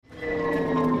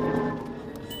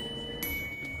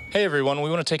Hey everyone, we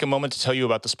want to take a moment to tell you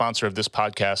about the sponsor of this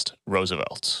podcast,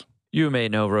 Roosevelt's. You may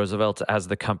know Roosevelt as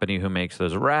the company who makes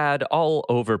those rad,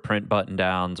 all-over print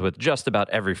button-downs with just about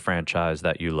every franchise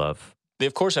that you love. They,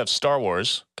 of course, have Star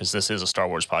Wars, because this is a Star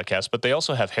Wars podcast, but they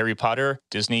also have Harry Potter,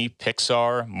 Disney,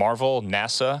 Pixar, Marvel,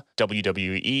 NASA,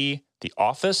 WWE, The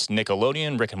Office,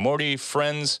 Nickelodeon, Rick and Morty,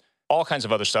 Friends, all kinds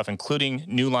of other stuff, including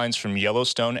new lines from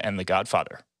Yellowstone and The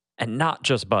Godfather. And not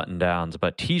just button-downs,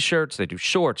 but t-shirts. They do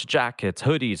shorts, jackets,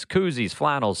 hoodies, koozies,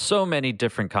 flannels, so many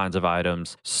different kinds of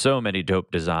items, so many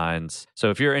dope designs. So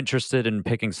if you're interested in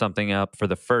picking something up for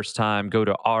the first time, go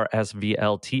to rsvlts.com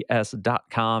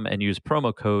and use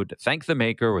promo code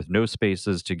ThankTheMaker with no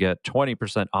spaces to get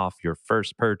 20% off your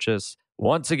first purchase.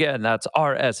 Once again, that's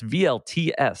rsvlts.com.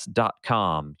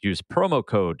 Use promo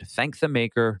code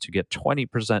ThankTheMaker to get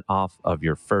 20% off of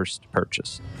your first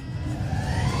purchase.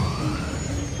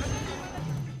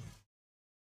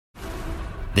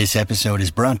 This episode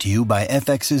is brought to you by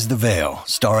FX's The Veil,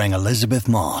 starring Elizabeth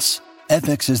Moss.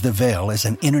 FX's The Veil is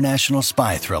an international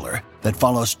spy thriller that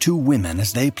follows two women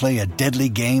as they play a deadly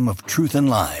game of truth and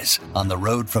lies on the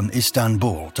road from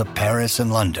Istanbul to Paris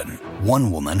and London.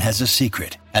 One woman has a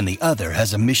secret, and the other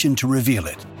has a mission to reveal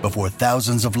it before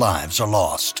thousands of lives are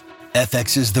lost.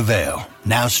 FX's The Veil,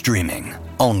 now streaming,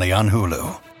 only on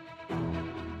Hulu.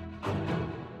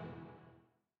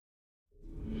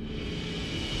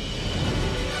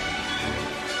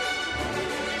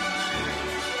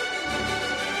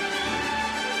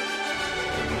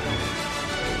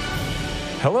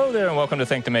 Hello there, and welcome to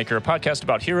Thank the Maker, a podcast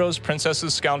about heroes,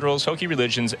 princesses, scoundrels, hokey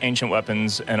religions, ancient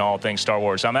weapons, and all things Star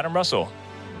Wars. I'm Adam Russell.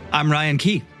 I'm Ryan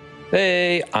Key.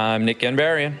 Hey, I'm Nick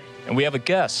Ganbarian. And we have a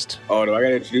guest. Oh, do I got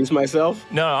to introduce myself?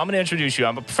 No, I'm going to introduce you.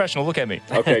 I'm a professional. Look at me.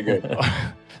 Okay, good.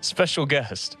 Special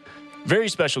guest. Very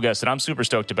special guest that I'm super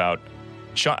stoked about.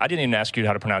 Shawn, I didn't even ask you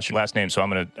how to pronounce your last name, so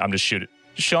I'm just shoot it.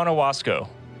 Shawn Ewashko.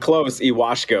 Close,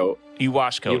 Ewashko.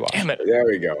 Ewashko. Damn it. There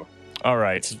we go. All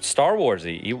right. It's Star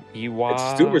Wars-y.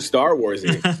 It's super Star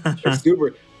Wars-y. It's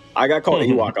super. I got called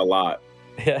Ewok a lot.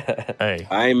 Yeah. Hey.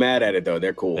 I ain't mad at it, though.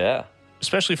 They're cool. Yeah.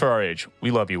 Especially for our age.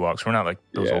 We love Ewoks. We're not like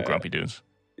those old grumpy dudes.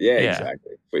 Yeah,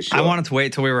 exactly. For sure. I wanted to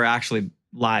wait till we were actually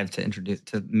live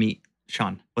to meet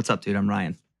Shawn. What's up, dude? I'm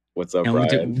Ryan. What's up, And we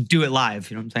Ryan? do it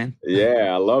live. You know what I'm saying?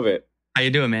 Yeah, I love it. How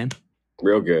you doing, man?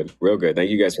 Real good. Real good.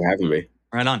 Thank you guys for having me.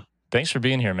 Right on. Thanks for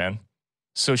being here, man.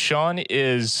 So Shawn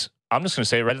is, I'm just going to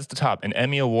say right at the top, an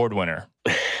Emmy Award winner.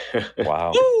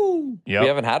 Wow. Woo! Yep. We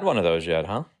haven't had one of those yet,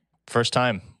 huh? First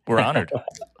time. We're honored.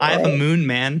 I have a moon,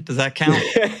 man. Does that count?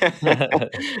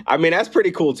 I mean, that's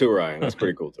pretty cool, too, Ryan. That's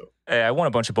pretty cool, too. Hey, I won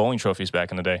a bunch of bowling trophies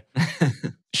back in the day.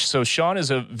 So Shawn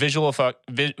is a visual effect.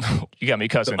 You got me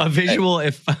cussing. A visual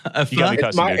You got me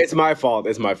cussing, dude. It's my fault.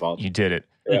 It's my fault. You did it.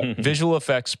 Yeah. Visual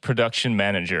effects production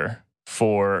manager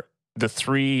for the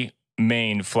three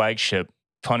main flagship,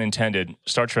 pun intended,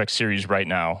 Star Trek series right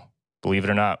now. Believe it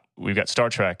or not, we've got Star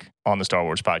Trek on the Star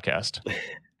Wars podcast.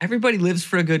 Everybody lives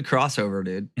for a good crossover,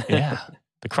 dude. Yeah.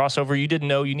 The crossover you didn't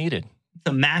know you needed. It's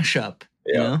a mashup.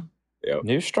 You Yeah. know? Yep.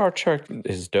 New Star Trek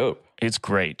is dope. It's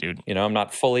great, dude. You know, I'm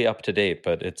not fully up to date,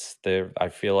 but it's there. I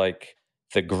feel like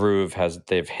the groove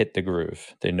they've hit the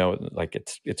groove. They know, like,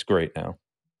 it's great now.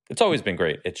 It's always been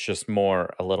great. It's just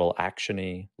more a little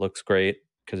actiony. Looks great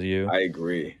because of you. I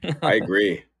agree. I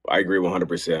agree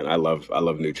 100%. I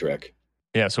love New Trek.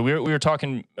 Yeah, so we were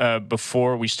talking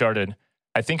before we started.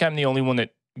 I think I'm the only one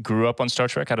that grew up on Star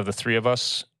Trek out of the three of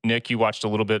us. Nick, you watched a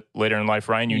little bit later in life.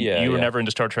 Ryan, you were never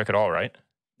into Star Trek at all, right?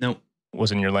 Nope.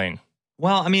 Wasn't in your lane.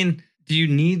 Well, I mean, do you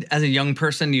need, as a young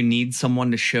person, you need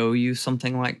someone to show you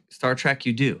something like Star Trek?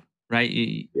 You do, right?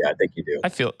 Yeah, I think you do. I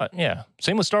feel, yeah.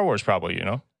 Same with Star Wars, probably, you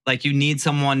know? Like, you need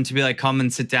someone to be like, come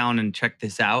and sit down and check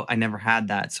this out. I never had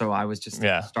that, so I was just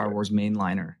a Star Wars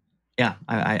mainliner. Yeah,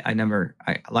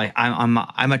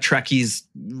 I'm a Trekkie's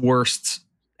worst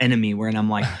enemy, wherein I'm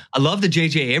like, I love the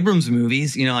J.J. Abrams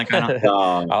movies, you know, like I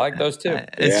don't. I like those too.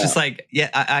 It's just like,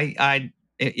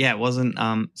 it wasn't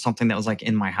something that was like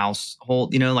in my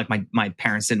household, you know, like my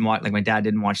parents didn't watch, like my dad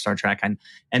didn't watch Star Trek,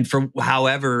 and for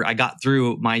however I got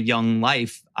through my young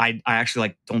life, I actually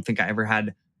like don't think I ever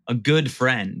had a good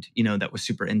friend, you know, that was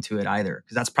super into it either,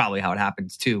 because that's probably how it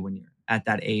happens too when you're at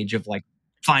that age of like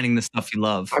finding the stuff you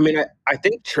love. I mean, I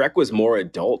think Trek was more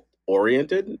adult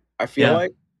oriented. I feel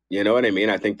like, you know what I mean?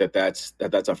 I think that's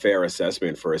a fair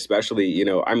assessment for, especially, you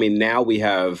know, I mean, now we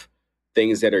have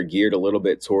things that are geared a little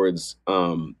bit towards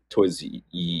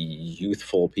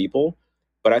youthful people.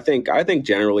 But I think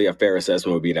generally a fair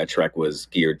assessment would be that Trek was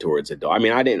geared towards adult. I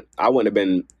mean, I wouldn't have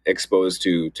been exposed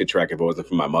to Trek if it wasn't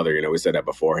for my mother. We said that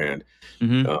beforehand.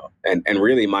 Mm-hmm. And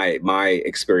really my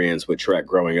experience with Trek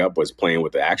growing up was playing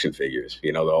with the action figures.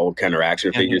 The old Kenner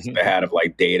action figures that they had of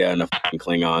like Data and the fucking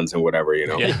Klingons and whatever.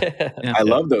 I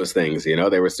love those things. They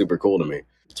were super cool to me.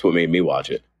 It's what made me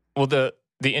watch it. Well, the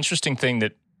interesting thing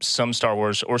that some Star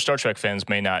Wars or Star Trek fans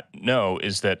may not know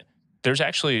is that there's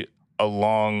actually a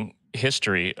long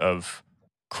history of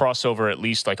crossover, at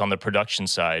least like on the production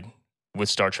side, with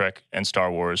Star Trek and Star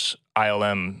Wars.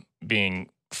 ILM being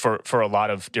for a lot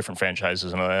of different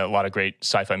franchises and a lot of great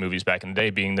sci-fi movies back in the day,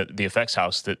 being the effects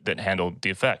house that handled the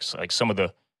effects. Like some of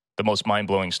the most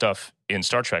mind-blowing stuff in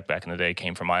Star Trek back in the day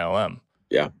came from ILM.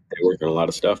 Yeah, they worked on a lot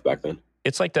of stuff back then.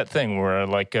 It's like that thing where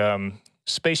like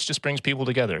space just brings people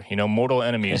together. Mortal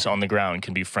enemies on the ground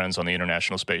can be friends on the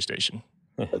International Space Station.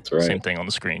 That's right. Same thing on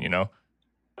the screen,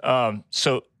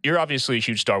 So you're obviously a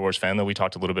huge Star Wars fan, though. We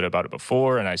talked a little bit about it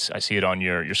before, and I see it on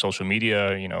your social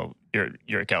media.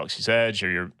 You're at Galaxy's Edge, or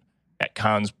you're at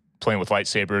cons playing with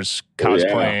lightsabers,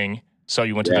 cosplaying. Yeah. So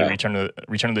you went to the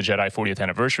Return of the Jedi 40th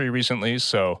anniversary recently.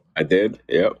 So I did.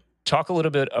 Yep. Talk a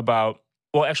little bit about.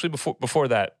 Well, actually, before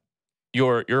that,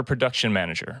 you're a production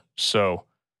manager. So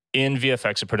in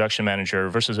VFX, a production manager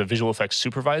versus a visual effects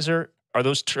supervisor. Are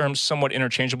those terms somewhat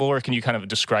interchangeable, or can you kind of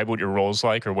describe what your role is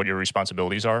like or what your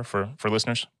responsibilities are for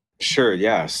listeners? Sure,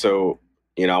 yeah. So,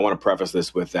 I want to preface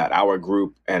this with that our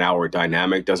group and our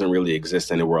dynamic doesn't really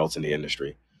exist anywhere else in the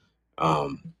industry.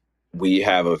 We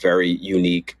have a very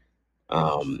unique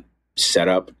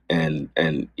setup and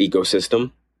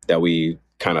ecosystem that we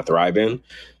kind of thrive in.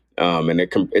 And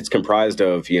it's comprised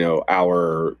of,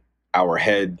 our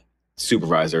head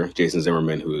supervisor, Jason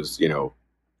Zimmerman, who's,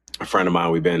 a friend of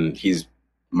mine. He's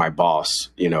my boss,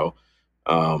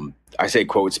 I say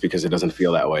quotes because it doesn't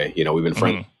feel that way. We've been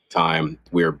friends time.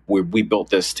 We built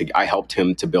this I helped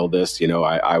him to build this.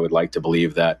 I would like to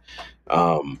believe that,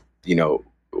 the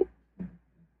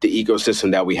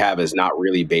ecosystem that we have is not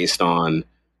really based on,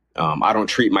 I don't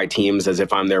treat my teams as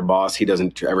if I'm their boss. He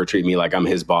doesn't ever treat me like I'm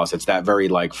his boss. It's that very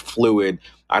like fluid.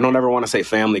 I don't ever want to say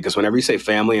family, because whenever you say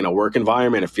family in a work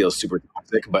environment, it feels super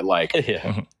toxic, but like,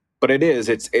 but it is,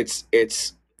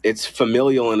 it's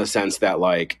familial in a sense that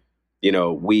like,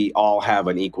 we all have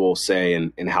an equal say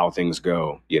in how things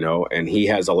go, and he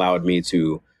has allowed me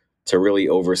to really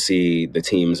oversee the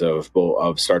teams of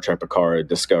Star Trek Picard,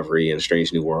 Discovery, and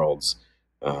Strange New Worlds,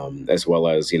 as well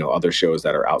as, other shows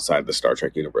that are outside the Star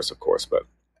Trek universe, of course. But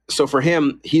so for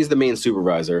him, he's the main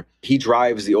supervisor. He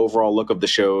drives the overall look of the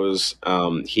shows.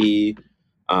 He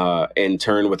in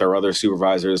turn with our other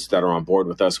supervisors that are on board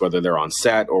with us, whether they're on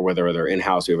set or whether they're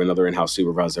in-house. We have another in-house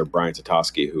supervisor, Brian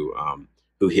Tatosky,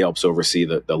 who he helps oversee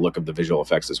the look of the visual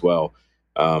effects as well.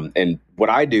 And what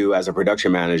I do as a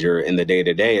production manager in the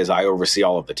day-to-day is I oversee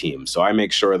all of the teams. So I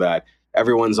make sure that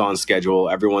everyone's on schedule,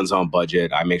 everyone's on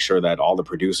budget. I make sure that all the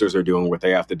producers are doing what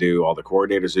they have to do, all the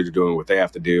coordinators are doing what they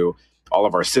have to do, all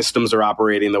of our systems are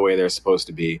operating the way they're supposed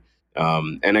to be.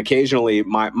 And occasionally,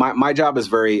 my job is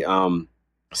very...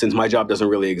 since my job doesn't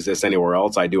really exist anywhere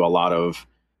else, I do a lot of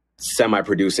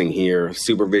semi-producing here,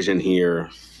 supervision here.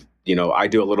 I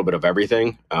do a little bit of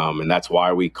everything, and that's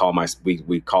why we call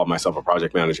myself a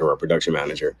project manager or a production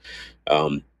manager.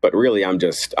 But really, I'm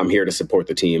here to support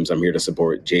the teams. I'm here to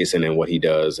support Jason and what he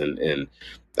does, and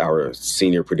our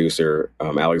senior producer,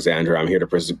 Alexandra. I'm here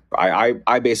to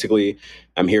I basically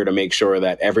I'm here to make sure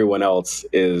that everyone else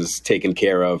is taken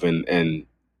care of, and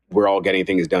we're all getting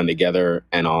things done together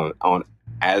and on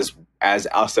as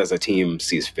us as a team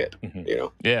sees fit.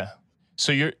 Yeah.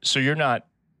 So you're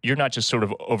not just sort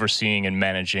of overseeing and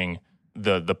managing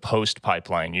the post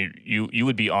pipeline. You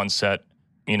would be on set,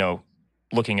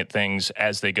 looking at things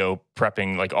as they go,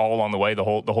 prepping like all along the way, the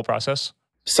whole process.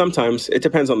 Sometimes it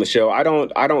depends on the show. I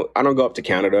don't go up to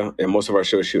Canada, and most of our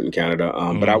shows shoot in Canada.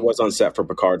 But I was on set for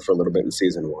Picard for a little bit in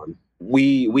season 1.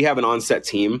 We have an on-set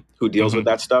team who deals with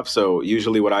that stuff. So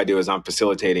usually what I do is I'm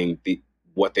facilitating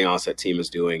what the on-set team is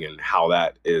doing and how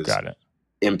that is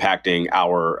impacting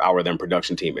our then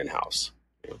production team in-house.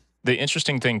 The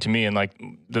interesting thing to me, and like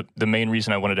the main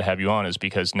reason I wanted to have you on, is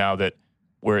because now that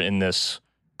we're in this,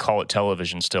 call it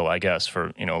television still, I guess,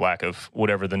 for lack of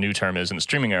whatever the new term is in the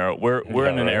streaming era, we're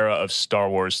in an era of Star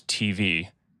Wars TV,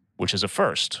 which is a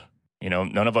first.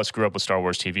 None of us grew up with Star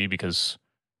Wars TV because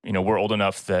we're old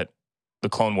enough that the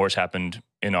Clone Wars happened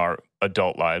in our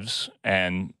adult lives,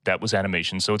 and that was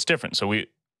animation, so it's different. So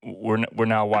we're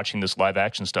now watching this live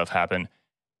action stuff happen,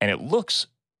 and it looks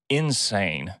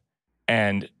insane.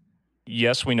 And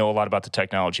yes, we know a lot about the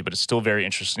technology, but it's still very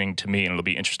interesting to me, and it'll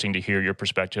be interesting to hear your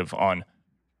perspective on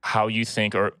how you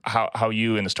think, or how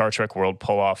you in the Star Trek world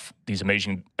pull off these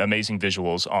amazing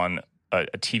visuals on a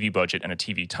TV budget and a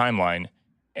TV timeline,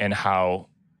 and how,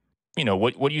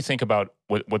 what do you think about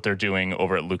what they're doing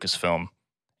over at Lucasfilm?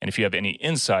 And if you have any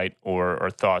insight or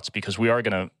thoughts, because we are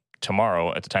going to,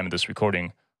 tomorrow, at the time of this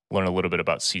recording, learn a little bit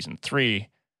about season 3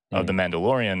 of The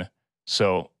Mandalorian.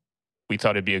 So we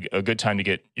thought it'd be a good time to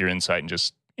get your insight and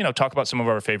just, talk about some of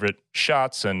our favorite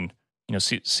shots and,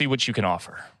 see what you can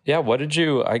offer. Yeah, what did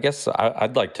you, I guess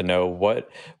I'd like to know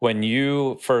when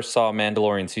you first saw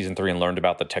Mandalorian season 3 and learned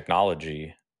about the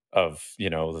technology of,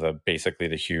 basically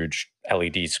the huge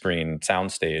LED screen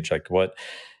soundstage, like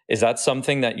is that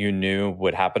something that you knew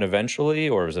would happen eventually,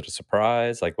 or was it a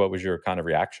surprise? Like, what was your kind of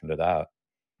reaction to that?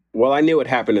 Well, I knew it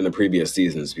happened in the previous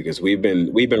seasons because we've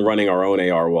been running our own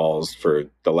AR walls for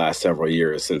the last several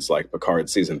years, since like Picard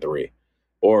season 3,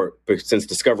 or since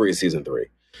Discovery season 3.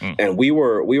 And we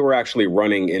were actually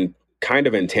running in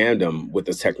tandem with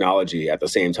this technology at the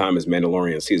same time as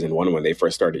Mandalorian season 1 when they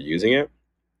first started using it.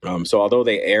 So although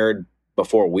they aired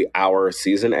before our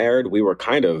season aired, we were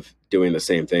kind of doing the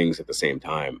same things at the same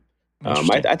time.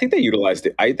 I think they utilized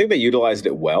it. I think they utilized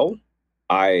it well.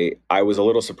 I was a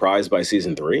little surprised by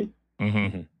season 3.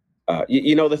 Mm-hmm.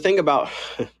 The thing about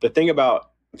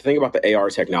the AR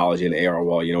technology and the AR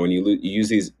wall, when you use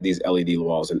these LED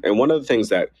walls, and one of the things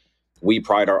that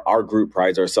our group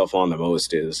prides ourselves on the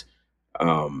most is,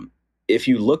 if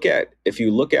you look at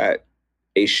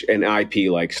an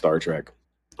IP like Star Trek,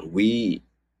 we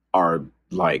are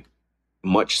like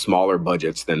much smaller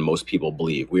budgets than most people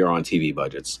believe. We are on TV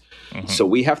budgets. Mm-hmm. So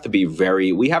we have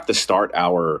to start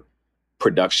our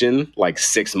production like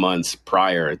 6 months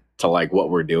prior to like what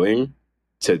we're doing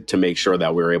to make sure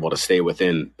that we're able to stay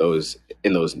within those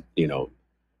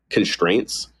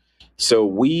constraints. So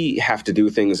we have to do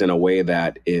things in a way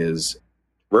that is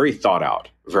very thought out,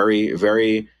 very,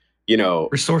 very,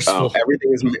 resourceful.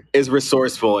 Everything is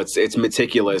resourceful. It's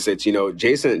meticulous. It's,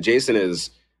 Jason is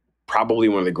probably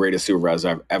one of the greatest supervisors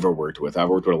I've ever worked with. I've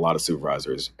worked with a lot of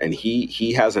supervisors, and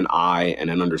he has an eye and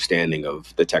an understanding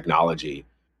of the technology.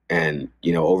 And,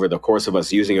 over the course of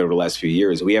us using it over the last few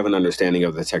years, we have an understanding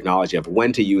of the technology, of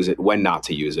when to use it, when not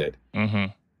to use it.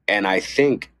 Mm-hmm. And I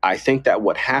think that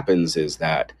what happens is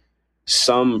that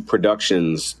some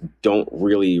productions don't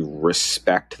really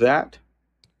respect that.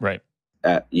 Right.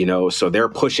 So they're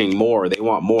pushing more. They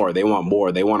want more. They want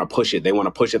more. They want to push it. They want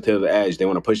to push it to the edge. They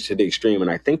want to push it to the extreme. And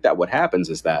I think that what happens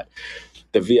is that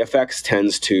the VFX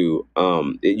tends to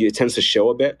it tends to show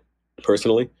a bit,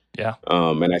 personally. Yeah.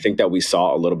 And I think that we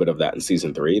saw a little bit of that in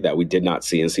season 3 that we did not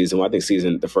see in season 1. I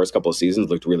think the first couple of seasons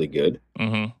looked really good.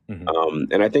 Mm-hmm.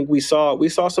 Mm-hmm. And I think we saw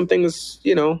some things,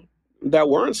 that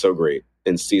weren't so great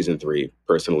in season 3,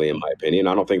 personally, in my opinion.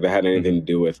 I don't think that had anything to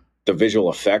do with the visual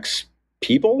effects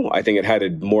people. I think it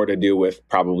had more to do with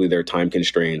probably their time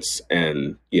constraints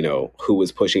and, who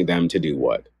was pushing them to do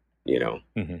what,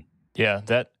 Mm-hmm. Yeah,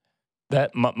 that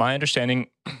my understanding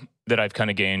that I've kind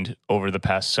of gained over the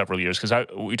past several years, because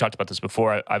we talked about this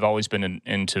before. I've always been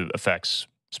into effects,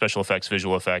 special effects,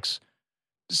 visual effects,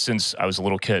 since I was a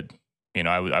little kid.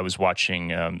 I was watching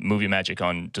Movie Magic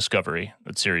on Discovery,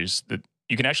 that series that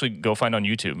you can actually go find on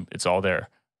YouTube. It's all there.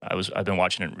 I've been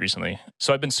watching it recently.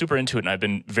 So I've been super into it, and I've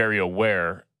been very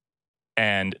aware.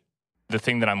 And the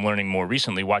thing that I'm learning more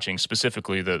recently, watching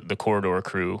specifically the Corridor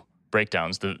Crew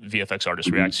breakdowns, the VFX Artist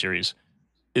React series,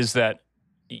 is that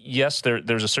yes,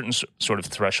 there's a certain sort of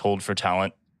threshold for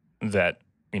talent that,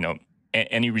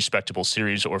 any respectable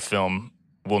series or film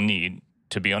will need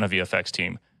to be on a VFX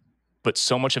team. But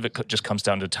so much of it just comes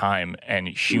down to time and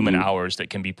human hours that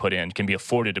can be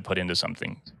afforded to put into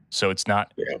something. So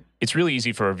it's really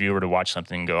easy for a viewer to watch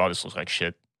something and go, oh, this looks like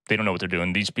shit. They don't know what they're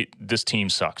doing. This team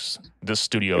sucks. This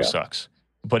studio sucks.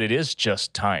 But it is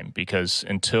just time, because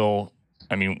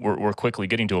we're quickly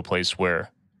getting to a place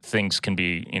where things can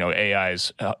be, AI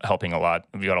is helping a lot.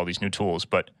 We've got all these new tools,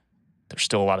 but there's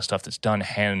still a lot of stuff that's done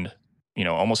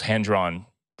almost hand drawn,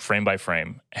 frame by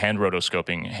frame, hand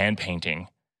rotoscoping, hand painting.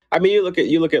 I mean, you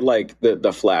look at like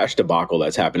the Flash debacle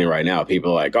that's happening right now.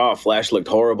 People are like, oh, Flash looked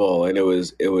horrible, and it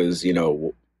was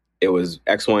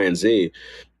X, Y, and Z.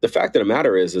 The fact of the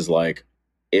matter is like,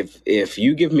 if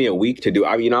you give me a week to do,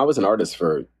 I was an artist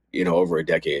for over a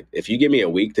decade. If you give me a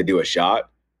week to do a shot,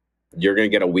 you're gonna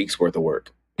get a week's worth of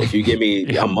work. If you give me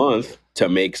a month to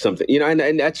make something,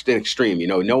 and that's the extreme.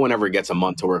 No one ever gets a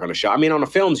month to work on a shot. On the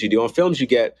films you do. On films you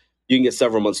can get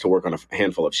several months to work on a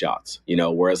handful of shots,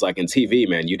 whereas like in TV,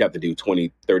 man, you'd have to do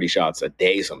 20, 30 shots a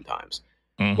day sometimes.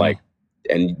 Mm-hmm. Like,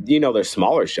 and there's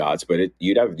smaller shots, but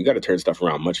you got to turn stuff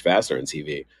around much faster in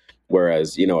TV.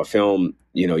 Whereas, a film,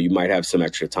 you might have some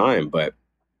extra time, but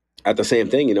at the same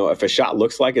thing, if a shot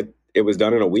looks like it was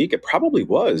done in a week, it probably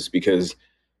was, because,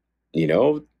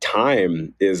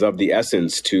 time is of the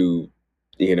essence to,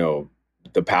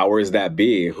 the powers that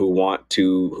be who want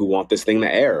this thing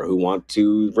to air, who want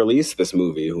to release this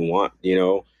movie, who want,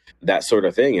 that sort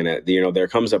of thing. And there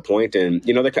comes a point, and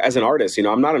as an artist,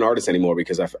 I'm not an artist anymore,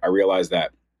 because I realized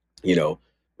that,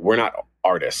 we're not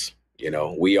artists.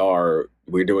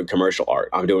 We're doing commercial art.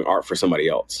 I'm doing art for somebody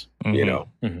else,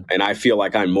 and I feel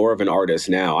like I'm more of an artist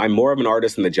now. I'm more of an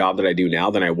artist in the job that I do now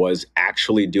than I was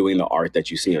actually doing the art that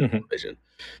you see on television,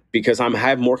 because I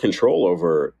have more control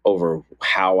over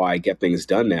how I get things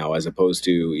done now, as opposed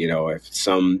to, if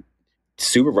some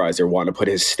supervisor wanted to put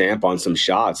his stamp on some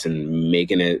shots and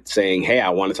making it saying, hey, I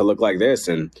want it to look like this,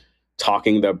 and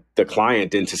talking the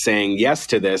client into saying yes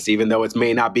to this, even though it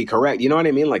may not be correct. You know what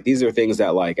I mean? Like, these are things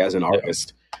that, like, as an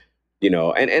artist,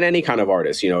 and any kind of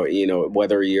artist,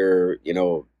 whether you're,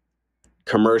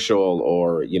 commercial,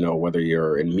 or, whether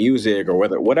you're in music, or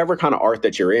whatever kind of art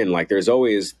that you're in, like, there's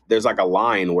like a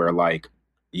line where, like,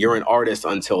 you're an artist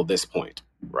until this point,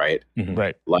 right?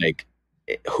 Right. Like,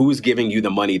 who's giving you the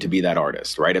money to be that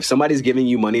artist, right? If somebody's giving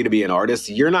you money to be an artist,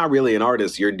 you're not really an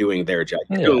artist. You're doing their job.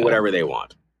 You're doing whatever they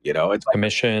want. It's like,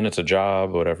 commission, it's a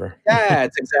job, whatever. Yeah,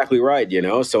 it's exactly right.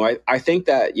 So I think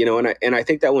that, and I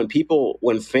think that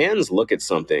when fans look at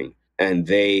something and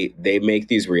they make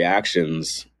these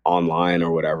reactions online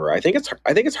or whatever, I think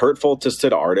it's hurtful to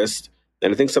the artist.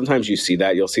 And I think sometimes you see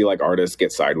that, you'll see like artists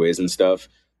get sideways and stuff,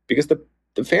 because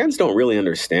the fans don't really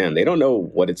understand. They don't know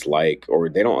what it's like, or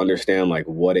they don't understand like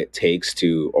what it takes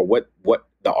to, or what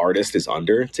the artist is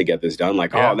under to get this done.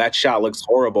 Like, oh, that shot looks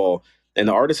horrible. And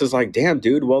the artist is like, damn,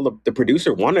 dude, well, the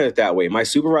producer wanted it that way. My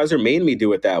supervisor made me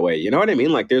do it that way. You know what I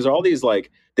mean? Like, there's all these like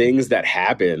things that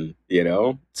happen,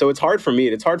 So it's hard for me.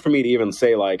 It's hard for me to even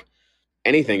say like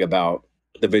anything about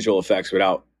the visual effects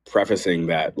without prefacing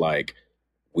that, like,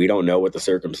 we don't know what the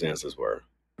circumstances were.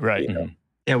 Right.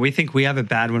 Yeah, we think we have it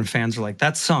bad when fans are like,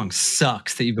 that song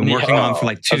sucks that you've been working on for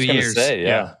like 2 years.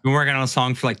 Yeah. Been working on a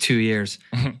song for like 2 years.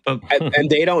 But and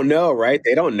they don't know, right?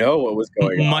 They don't know what was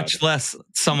going on. Much less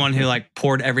someone who like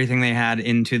poured everything they had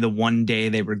into the one day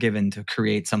they were given to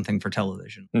create something for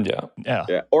television.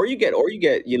 Yeah. Or you get,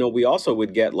 we also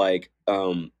would get like,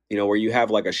 where you have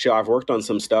like a show. I've worked on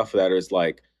some stuff that is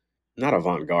like, not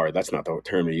avant-garde, that's not the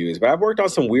term to use, but I've worked on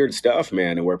some weird stuff,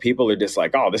 man, and where people are just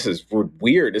like, oh, this is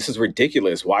weird, this is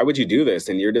ridiculous, why would you do this?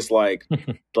 And you're just like,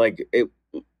 like, it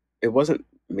wasn't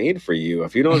made for you.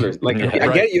 If you don't understand, like,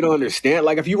 I get you don't understand.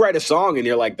 Like, if you write a song and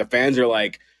you're like, the fans are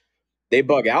like, they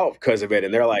bug out because of it,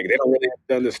 and they're like, they don't really have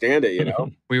to understand it,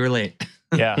 We relate.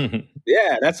 Yeah.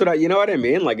 Yeah, that's what you know what I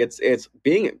mean? Like, it's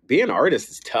being an artist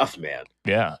is tough, man.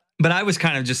 Yeah. But I was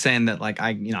kind of just saying that, like,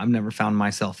 I've never found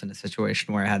myself in a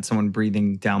situation where I had someone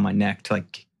breathing down my neck to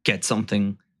like get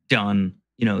something done,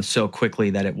 so quickly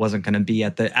that it wasn't going to be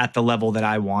at the level that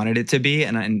I wanted it to be.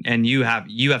 And you have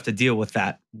to deal with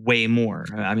that way more.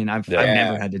 I mean, I've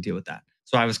never had to deal with that.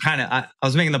 So I was I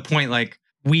was making the point, like,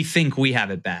 we think we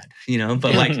have it bad,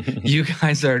 but like you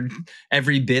guys are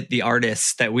every bit the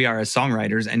artists that we are as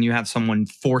songwriters, and you have someone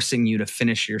forcing you to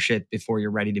finish your shit before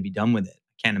you're ready to be done with it.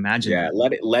 Can't imagine. Yeah,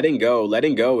 letting go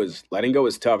is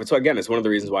tough. So again, it's one of the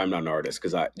reasons why I'm not an artist,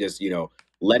 because I just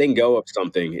letting go of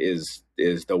something is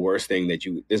the worst thing that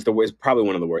is probably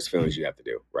one of the worst feelings you have to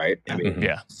do, right? I mean,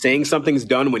 saying something's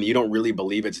done when you don't really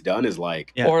believe it's done is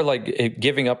like, or like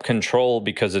giving up control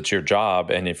because it's your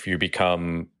job, and if you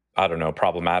become, I don't know,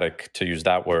 problematic, to use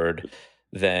that word,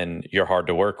 then you're hard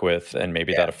to work with, and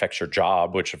maybe that affects your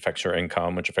job, which affects your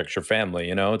income, which affects your family.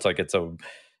 It's like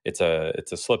it's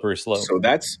a slippery slope. So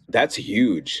that's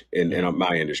huge in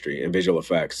my industry, in visual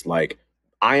effects. Like,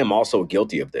 I am also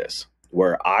guilty of this,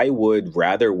 where I would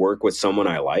rather work with someone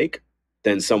I like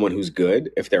than someone who's good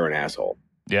if they're an asshole.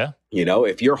 Yeah.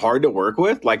 If you're hard to work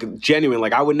with, like, genuine,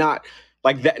 like, I would not,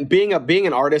 like, that being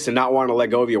an artist and not wanting to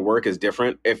let go of your work is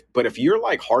different. But if you're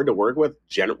like hard to work with,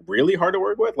 really hard to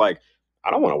work with, like, I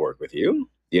don't want to work with you.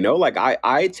 Like,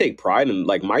 I take pride in,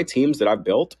 like, my teams that I've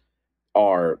built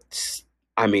are,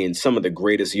 I mean, some of the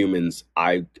greatest humans.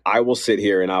 I will sit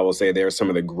here and I will say they're some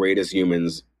of the greatest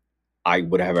humans I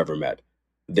would have ever met.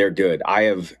 They're good. I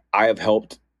have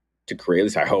helped to create, at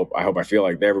least I hope I feel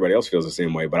like everybody else feels the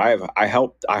same way, but I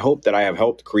hope that I have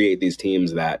helped create these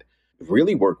teams that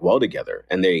really work well together,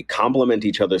 and they complement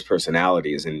each other's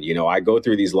personalities. And, I go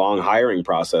through these long hiring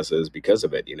processes because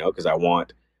of it, because I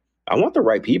want the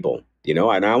right people,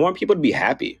 and I want people to be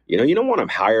happy. You don't want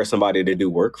to hire somebody to do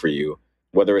work for you,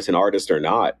 whether it's an artist or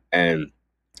not, and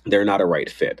they're not a right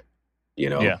fit,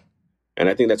 Yeah. And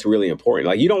I think that's really important.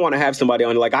 Like, you don't want to have somebody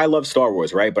on, like, I love Star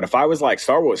Wars, right? But if I was like,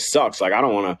 Star Wars sucks, like, I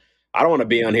don't want to, I don't want to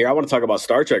be on here. I want to talk about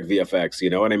Star Trek VFX. You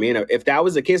know what I mean? If that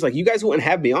was the case, like, you guys wouldn't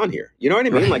have me on here. You know what I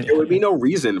mean? Like, there would be no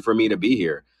reason for me to be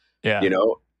here. Yeah. You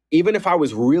know, even if I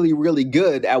was really, really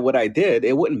good at what I did,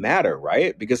 it wouldn't matter,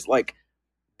 right? Because, like,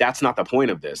 that's not the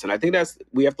point of this. And I think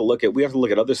we have to look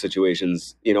at other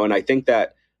situations, you know, and I think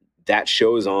that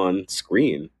shows on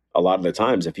screen a lot of the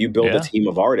times. If you build a team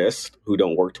of artists who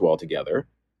don't work too well together,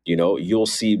 you know,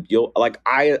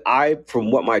 I from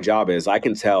what my job is, I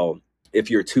can tell if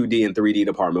your 2D and 3D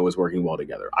department was working well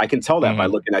together. I can tell that by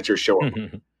looking at your show,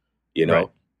 you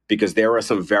know, because there are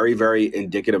some very, very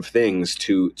indicative things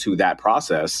to that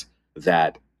process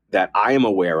that I am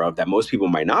aware of that most people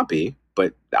might not be,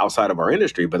 but outside of our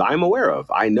industry, but I'm aware of.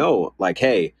 I know, like,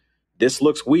 hey, this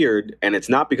looks weird, and it's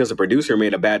not because a producer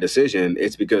made a bad decision.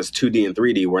 It's because 2D and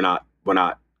 3D were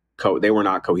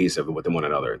not cohesive with one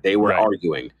another. They were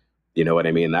arguing. You know what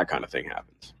I mean? That kind of thing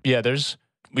happens. Yeah,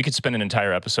 we could spend an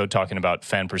entire episode talking about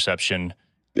fan perception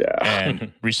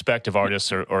and respect of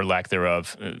artists or lack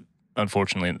thereof.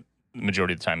 Unfortunately, the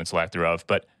majority of the time it's lack thereof.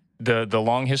 But the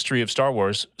long history of Star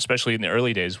Wars, especially in the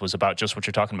early days, was about just what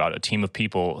you're talking about, a team of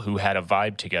people who had a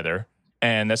vibe together.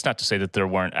 And that's not to say that there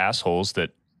weren't assholes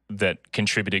that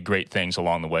contributed great things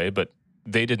along the way, but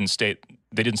they didn't stay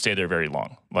there very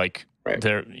long. Like,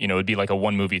 there, you know, it'd be like a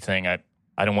one movie thing. I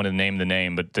don't want to name the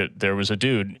name, but there was a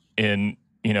dude in,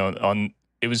 you know,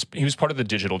 he was part of the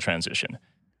digital transition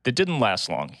that didn't last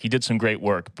long. He did some great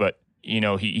work, but, you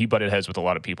know, he butted heads with a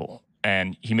lot of people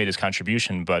and he made his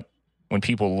contribution. But when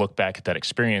people look back at that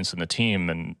experience and the team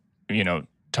and, you know,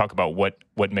 talk about what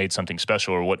made something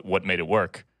special or what made it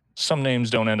work, some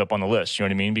names don't end up on the list. You know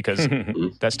what I mean? Because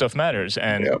that stuff matters.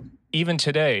 And even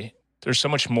today, there's so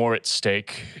much more at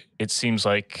stake. It seems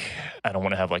like, I don't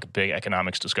want to have like a big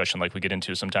economics discussion like we get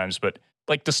into sometimes, but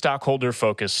like the stockholder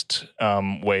focused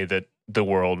way that the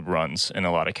world runs in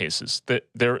a lot of cases, that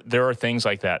there are things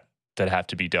like that have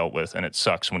to be dealt with. And it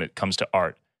sucks when it comes to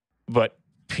art, but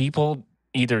people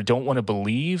either don't want to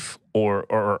believe or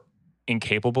are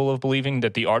incapable of believing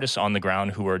that the artists on the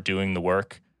ground who are doing the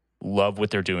work love what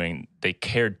they're doing. They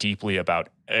care deeply about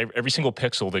every single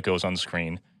pixel that goes on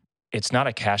screen. It's not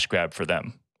a cash grab for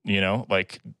them, you know,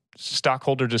 like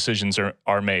stockholder decisions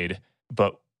are made.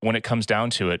 But when it comes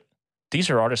down to it, these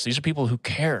are artists, these are people who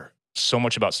care so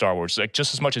much about Star Wars, like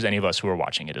just as much as any of us who are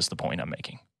watching it is the point I'm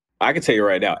making. I can tell you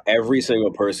right now, every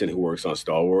single person who works on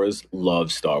Star Wars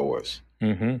loves Star Wars.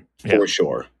 For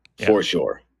sure. For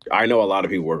sure. I know a lot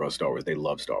of people work on Star Wars. They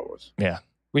love Star Wars. Yeah.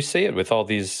 We see it with all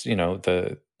these, you know,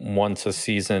 the once a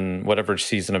season, whatever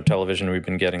season of television we've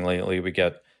been getting lately, we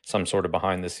get some sort of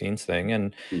behind the scenes thing,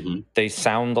 and they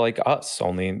sound like us,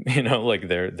 only, you know, like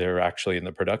they're actually in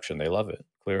the production. They love it,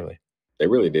 clearly. They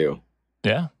really do.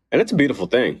 Yeah. And it's a beautiful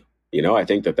thing. You know, I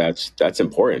think that's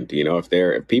important. You know,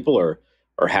 if people are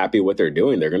happy with what they're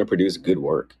doing, they're going to produce good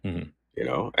work. You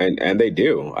know, and they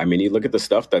do. I mean, you look at the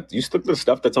stuff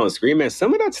that's on screen, man.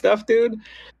 Some of that stuff, dude,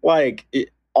 like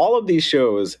all of these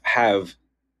shows have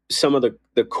some of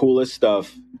the coolest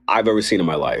stuff I've ever seen in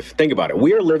my life. Think about it.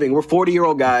 We're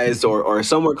 40-year-old guys or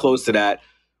somewhere close to that.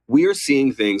 We are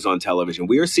seeing things on television.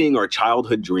 We are seeing our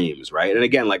childhood dreams, right? And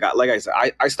again, like I said,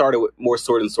 I started with more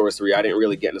sword and sorcery. I didn't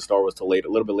really get into Star Wars till a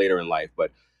little bit later in life,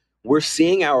 but we're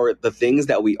seeing the things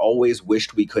that we always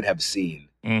wished we could have seen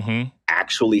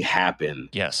actually happen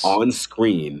on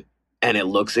screen, and it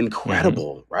looks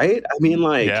incredible, right? I mean,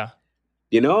 like,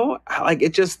 you know, like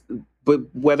it just, but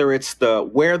whether it's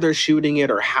where they're shooting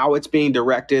it or how it's being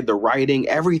directed, the writing,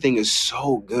 everything is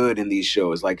so good in these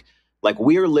shows. Like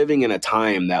we're living in a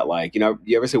time that, like, you know,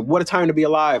 you ever say, what a time to be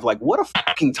alive? Like, what a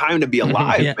fucking time to be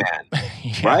alive, man.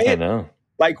 Right? I know.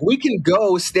 Like, we can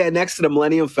go stand next to the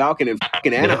Millennium Falcon in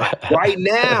fucking Anaheim right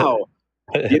now,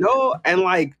 you know, and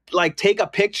like take a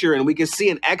picture and we can see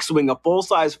an X-Wing, a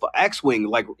full-size X-Wing.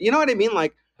 Like, you know what I mean?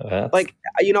 Like,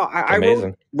 you know, I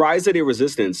wrote Rise of the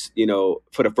Resistance, you know,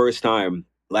 for the first time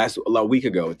a week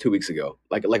ago, 2 weeks ago,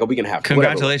 like a week and a half.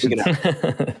 Congratulations.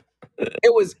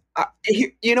 It was,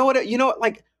 you know what,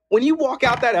 like when you walk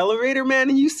out that elevator, man,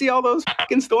 and you see all those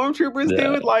fucking stormtroopers,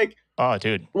 dude, like, oh,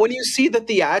 dude, when you see the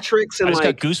theatrics and I just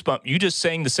got goosebumps. You just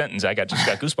saying the sentence, just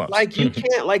got goosebumps. Like, you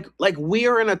can't, like we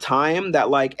are in a time that,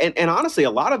 like, and honestly, a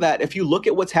lot of that, if you look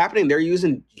at what's happening, they're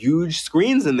using huge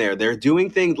screens in there. They're doing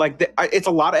things like it's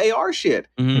a lot of AR shit.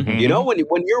 You know,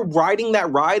 when you're riding that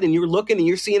ride and you're looking and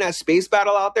you're seeing that space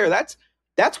battle out there, that's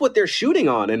what they're shooting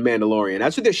on in Mandalorian.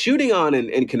 That's what they're shooting on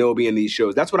in Kenobi in these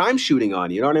shows. That's what I'm shooting on.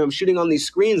 You know what I mean? I'm shooting on these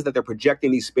screens that they're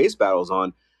projecting these space battles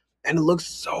on. And it looks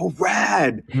so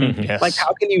rad. Like,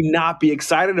 how can you not be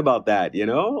excited about that? You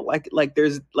know, like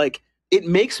there's like, it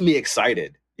makes me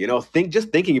excited. You know, just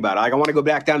thinking about it. Like, I want to go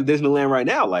back down to Disneyland right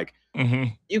now. Like,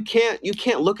 you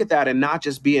can't look at that and not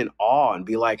just be in awe and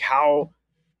be like, how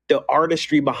the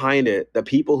artistry behind it, the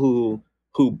people who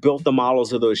built the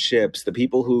models of those ships, the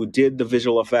people who did the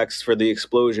visual effects for the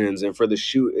explosions and for the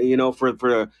shoot,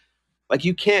 for like,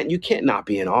 you can't not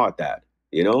be in awe at that,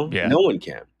 Yeah. No one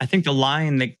can. I think the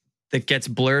line that gets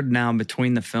blurred now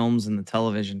between the films and the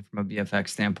television from a VFX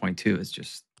standpoint too is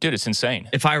just, dude, it's insane.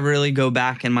 If I really go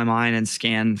back in my mind and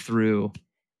scan through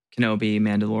Kenobi,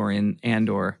 Mandalorian,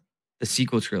 and/or the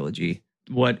sequel trilogy,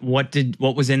 what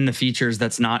was in the features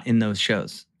that's not in those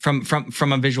shows from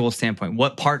a visual standpoint?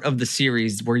 What part of the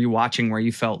series were you watching where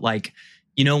you felt like,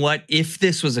 you know what, if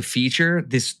this was a feature,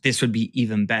 this would be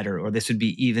even better, or this would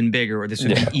be even bigger, or this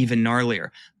would be even gnarlier?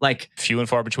 Like, few and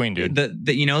far between, dude.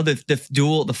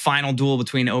 The final duel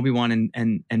between Obi-Wan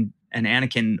and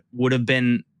Anakin would have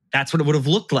been, that's what it would have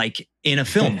looked like in a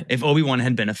film if Obi-Wan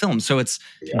had been a film. So it's,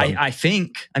 I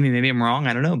think, I mean, maybe I'm wrong,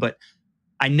 I don't know, but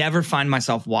I never find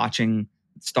myself watching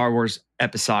Star Wars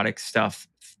episodic stuff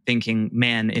thinking,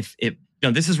 man, if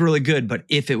this is really good, but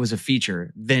if it was a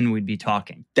feature, then we'd be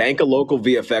talking. Thank a local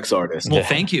VFX artist. Well,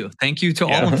 thank you to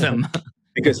all of them.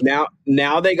 Because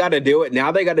now they got to do it.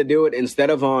 Now they got to do it instead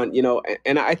of on,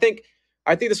 and I think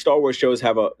the Star Wars shows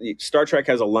Star Trek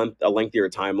has a lengthier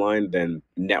timeline than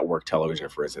network television,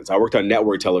 for instance. I worked on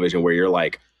network television where you're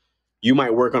like, you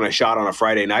might work on a shot on a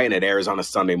Friday night and it airs on a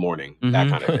Sunday morning, that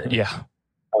kind of thing. Yeah.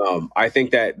 I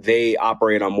think that they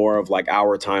operate on more of like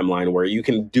our timeline where you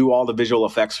can do all the visual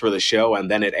effects for the show and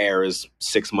then it airs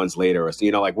 6 months later.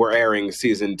 Like we're airing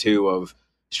season 2 of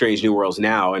Strange New Worlds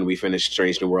now, and we finished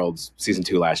Strange New Worlds season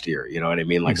 2 last year. You know what I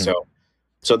mean? Like, so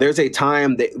there's a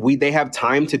time that they have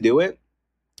time to do it.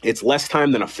 It's less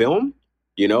time than a film.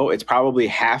 It's probably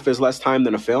half as less time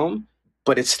than a film,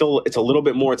 but it's a little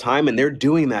bit more time, and they're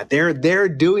doing that. They're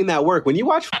doing that work. When you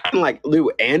watch like Lou,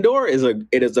 Andor is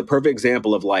a perfect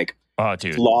example of like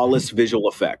flawless visual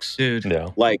effects. Dude. Yeah.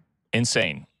 Like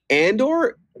insane.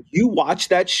 Andor, you watch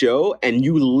that show and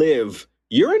you live.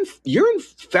 You're in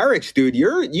Ferrix, dude.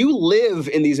 You live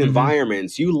in these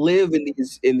environments. You live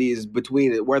in these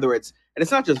between, whether it's, and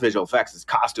it's not just visual effects, it's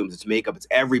costumes, it's makeup, it's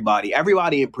everybody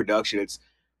in production.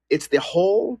 It's the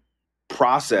whole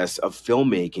process of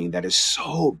filmmaking that is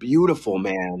so beautiful,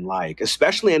 man. Like,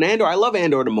 especially in Andor. I love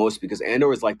Andor the most because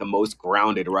Andor is like the most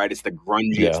grounded, right? It's the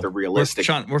grungy, it's the realistic.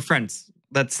 Shawn, we're friends.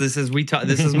 This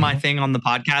is my thing on the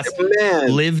podcast.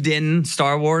 Man. Lived in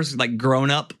Star Wars, like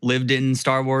grown up, lived in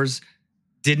Star Wars.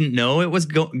 Didn't know it was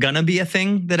gonna be a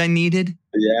thing that I needed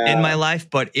in my life,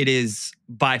 but it is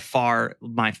by far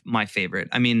my favorite.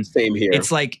 I mean, same here.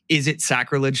 It's like, is it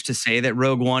sacrilege to say that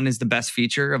Rogue One is the best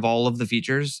feature of all of the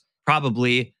features?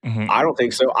 Probably. I don't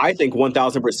think so. I think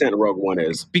 1000% Rogue One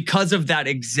is. Because of that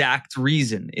exact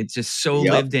reason. It's just so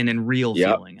lived in and real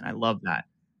feeling, and I love that.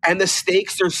 And the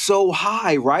stakes are so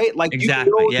high, right? Like,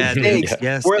 exactly. The stakes.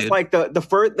 Yes, whereas like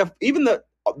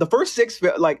the first 6,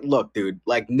 like, look, dude,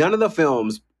 like none of the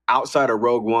films outside of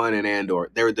Rogue One and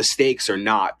Andor, the stakes are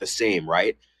not the same,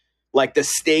 right? Like the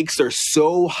stakes are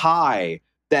so high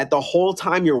that the whole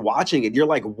time you're watching it, you're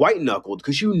like white knuckled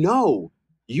because you know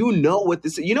what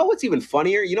this. You know what's even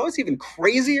funnier? You know what's even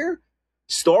crazier?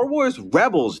 Star Wars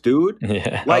Rebels, dude.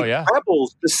 Yeah. Like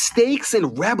Rebels, the stakes in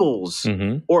Rebels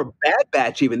or Bad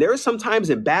Batch. Even there are some times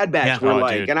in Bad Batch where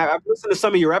like, and I've listened to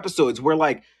some of your episodes where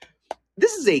like,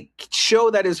 this is a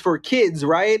show that is for kids,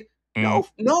 right? No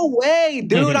way,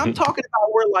 dude. I'm talking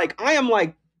about where like I am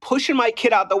like pushing my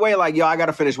kid out the way, like, yo, I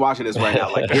gotta finish watching this right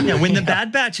now. Like, when the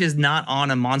Bad Batch is not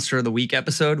on a Monster of the Week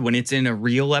episode, when it's in a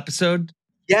real episode.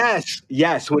 Yes.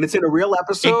 When it's in a real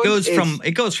episode,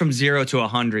 it goes from 0 to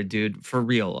 100, dude. For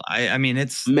real. I mean,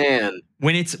 it's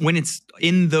when it's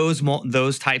in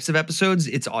those types of episodes,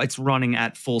 it's running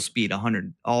at full speed,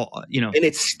 100. And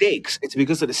it's stakes. It's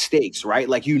because of the stakes, right?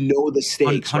 Like the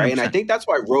stakes, 100%. Right? And I think that's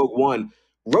why Rogue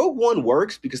One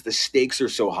works because the stakes are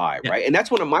so high, right? And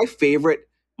that's one of my favorite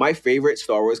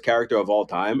Star Wars character of all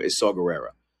time is Saw Gerrera.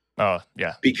 Oh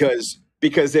yeah, because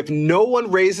if no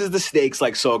one raises the stakes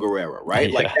like Saw Gerrera,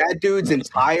 right? Yeah. Like that dude's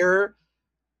entire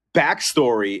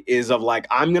backstory is of like,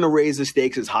 I'm going to raise the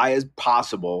stakes as high as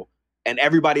possible and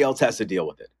everybody else has to deal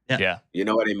with it. Yeah. You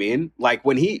know what I mean? Like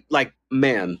when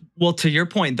man. Well, to your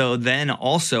point though, then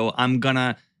also I'm going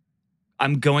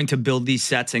to build these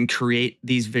sets and create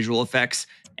these visual effects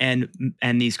and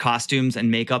these costumes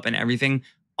and makeup and everything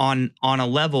on a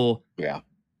level. Yeah.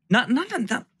 Not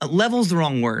level's the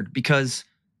wrong word because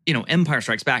Empire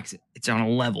Strikes Back, it's on a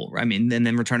level. I mean, then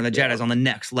Return of the Jedi is on the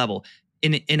next level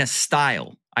in a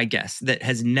style, I guess, that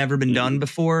has never been done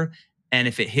before. And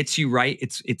if it hits you right,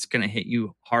 it's going to hit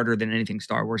you harder than anything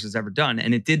Star Wars has ever done.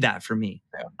 And it did that for me.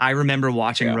 Yeah. I remember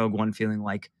watching Rogue One feeling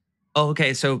like, Oh,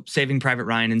 okay. So Saving Private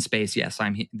Ryan in space. Yes,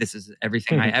 this is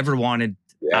everything I ever wanted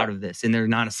out of this. And there's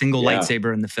not a single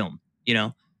lightsaber in the film, you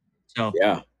know? So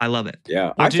I love it.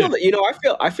 Yeah. Well, I feel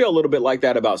that, I feel a little bit like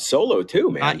that about Solo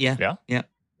too, man. Yeah.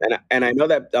 And I know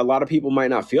that a lot of people might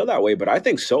not feel that way, but I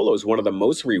think Solo is one of the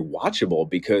most rewatchable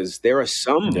because there are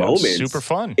some moments. Super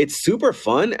fun. It's super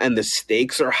fun, and the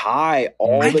stakes are high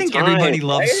all the time. I think everybody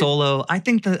loves Solo. I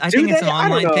think it's an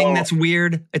online thing that's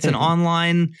weird. It's an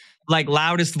online, like,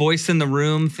 loudest voice in the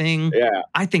room thing. Yeah.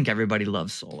 I think everybody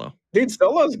loves Solo. Dude,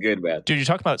 Solo's good, man. Dude, you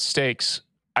talk about stakes.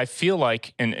 I feel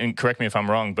like, and correct me if I'm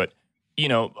wrong, but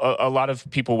a lot of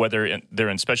people, whether they're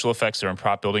in special effects, they're in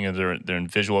prop building, or they're in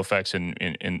visual effects,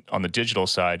 and on the digital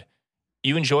side,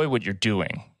 you enjoy what you're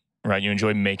doing, right? You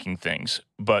enjoy making things.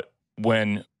 But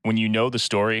when you know the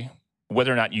story,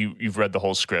 whether or not you've read the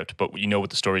whole script, but you know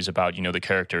what the story's about, you know the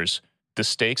characters, the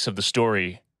stakes of the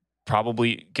story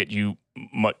probably get you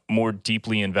much more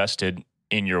deeply invested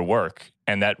in your work,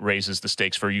 and that raises the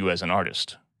stakes for you as an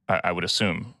artist, I would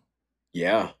assume.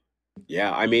 Yeah.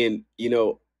 I mean,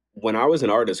 when I was an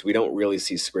artist, we don't really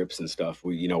see scripts and stuff.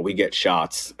 We get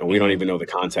shots, and we don't even know the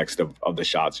context of the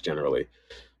shots generally,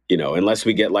 unless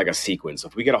we get like a sequence.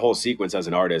 If we get a whole sequence as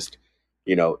an artist,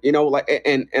 like,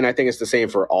 and I think it's the same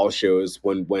for all shows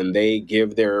when they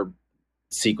give their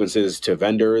sequences to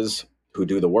vendors who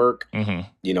do the work.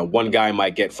 One guy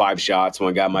might get 5 shots,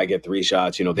 one guy might get 3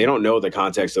 shots. They don't know the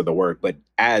context of the work. But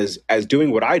as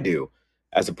doing what I do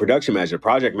as a production manager,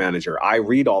 project manager, I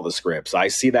read all the scripts. I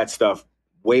see that stuff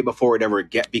way before it ever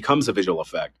becomes a visual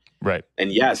effect. Right.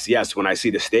 And yes, when I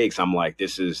see the stakes, I'm like,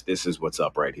 this is what's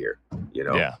up right here.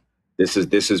 Yeah. This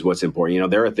is what's important.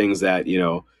 There are things that,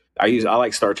 I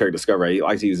like Star Trek Discovery. I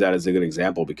like to use that as a good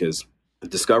example because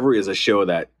Discovery is a show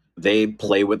that they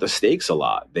play with the stakes a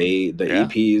lot. The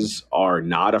EPs are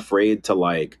not afraid to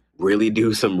like really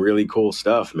do some really cool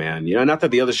stuff, man. Not that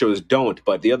the other shows don't,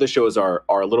 but the other shows are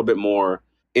a little bit more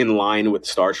in line with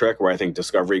Star Trek, where I think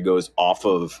Discovery goes off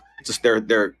of just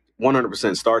they're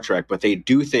 100% Star Trek, but they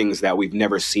do things that we've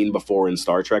never seen before in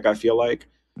Star Trek, I feel like.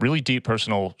 Really deep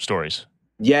personal stories.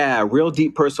 Yeah, real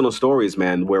deep personal stories,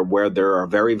 man, where there are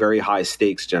very, very high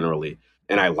stakes generally.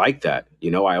 And I like that. I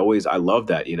love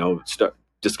that.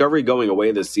 Discovery going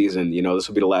away this season, this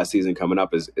will be the last season coming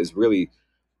up, is really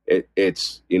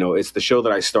it's the show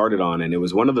that I started on. And it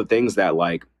was one of the things that,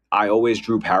 like, I always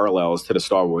drew parallels to the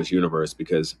Star Wars universe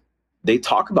because they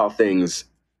talk about things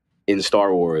in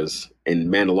Star Wars and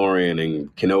Mandalorian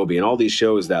and Kenobi and all these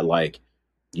shows that, like,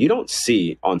 you don't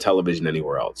see on television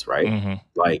anywhere else, right? And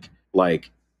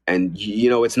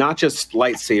it's not just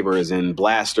lightsabers and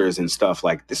blasters and stuff.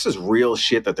 Like, this is real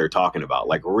shit that they're talking about,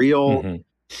 like real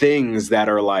things that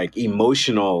are like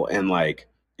emotional and like,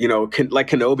 like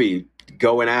Kenobi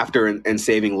going after and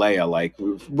saving Leia. Like,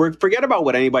 forget about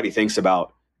what anybody thinks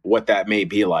about what that may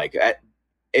be like.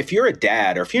 If you're a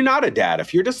dad, or if you're not a dad,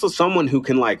 if you're just someone who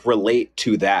can like relate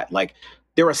to that, like,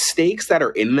 there are stakes that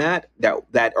are in that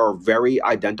are very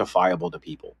identifiable to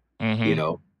people.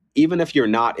 Even if you're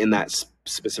not in that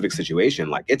specific situation,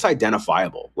 like, it's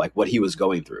identifiable, like what he was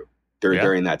going through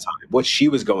during that time, what she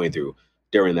was going through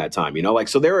during that time. Like,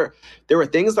 so there are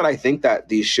things that I think that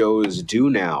these shows do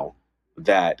now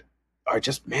that are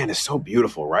just, man, it's so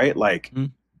beautiful, right? Like,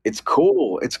 it's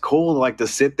cool. It's cool, like, to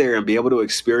sit there and be able to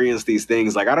experience these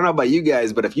things. Like, I don't know about you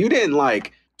guys, but if you didn't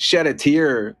like shed a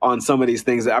tear on some of these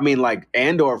things, I mean, like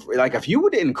Andor, like, if you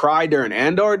didn't cry during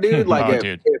Andor, dude, like,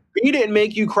 if he didn't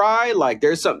make you cry, like,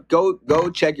 there's some, go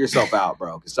check yourself out,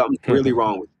 bro, because something's really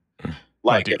wrong with you.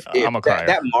 Like, if I'm a crier.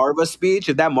 that Marva speech,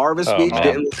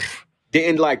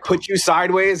 didn't like put you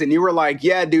sideways and you were like,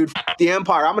 yeah, dude, the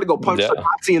Empire, I'm gonna go punch the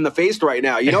Nazi in the face right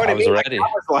now. You know what I mean? Ready. Like,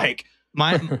 I was like,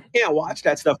 can't watch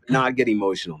that stuff and not get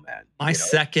emotional, man. My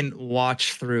second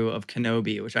watch through of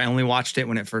Kenobi, which I only watched it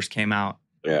when it first came out,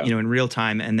 in real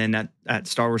time, and then at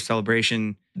Star Wars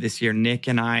Celebration this year, Nick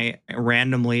and I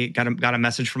randomly got a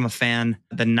message from a fan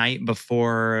the night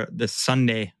before the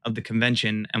Sunday of the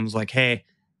convention, and was like, "Hey,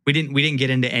 we didn't get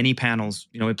into any panels.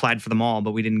 We applied for them all,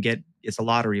 but we didn't get. It's a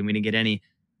lottery, and we didn't get any."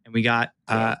 And we got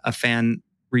a fan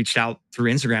reached out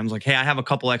through Instagram, was like, "Hey, I have a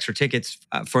couple extra tickets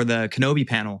for the Kenobi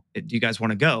panel. Do you guys want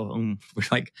to go?" And we're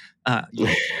like,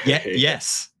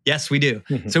 yes, we do.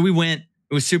 So we went.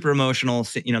 It was super emotional.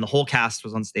 The whole cast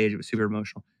was on stage. It was super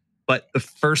emotional. But the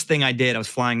first thing I did, it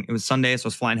was Sunday, so I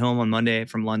was flying home on Monday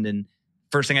from London.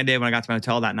 First thing I did when I got to my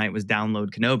hotel that night was download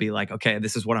Kenobi. Like, okay,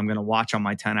 this is what I'm going to watch on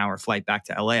my 10-hour flight back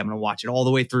to LA. I'm going to watch it all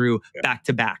the way through, back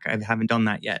to back. I haven't done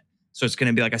that yet. So it's going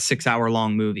to be like a 6-hour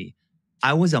long movie.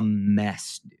 I was a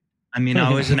mess, dude. I mean,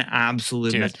 I was an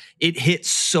absolute mess. It hit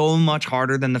so much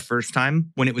harder than the first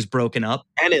time when it was broken up.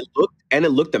 And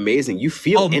it looked amazing. You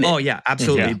feel in it. Oh yeah,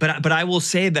 absolutely. Yeah. But I will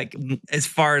say that as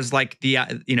far as like the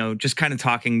just kind of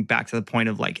talking back to the point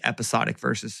of like episodic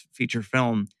versus feature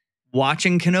film,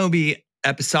 watching Kenobi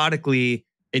episodically,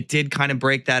 it did kind of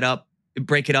break it up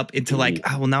into like,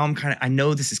 oh, well, now I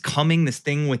know this is coming, this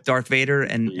thing with Darth Vader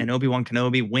and Obi-Wan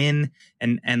Kenobi win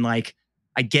and like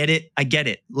I get it.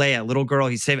 Leia, little girl,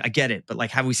 he's saving. I get it. But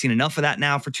like, have we seen enough of that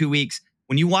now for 2 weeks?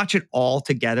 When you watch it all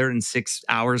together in 6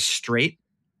 hours straight,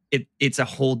 it's a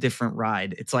whole different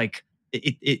ride. It's like,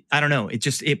 I don't know.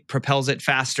 It propels it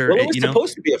faster. Well, it was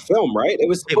supposed to be a film, right? It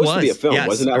was supposed to be a film, yes,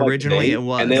 wasn't that originally it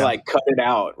was. And they like cut it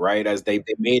out, right? As they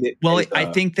made it. Well, I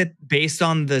think that based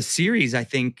on the series, I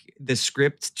think the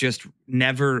script just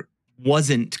never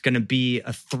wasn't going to be a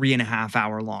 3.5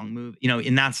 hour long movie,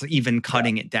 and that's even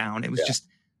cutting it down. It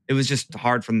was just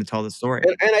hard for them to tell the story.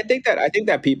 And I think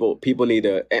that people need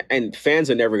to, and fans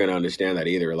are never going to understand that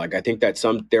either. Like, I think that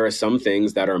there are some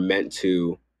things that are meant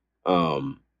to,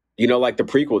 like the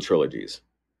prequel trilogies,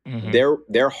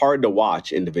 they're hard to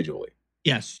watch individually.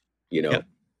 Yes.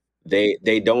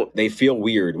 They feel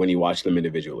weird when you watch them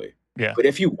individually. Yeah. But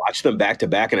if you watch them back to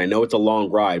back, and I know it's a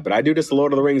long ride, but I do this to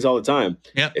Lord of the Rings all the time.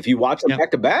 Yeah. If you watch them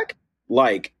back to back,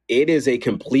 like it is a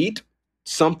complete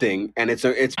something, and it's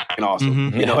fucking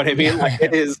awesome. You know what I mean? Like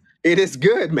it is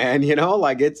good, man.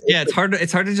 Like it's hard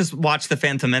to just watch The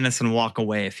Phantom Menace and walk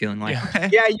away feeling like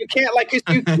you can't because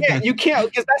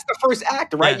that's the first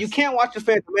act, right? Yes. You can't watch The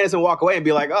Phantom Menace and walk away and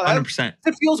be like, oh, 100%.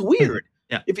 It feels weird.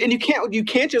 Yeah. And you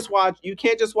can't just watch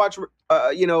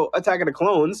Attack of the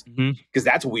Clones because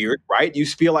that's weird, right? You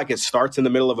feel like it starts in the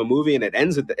middle of a movie and it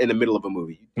ends in the middle of a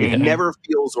movie. It never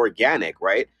feels organic,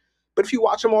 right? But if you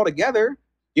watch them all together,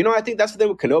 I think that's the thing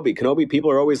with Kenobi. Kenobi, people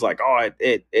are always like, oh,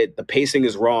 the pacing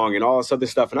is wrong and all this other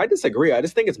stuff. And I disagree. I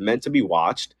just think it's meant to be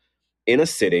watched in a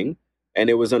sitting. And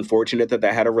it was unfortunate that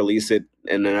they had to release it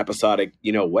in an episodic,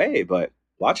 way. But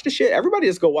watch the shit. Everybody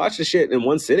just go watch the shit in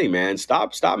one sitting, man.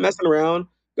 Stop messing around.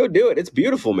 Go do it. It's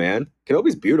beautiful, man.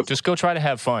 Kenobi's beautiful. Just go try to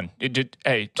have fun.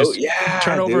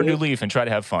 Turn over a new leaf and try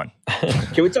to have fun.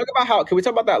 Can we talk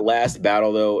about that last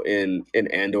battle though in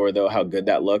Andor though? How good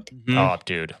that looked. Oh,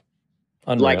 dude.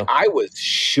 Unreal. Like I was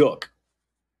shook.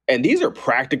 And these are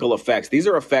practical effects. These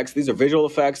are visual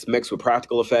effects mixed with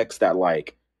practical effects that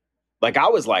like I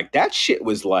was like, that shit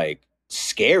was like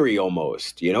scary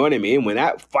almost. You know what I mean? When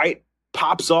that fight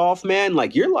pops off, man,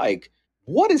 like you're like,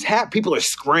 what is happening? People are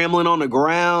scrambling on the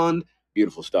ground.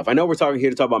 Beautiful stuff. I know we're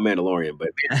here to talk about Mandalorian, but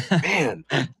man.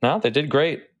 No, they did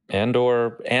great.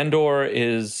 Andor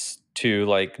is to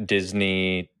like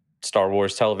Disney Star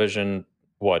Wars television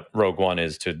what Rogue One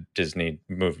is to Disney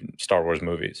Star Wars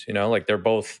movies. Like they're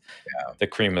both the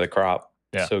cream of the crop.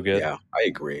 Yeah. So good. Yeah, I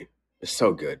agree. It's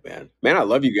so good, man. Man, I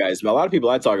love you guys. A lot of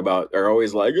people I talk about are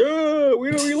always like, we don't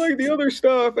really like the other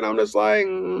stuff. And I'm just like,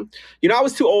 I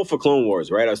was too old for Clone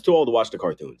Wars, right? I was too old to watch the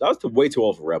cartoons. I was way too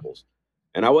old for Rebels.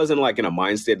 And I wasn't like in a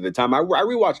mind state at the time. I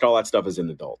rewatched all that stuff as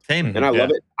an adult. Same. And I love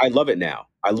it. I love it now.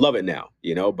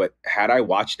 But had I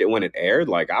watched it when it aired,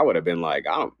 like I would have been like,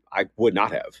 I would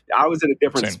not have. I was in a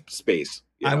different space.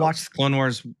 I watched Clone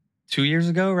Wars 2 years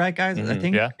ago, right, guys? I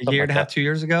think a year and a half, 2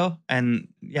 years ago. And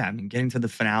getting to the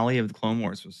finale of the Clone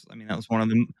Wars that was one of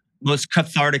the most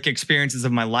cathartic experiences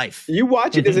of my life. You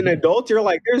watch it as an adult, you're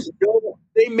like,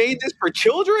 they made this for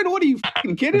children? What are you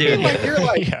fucking kidding me? Like you're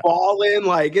like bawling,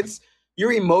 like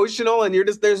you're emotional and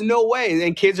there's no way.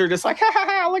 And kids are just like,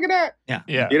 ha, look at that.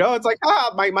 Yeah. It's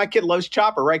like, my kid loves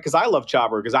Chopper, right? Because I love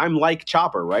Chopper because I'm like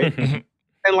Chopper, right?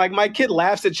 And like my kid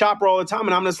laughs at Chopper all the time,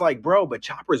 and I'm just like, bro, but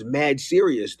Chopper's mad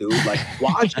serious, dude. Like,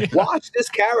 watch this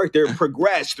character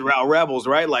progress throughout Rebels,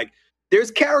 right? Like, there's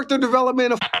character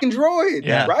development of fucking droid,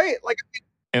 right? Like,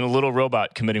 and a little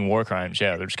robot committing war crimes.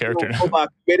 Yeah, there's character. Robot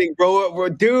committing, bro,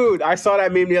 dude. I saw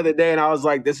that meme the other day, and I was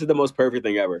like, this is the most perfect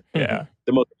thing ever. Yeah,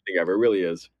 the most perfect thing ever. It really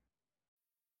is.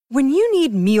 When you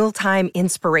need mealtime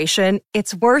inspiration,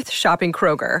 it's worth shopping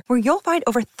Kroger, where you'll find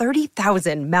over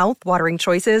 30,000 mouthwatering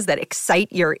choices that excite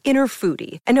your inner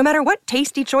foodie. And no matter what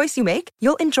tasty choice you make,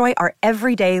 you'll enjoy our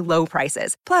everyday low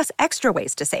prices, plus extra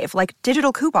ways to save, like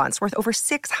digital coupons worth over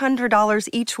 $600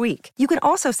 each week. You can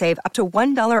also save up to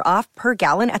 $1 off per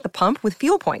gallon at the pump with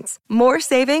fuel points. More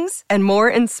savings and more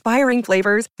inspiring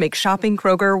flavors make shopping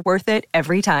Kroger worth it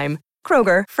every time.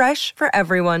 Kroger, fresh for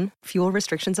everyone. Fuel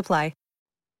restrictions apply.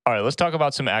 All right, let's talk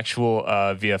about some actual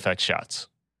VFX shots.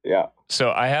 Yeah. So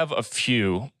I have a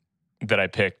few that I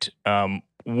picked.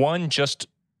 One just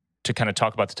to kind of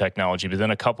talk about the technology, but then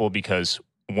a couple because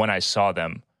when I saw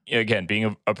them, again,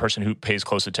 being a person who pays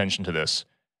close attention to this,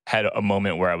 had a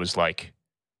moment where I was like,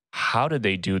 how did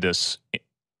they do this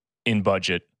in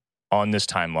budget on this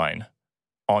timeline,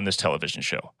 on this television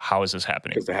show? How is this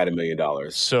happening? Because they had $1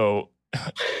 million. So,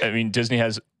 I mean, Disney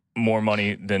has more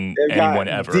money than They've anyone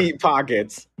got ever. deep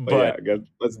pockets. But yeah,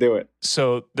 let's do it.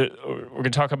 So we're going to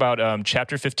talk about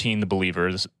Chapter 15, The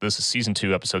Believer. This is Season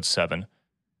 2, Episode 7.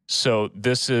 So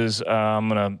this is, I'm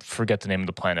going to forget the name of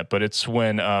the planet, but it's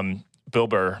when Bill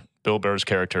Burr's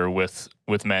character with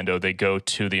Mando, they go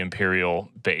to the Imperial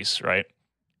base, right?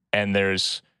 And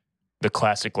there's the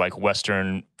classic like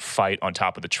Western fight on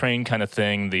top of the train kind of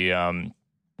thing. The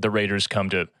Raiders come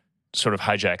to sort of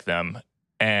hijack them.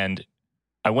 And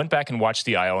I went back and watched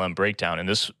the ILM breakdown, and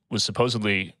this was supposed to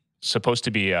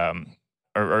be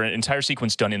or an entire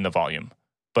sequence done in the volume.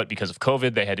 But because of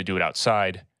COVID, they had to do it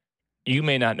outside. You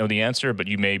may not know the answer, but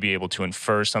you may be able to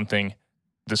infer something.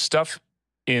 The stuff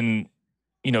in,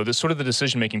 the sort of the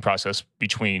decision-making process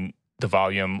between the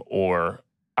volume or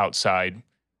outside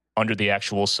under the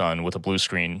actual sun with a blue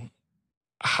screen,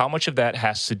 how much of that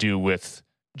has to do with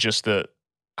just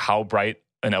how bright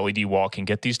an LED wall can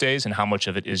get these days, and how much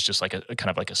of it is just like a kind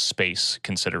of like a space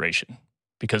consideration?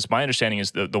 Because my understanding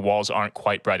is the walls aren't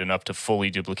quite bright enough to fully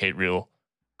duplicate real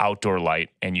outdoor light,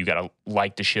 and you got to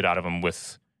light the shit out of them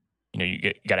with,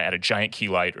 you got to add a giant key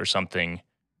light or something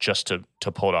just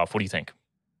to pull it off. What do you think?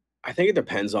 I think it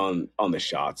depends on the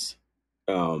shots.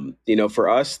 For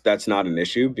us, that's not an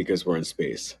issue because we're in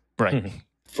space. Right.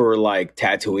 For like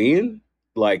Tatooine,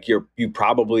 like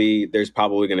there's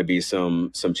probably going to be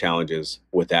some challenges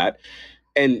with that.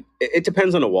 And it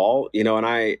depends on the wall, and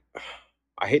I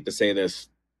hate to say this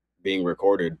being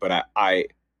recorded, but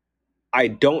I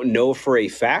don't know for a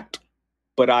fact,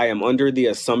 but I am under the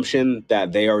assumption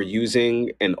that they are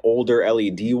using an older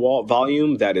LED wall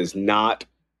volume that is not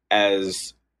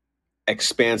as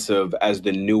expansive as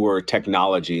the newer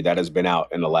technology that has been out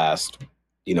in the last,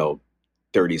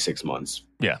 36 months.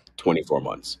 Yeah. 24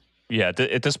 months. Yeah.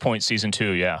 At this point, Season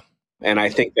 2. Yeah. And I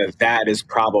think that is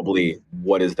probably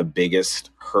what is the biggest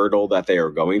hurdle that they are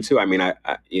going to. I mean,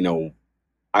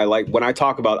 I like when I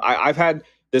talk about, I've had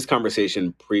this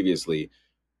conversation previously.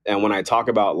 And when I talk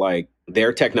about like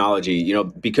their technology,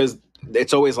 because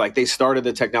it's always like they started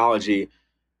the technology,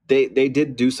 they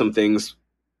did do some things,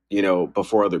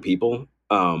 before other people.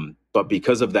 But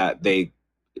because of that,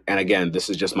 and again, this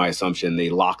is just my assumption, they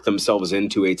locked themselves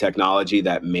into a technology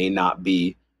that may not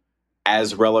be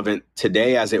as relevant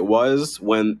today as it was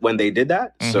when they did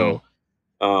that. Mm-hmm. So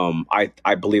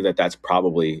I believe that's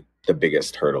probably the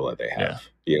biggest hurdle that they have.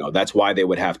 Yeah. That's why they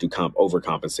would have to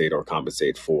overcompensate or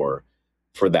compensate for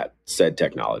that said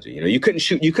technology. You couldn't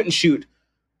shoot,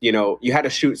 you had to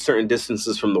shoot certain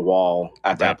distances from the wall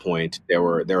at that point.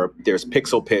 There's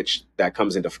pixel pitch that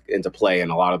comes into play in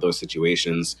a lot of those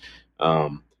situations.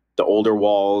 The older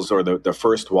walls or the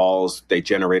first walls, they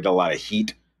generated a lot of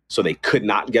heat, so they could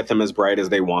not get them as bright as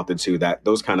they wanted to.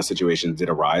 Those kind of situations did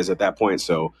arise at that point.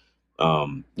 So,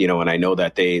 and I know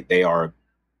that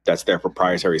that's their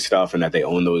proprietary stuff and that they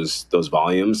own those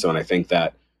volumes. So, and I think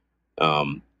that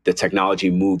the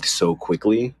technology moved so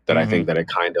quickly that I think that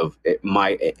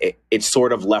it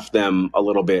sort of left them a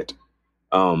little bit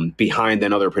behind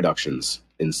than other productions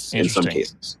in some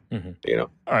cases. Mm-hmm. All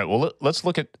right. Well, let's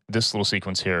look at this little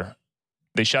sequence here.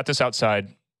 They shot this outside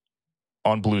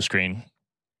on blue screen.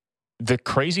 The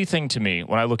crazy thing to me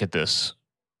when I look at this,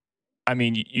 I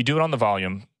mean, you do it on the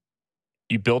volume,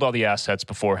 you build all the assets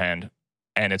beforehand,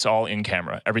 and it's all in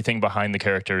camera. Everything behind the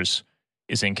characters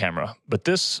is in camera. But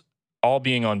this all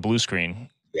being on blue screen.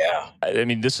 Yeah. I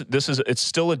mean, it's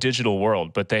still a digital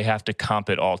world, but they have to comp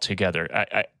it all together.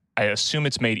 I assume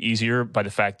it's made easier by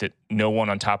the fact that no one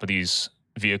on top of these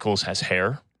vehicles has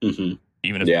hair. Mm-hmm.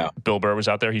 Even if Bill Burr was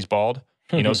out there, he's bald.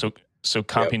 So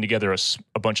comping together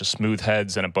a bunch of smooth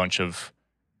heads and a bunch of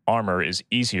armor is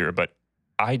easier, but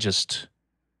I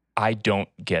don't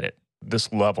get it.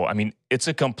 This level, I mean, it's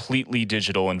a completely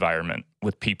digital environment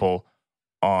with people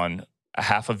on a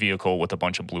half a vehicle with a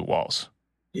bunch of blue walls.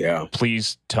 Yeah.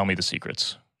 Please tell me the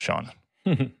secrets, Shawn.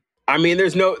 I mean,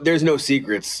 there's no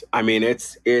secrets. I mean,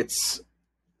 this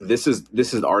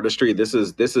is artistry. This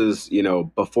is,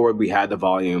 before we had the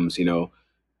volumes,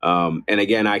 and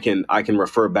again, I can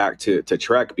refer back to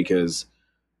Trek because,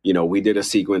 we did a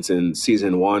sequence in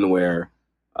Season 1 where,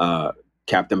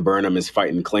 Captain Burnham is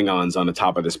fighting Klingons on the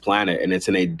top of this planet. And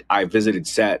I visited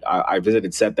set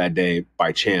that day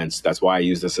by chance. That's why I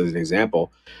use this as an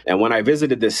example. And when I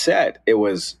visited this set, it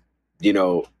was,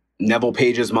 Neville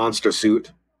Page's monster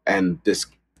suit and this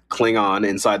Klingon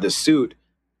inside this suit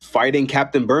fighting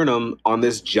Captain Burnham on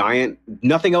this giant,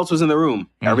 nothing else was in the room.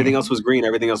 Mm-hmm. Everything else was green.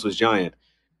 Everything else was giant.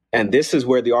 And this is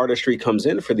where the artistry comes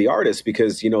in for the artists,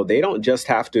 because, they don't just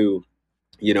have to,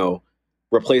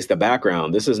 replace the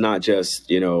background. This is not just,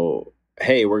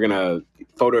 hey, we're going to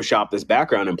Photoshop this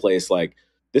background in place. Like,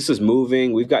 this is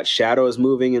moving. We've got shadows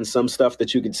moving in some stuff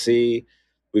that you could see.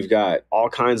 We've got all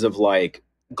kinds of like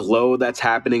glow that's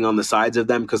happening on the sides of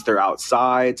them because they're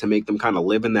outside to make them kind of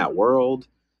live in that world.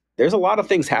 There's a lot of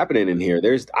things happening in here.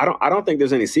 I don't think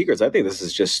there's any secrets. I think this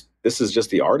is just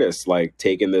the artists like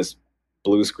taking this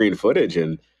blue screen footage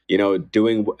and,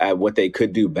 doing what they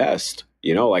could do best.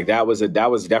 Like that was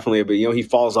definitely he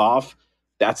falls off.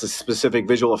 That's a specific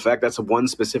visual effect. That's one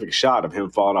specific shot of him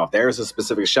falling off. There's a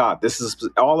specific shot.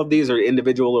 All of these are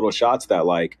individual little shots that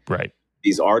like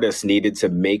these artists needed to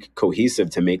make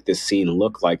cohesive to make this scene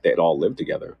look like they'd all live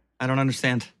together. I don't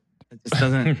understand. It just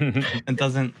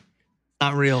doesn't.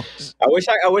 Not real. I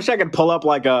wish I could pull up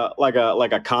like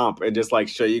a comp and just like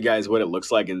show you guys what it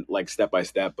looks like and like step by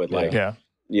step. But like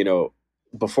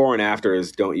before and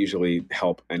afters don't usually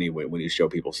help anyway when you show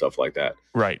people stuff like that.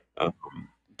 Right.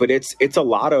 But it's a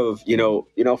lot of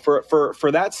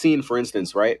for that scene, for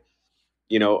instance, right?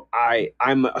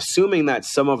 I'm assuming that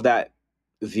some of that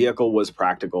vehicle was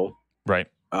practical, right?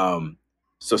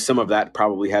 So some of that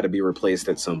probably had to be replaced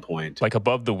at some point, like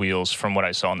above the wheels, from what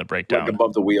I saw in the breakdown. Like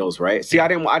above the wheels, right? See, I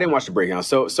didn't watch the breakdown.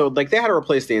 So like they had to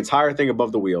replace the entire thing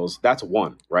above the wheels. That's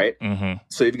one, right? Mm-hmm.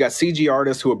 So you've got CG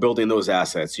artists who are building those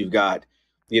assets. You've got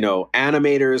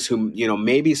animators who,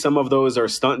 maybe some of those are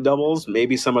stunt doubles,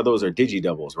 maybe some of those are digi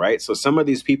doubles, right? So some of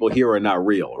these people here are not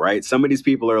real, right? Some of these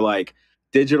people are like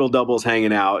digital doubles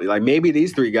hanging out. Like maybe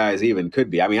these three guys even could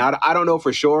be. I mean, I don't know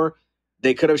for sure.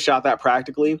 They could have shot that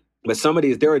practically. But some of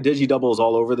these, there are digi doubles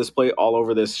all over this all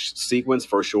over this sequence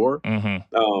for sure.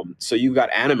 Mm-hmm. So you've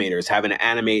got animators having to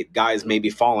animate guys maybe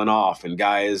falling off and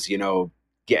guys,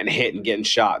 getting hit and getting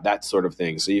shot, that sort of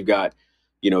thing. So you've got,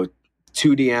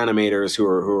 2D animators who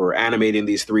are animating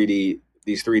these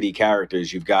 3D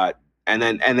characters. You've got, and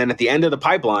then at the end of the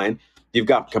pipeline, you've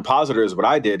got compositors. What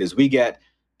I did is we get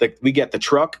the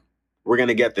truck, we're going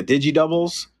to get the digi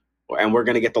doubles, and we're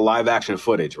going to get the live action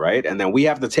footage, right? And then we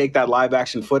have to take that live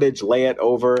action footage, lay it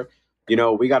over,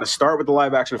 we got to start with the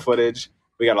live action footage.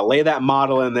 We got to lay that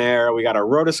model in there. We got to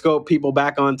rotoscope people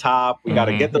back on top. We got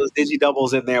to get those digi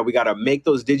doubles in there. We got to make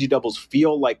those digi doubles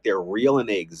feel like they're real and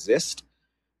they exist,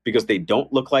 because they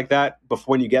don't look like that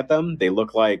before when you get them. They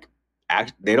look like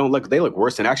they look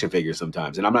worse than action figures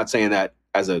sometimes. And I'm not saying that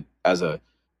as a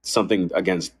something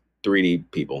against 3D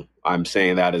people. I'm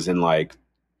saying that as in like,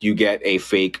 you get a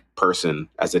fake person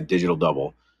as a digital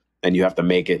double and you have to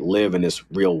make it live in this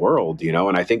real world,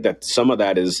 And I think that some of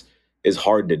that is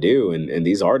hard to do. And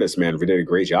these artists, man, did a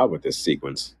great job with this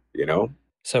sequence,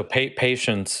 So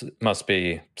patience must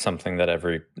be something that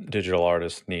every digital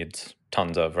artist needs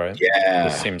tons of, right? Yeah.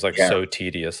 This seems like so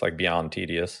tedious, like beyond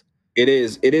tedious. It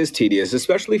is tedious,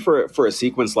 especially for a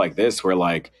sequence like this where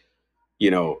like,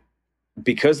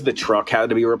 because the truck had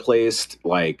to be replaced,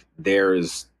 like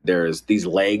there's these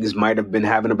legs might have been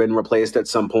having to been replaced at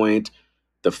some point.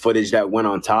 The footage that went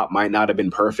on top might not have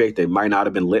been perfect. They might not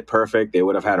have been lit perfect. They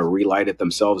would have had to relight it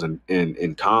themselves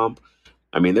in comp.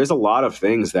 I mean, there's a lot of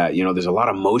things that, there's a lot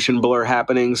of motion blur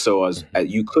happening. So as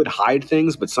you could hide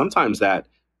things, but sometimes that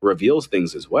reveals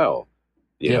things as well.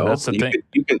 That's the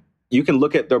thing. You can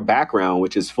look at their background,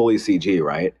 which is fully CG,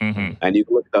 right? Mm-hmm. And you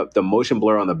look at the motion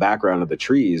blur on the background of the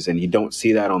trees and you don't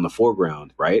see that on the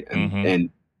foreground, right? And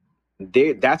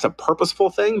that's a purposeful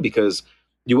thing because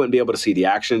you wouldn't be able to see the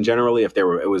action generally if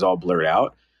it was all blurred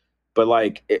out. But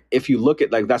like, if you look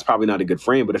at like, that's probably not a good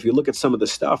frame, but if you look at some of the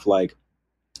stuff, like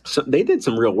they did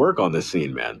some real work on this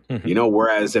scene, man,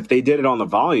 whereas if they did it on the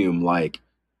volume, like,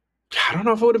 I don't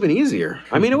know if it would have been easier.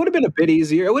 I mean, it would have been a bit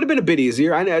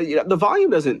easier. I know the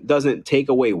volume doesn't take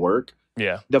away work.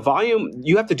 Yeah. The volume,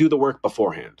 you have to do the work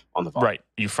beforehand on the volume. Right.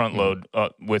 You front load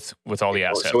with all the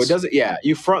assets. So it doesn't,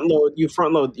 you front load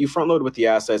with the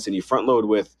assets and you front load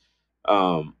with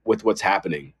what's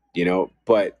happening,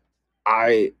 but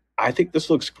I think this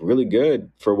looks really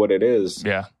good for what it is.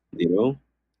 Yeah.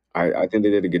 I think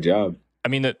they did a good job. I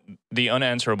mean, the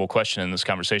unanswerable question in this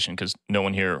conversation, because no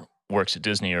one here works at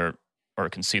Disney or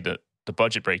can see the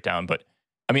budget breakdown, but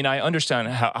I mean, I understand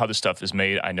how this stuff is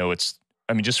made. I know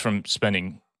just from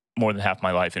spending more than half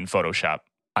my life in Photoshop,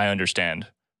 I understand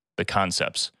the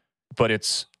concepts, but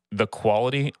it's the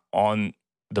quality on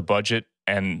the budget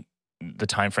and the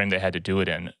time frame they had to do it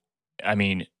in. I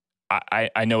mean,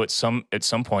 I know at some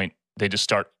point they just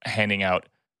start handing out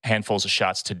handfuls of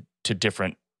shots to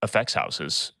different effects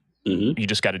houses. Mm-hmm. You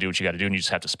just got to do what you got to do, and you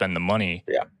just have to spend the money.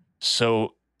 Yeah.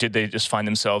 So did they just find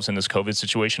themselves in this COVID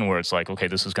situation where it's like, okay,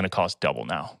 this is going to cost double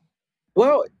now?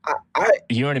 Well, I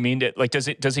You know what I mean? Like, does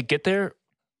it get there?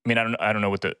 I mean, I don't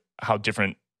know how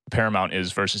different Paramount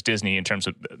is versus Disney in terms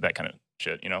of that kind of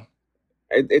shit. You know?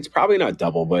 it's probably not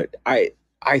double, but I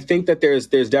think that there's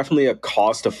definitely a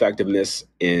cost effectiveness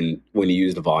in when you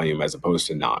use the volume as opposed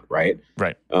to not, right?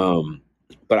 Right.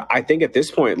 But I think at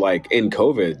this point, like in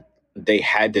COVID, they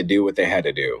had to do what they had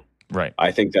to do. Right.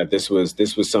 I think that this was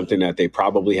something that they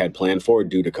probably had planned for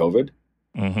due to COVID.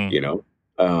 Mm-hmm. You know,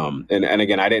 and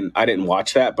again, I didn't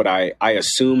watch that, but I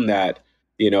assume that,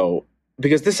 you know,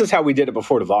 because this is how we did it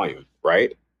before the volume,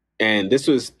 right? And this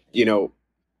was, you know,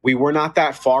 we were not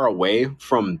that far away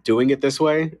from doing it this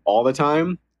way all the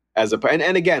time.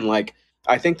 And again, like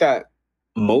I think that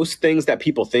most things that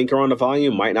people think are on the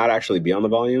volume might not actually be on the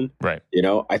volume. Right. You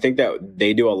know, I think that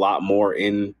they do a lot more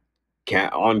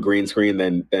on green screen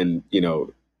than you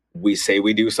know we say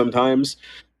we do sometimes,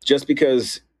 just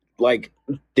because like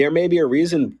there may be a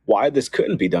reason why this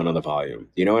couldn't be done on the volume,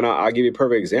 you know. And I'll give you a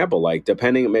perfect example. Like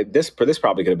depending, this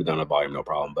probably could have been done on volume, no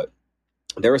problem. But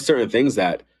there are certain things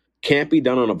that can't be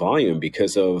done on a volume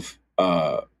because of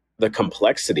the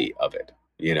complexity of it.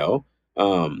 You know,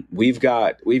 we've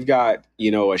got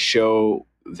you know a show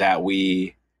that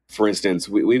for instance,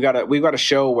 we've got a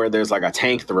show where there's like a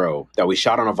tank throw that we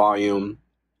shot on a volume,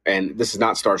 and this is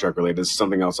not Star Trek related. This is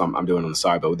something else I'm doing on the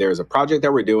side. But there's a project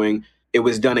that we're doing. It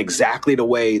was done exactly the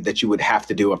way that you would have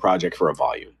to do a project for a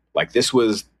volume. Like this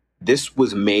was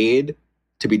made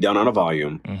to be done on a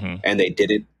volume, Mm-hmm. and they did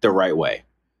it the right way.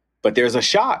 But there's a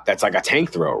shot that's like a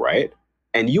tank throw, right?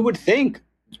 And you would think,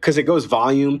 because it goes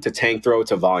volume to tank throw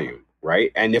to volume,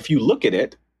 right? And if you look at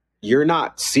it, you're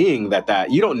not seeing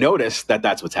that you don't notice that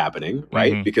that's what's happening,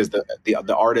 right? Mm-hmm. Because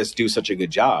the artists do such a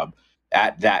good job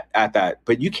at that.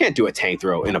 But you can't do a tank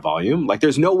throw in a volume. Like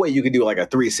there's no way you could do like a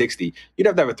 360. You'd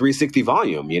have to have a 360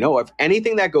 volume, you know? If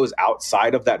anything that goes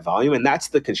outside of that volume, and that's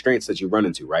the constraints that you run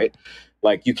into, right?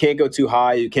 Like you can't go too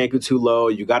high, you can't go too low.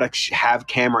 You got to have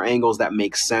camera angles that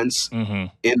make sense Mm-hmm.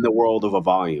 in the world of a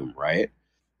volume, right?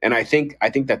 And I think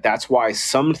that that's why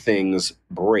some things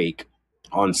break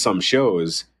on some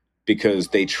shows, because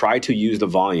they try to use the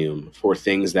volume for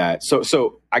things that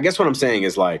so I guess what I'm saying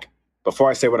is, like, before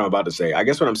I say what I'm about to say, I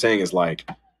guess what I'm saying is, like,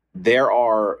 there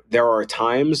are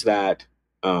times that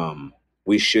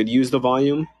we should use the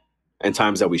volume and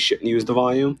times that we shouldn't use the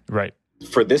volume. Right.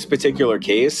 For this particular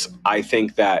case, I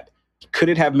think that could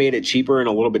it have made it cheaper and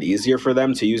a little bit easier for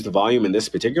them to use the volume in this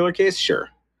particular case? Sure.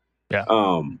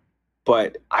 Yeah.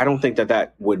 But I don't think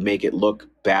that would make it look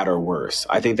bad or worse.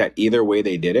 I think that either way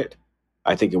they did it,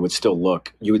 I think it would still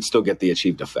you would still get the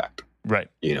achieved effect. Right.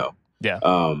 You know? Yeah.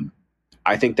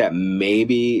 I think that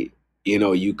maybe, you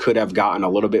know, you could have gotten a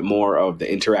little bit more of the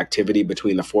interactivity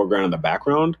between the foreground and the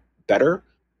background better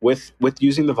with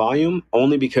using the volume,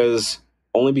 only because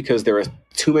there are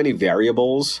too many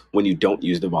variables when you don't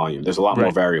use the volume. There's a lot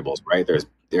more variables, right?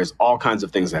 There's all kinds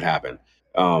of things that happen.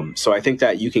 So I think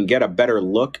that you can get a better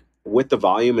look with the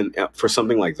volume and for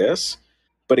something like this.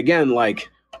 But again,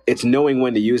 like, it's knowing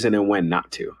when to use it and when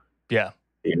not to. Yeah.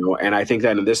 You know, and I think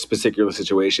that in this particular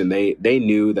situation, they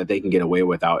knew that they can get away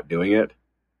without doing it.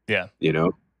 Yeah. You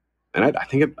know, and I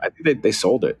think they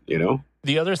sold it, you know.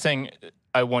 The other thing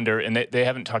I wonder, and they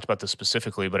haven't talked about this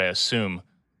specifically, but I assume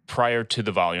prior to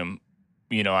the volume,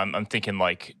 you know, I'm thinking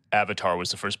like Avatar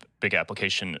was the first big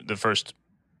application, the first,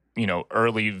 you know,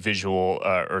 early virtual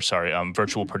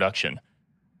production,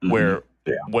 where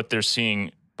what they're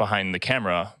seeing behind the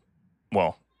camera,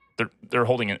 well, they're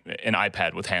holding an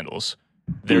iPad with handles.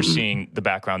 They're seeing the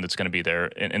background that's going to be there.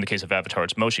 In the case of Avatar,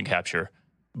 it's motion capture,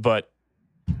 but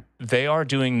they are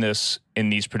doing this in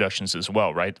these productions as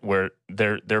well, right? Where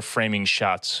they're framing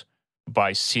shots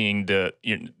by seeing the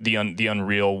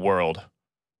unreal world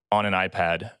on an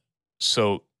iPad.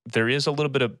 So there is a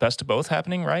little bit of best of both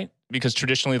happening, right? Because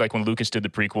traditionally, like when Lucas did the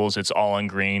prequels, it's all on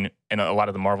green. And a lot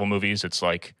of the Marvel movies, it's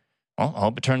like, well, I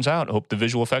hope it turns out. I hope the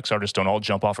visual effects artists don't all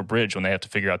jump off a bridge when they have to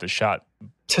figure out this shot.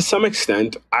 To some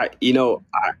extent, I've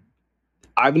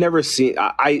never seen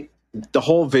the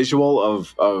whole visual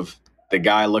of the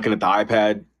guy looking at the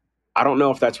iPad. I don't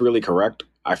know if that's really correct.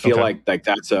 I feel like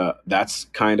that's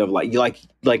kind of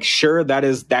like sure,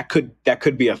 that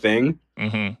could be a thing.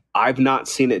 Mm-hmm. I've not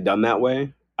seen it done that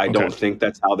way. I don't think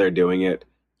that's how they're doing it.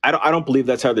 I don't believe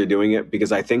that's how they're doing it,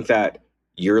 because I think that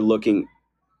you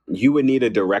would need a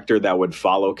director that would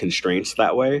follow constraints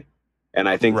that way. And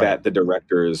I think that the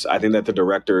directors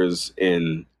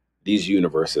in these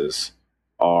universes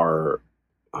are,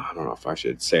 I don't know if I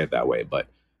should say it that way, but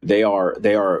they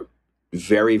are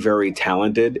very, very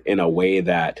talented in a way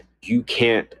that you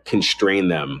can't constrain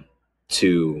them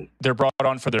to. They're brought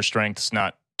on for their strengths,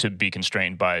 not to be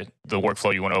constrained by the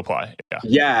workflow you want to apply.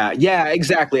 Yeah,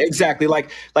 exactly.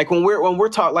 Like when we're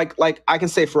talking, like I can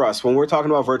say for us, when we're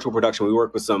talking about virtual production, we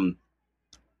work with some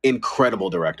incredible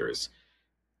directors,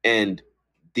 and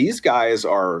these guys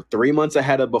are 3 months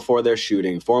ahead of before they're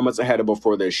shooting, 4 months ahead of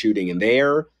before they're shooting, and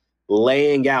they're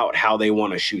laying out how they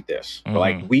want to shoot this. Mm-hmm.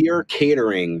 Like we are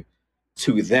catering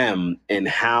to them and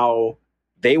how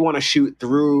they want to shoot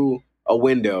through a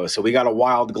window. So we got a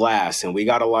wild glass, and we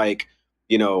got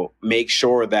to make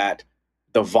sure that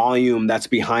the volume that's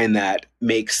behind that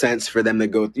makes sense for them to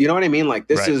go. You know what I mean? Like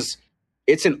this is,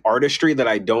 it's an artistry that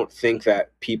I don't think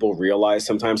that people realize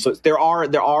sometimes. So there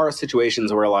are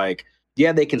situations where like,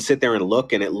 yeah, they can sit there and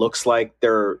look, and it looks like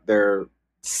they're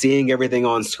seeing everything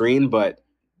on screen, but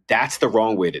that's the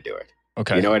wrong way to do it.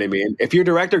 Okay. You know what I mean? If your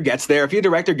director gets there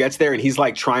and he's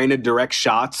like trying to direct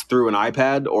shots through an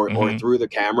iPad or through the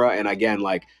camera, and again,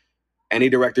 like any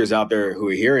directors out there who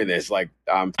are hearing this, like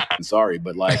I'm sorry,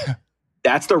 but like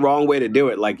that's the wrong way to do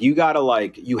it. Like you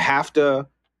have to,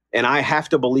 and I have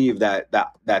to believe that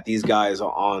these guys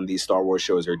on these Star Wars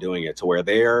shows are doing it to where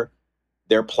they're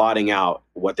plotting out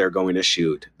what they're going to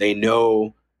shoot. They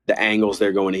know the angles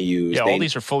they're going to use. Yeah, all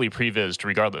these are fully prevised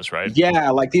regardless, right? Yeah,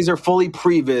 like these are fully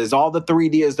previs. All the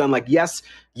 3D is done. Like, yes,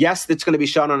 it's going to be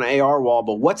shot on an AR wall,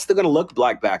 but what's it going to look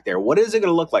like back there? What is it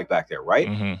going to look like back there, right?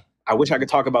 Mm-hmm. I wish I could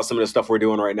talk about some of the stuff we're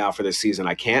doing right now for this season.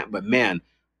 I can't, but man,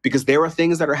 because there are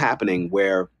things that are happening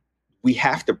where we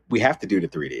have to do the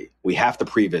 3D. We have to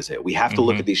previs. We have to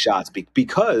look at these shots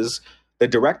because the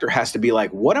director has to be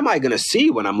like, what am I going to see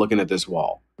when I'm looking at this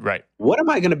wall? Right. What am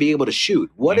I going to be able to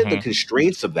shoot? What are the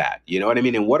constraints of that? You know what I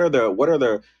mean? And what are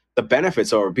the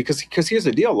benefits? Or because here's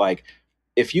the deal. Like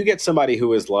if you get somebody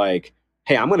who is like,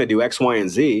 hey, I'm going to do X, Y, and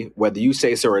Z, whether you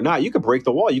say so or not, you could break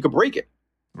the wall. You could break it.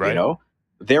 Right. You know,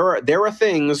 there are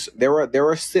things, and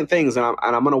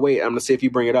I'm going to wait. I'm going to see if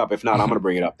you bring it up. If not, I'm going to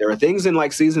bring it up. There are things in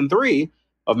like season 3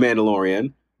 of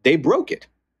Mandalorian, they broke it.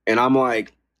 And I'm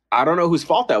like, I don't know whose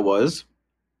fault that was,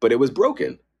 but it was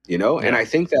broken, you know? Yeah. And I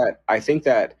think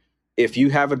that if you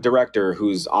have a director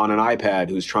who's on an iPad,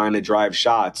 who's trying to drive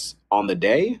shots on the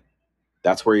day,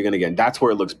 that's where you're going to get, that's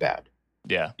where it looks bad.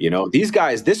 Yeah. You know, these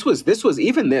guys, this was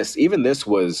even this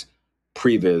was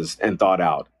previs and thought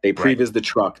out. They previs the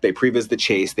truck, they previs the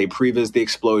chase, they previs the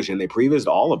explosion, they previs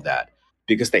all of that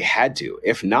because they had to.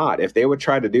 If not, if they would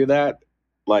try to do that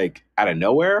like out of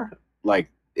nowhere, like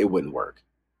it wouldn't work.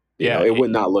 You know, it would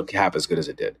not look half as good as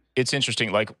it did. It's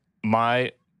interesting. Like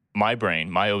my brain,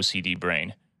 my OCD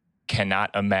brain, cannot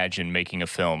imagine making a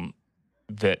film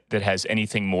that has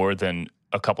anything more than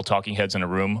a couple talking heads in a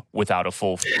room without a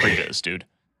full previs, dude.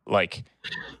 Like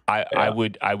I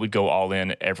would go all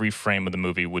in. Every frame of the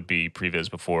movie would be previs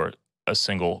before a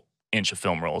single inch of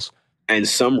film rolls. And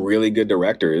some really good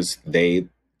directors, they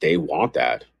want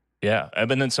that. Yeah,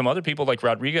 and then some other people like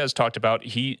Rodriguez talked about,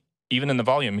 even in the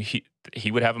volume,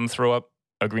 he would have him throw up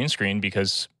a green screen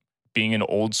because being an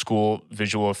old school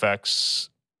visual effects,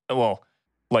 well,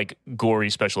 like gory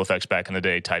special effects back in the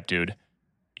day type dude.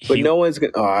 But no one's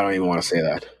gonna. Oh, I don't even want to say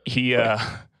that.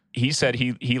 He said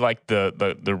he liked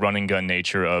the run and gun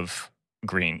nature of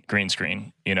green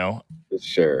screen. You know,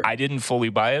 sure. I didn't fully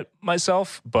buy it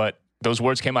myself, but those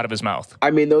words came out of his mouth.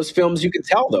 I mean, those films you could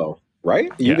tell though,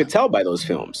 right? You could tell by those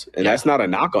films, and that's not a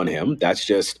knock on him. That's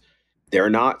just. They're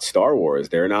not Star Wars.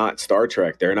 They're not Star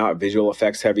Trek. They're not visual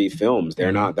effects heavy films.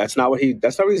 They're not. That's not what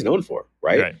he's known for,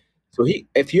 right? So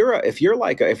if you're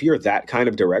that kind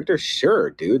of director,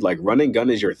 sure, dude. Like run and gun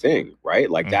is your thing, right?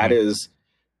 Like that is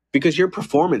because you're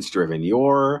performance driven.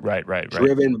 You're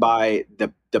driven by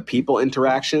the people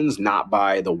interactions, not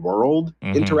by the world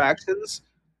interactions.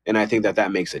 And I think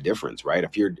that makes a difference, right?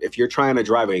 If you're trying to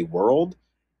drive a world,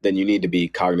 then you need to be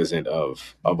cognizant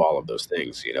of all of those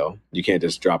things, you know? You can't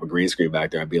just drop a green screen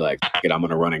back there and be like, I'm going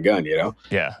to run and gun, you know?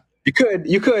 Yeah.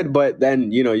 You could, but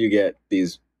then, you know, you get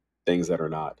these things that are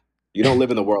not. You don't live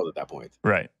in the world at that point.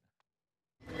 Right.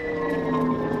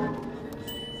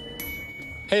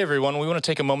 Hey, everyone. We want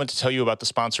to take a moment to tell you about the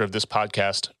sponsor of this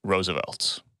podcast,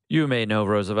 Roosevelt's. You may know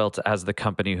Roosevelt as the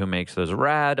company who makes those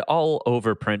rad,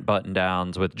 all-over print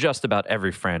button-downs with just about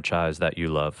every franchise that you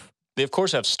love. They, of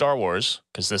course, have Star Wars,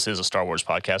 because this is a Star Wars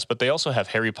podcast, but they also have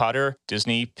Harry Potter,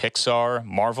 Disney, Pixar,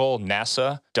 Marvel,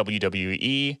 NASA,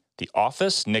 WWE, The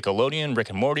Office, Nickelodeon,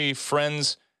 Rick and Morty,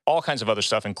 Friends, all kinds of other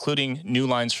stuff, including new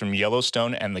lines from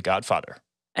Yellowstone and The Godfather.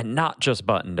 And not just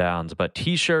button downs, but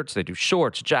t-shirts. They do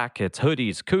shorts, jackets,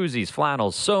 hoodies, koozies,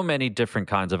 flannels, so many different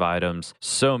kinds of items,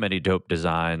 so many dope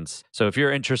designs. So if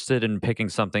you're interested in picking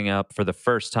something up for the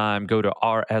first time, go to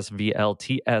rsvlts.com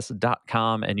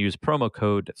and use promo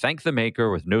code ThankTheMaker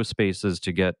with no spaces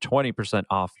to get 20%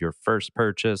 off your first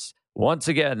purchase. Once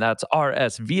again, that's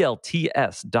rsvlts.com.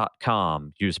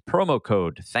 Use promo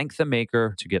code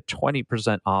ThankTheMaker to get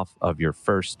 20% off of your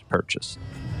first purchase.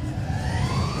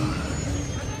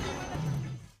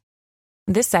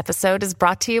 This episode is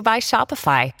brought to you by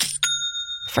Shopify.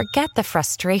 Forget the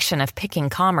frustration of picking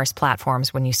commerce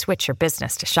platforms when you switch your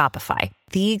business to Shopify,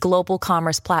 the global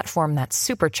commerce platform that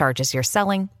supercharges your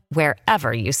selling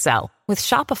wherever you sell. With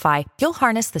Shopify, you'll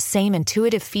harness the same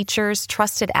intuitive features,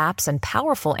 trusted apps, and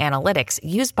powerful analytics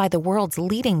used by the world's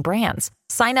leading brands.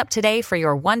 Sign up today for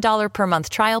your $1 per month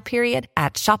trial period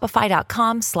at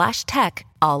shopify.com/tech,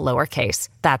 all lowercase.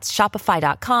 That's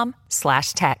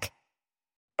shopify.com/tech.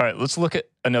 All right, let's look at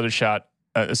another shot,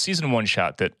 a season 1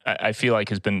 shot that I feel like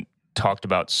has been talked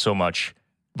about so much,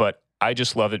 but I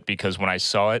just love it because when I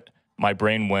saw it, my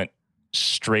brain went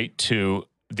straight to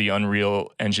the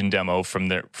Unreal Engine demo from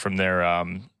their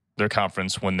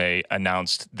conference when they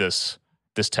announced this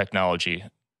technology.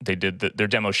 They did their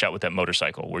demo shot with that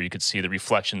motorcycle where you could see the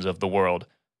reflections of the world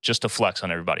just to flex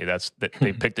on everybody.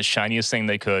 They picked the shiniest thing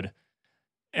they could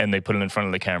and they put it in front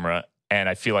of the camera. And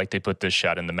I feel like they put this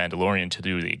shot in The Mandalorian to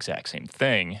do the exact same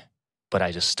thing, but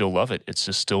I just still love it. It's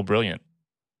just still brilliant.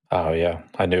 Oh, yeah.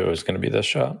 I knew it was going to be this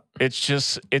shot.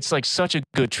 It's like such a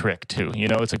good trick, too. You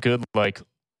know, it's a good, like,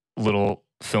 little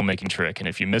filmmaking trick. And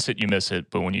if you miss it, you miss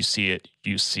it. But when you see it,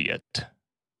 you see it.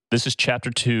 This is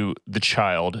Chapter 2, The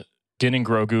Child. Din and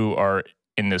Grogu are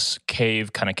in this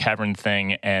cave kind of cavern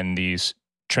thing, and these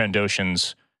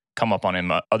Trandoshans come up on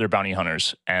him, other bounty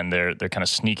hunters, and they're kind of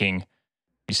sneaking.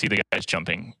 You see the guys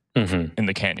jumping in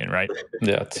the canyon, right?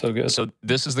 Yeah, it's so good. So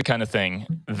this is the kind of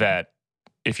thing that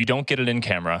if you don't get it in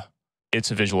camera,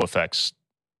 it's a visual effects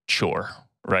chore,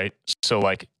 right? So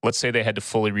like, let's say they had to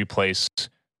fully replace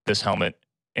this helmet,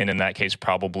 and in that case,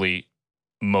 probably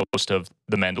most of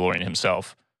the Mandalorian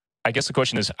himself. I guess the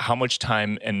question is, how much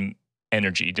time and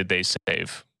energy did they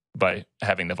save by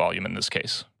having the volume in this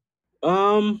case? You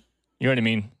know what I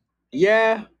mean?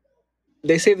 Yeah,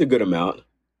 they saved a good amount.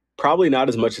 Probably not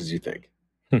as much as you think.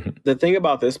 The thing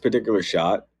about this particular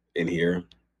shot in here,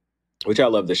 which I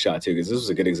love this shot too, because this was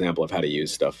a good example of how to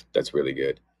use stuff that's really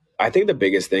good. I think the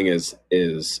biggest thing is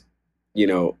you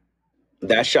know,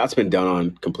 that shot's been done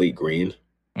on complete green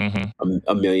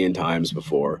a million times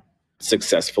before,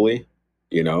 successfully,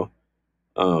 you know.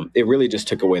 It really just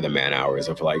took away the man hours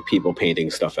of like people painting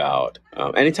stuff out.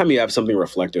 Anytime you have something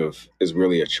reflective is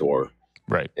really a chore.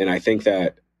 Right. And I think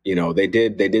that, you know, they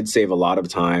did save a lot of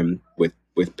time with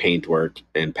paint work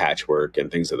and patchwork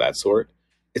and things of that sort.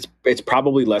 It's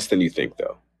probably less than you think,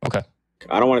 though. Okay.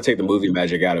 I don't want to take the movie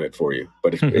magic out of it for you,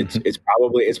 but it's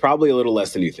probably a little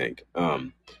less than you think. I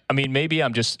mean, maybe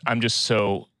I'm just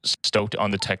so stoked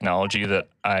on the technology that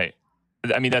I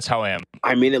mean, that's how I am.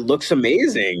 I mean, it looks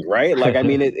amazing, right? Like, I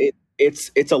mean,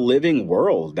 it's a living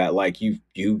world that like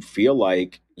you feel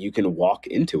like you can walk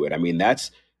into it. I mean, that's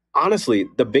honestly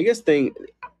the biggest thing.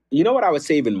 You know what I would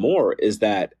say even more is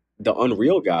that the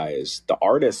Unreal guys, the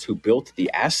artists who built the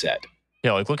asset,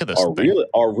 yeah, like look at this are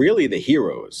really the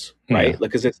heroes, right?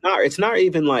 Because it's not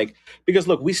even like, because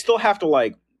look, we still have to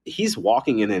like, he's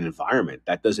walking in an environment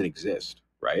that doesn't exist,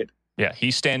 right? Yeah,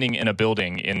 he's standing in a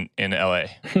building in LA.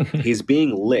 He's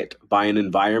being lit by an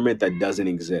environment that doesn't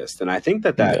exist, and I think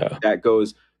that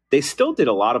goes. They still did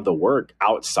a lot of the work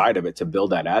outside of it to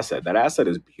build that asset. That asset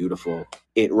is beautiful.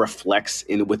 It reflects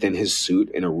within his suit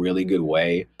in a really good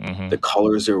way. The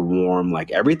colors are warm.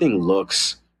 Like everything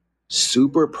looks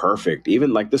super perfect.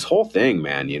 Even like this whole thing,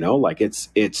 man, you know, like it's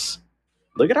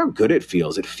look at how good it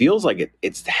feels. It feels like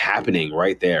it's happening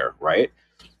right there. Right.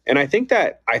 And I think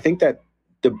that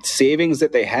the savings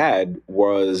that they had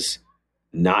was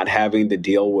not having to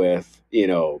deal with, you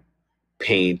know,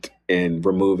 paint and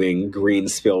removing green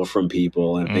spill from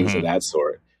people and things of that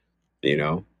sort. You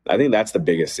know, I think that's the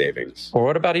biggest savings. Or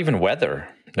what about even weather?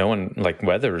 No one, like,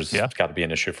 weather's got to be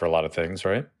an issue for a lot of things,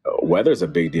 right? Weather's a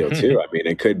big deal too. I mean,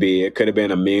 it could have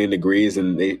been 1,000,000 degrees,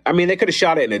 and they could have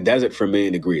shot it in a desert for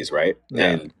 1,000,000 degrees, right? Yeah,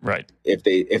 and right. If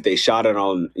they shot it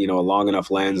on, you know, a long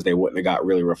enough lens, they wouldn't have got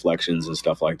really reflections and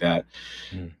stuff like that.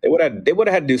 They would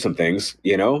have had to do some things,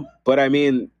 you know. But I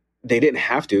mean, they didn't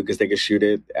have to because they could shoot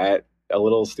it at a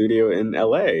little studio in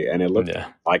LA, and it looked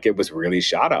like it was really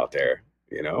shot out there,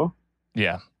 you know.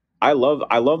 Yeah. I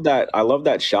love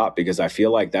that shot because I feel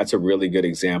like that's a really good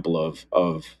example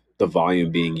of the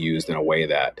volume being used in a way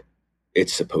that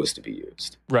it's supposed to be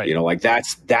used. Right. You know, like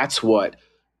that's what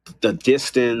the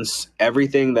distance,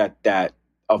 everything that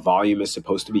a volume is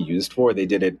supposed to be used for, they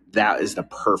did it. That is the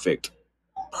perfect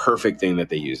thing that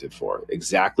they use it for.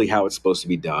 Exactly how it's supposed to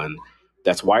be done.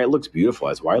 That's why it looks beautiful.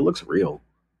 That's why it looks real.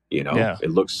 You know, Yeah.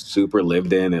 it looks super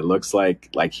lived in. It looks like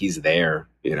he's there.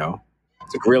 You know,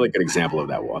 it's a really good example of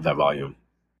that volume.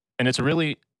 And it's a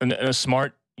really a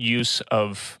smart use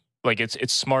of, like,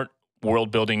 it's smart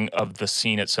world building of the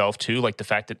scene itself too. Like the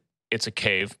fact that it's a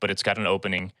cave, but it's got an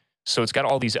opening, so it's got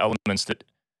all these elements that,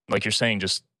 like you're saying,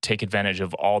 just take advantage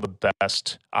of all the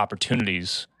best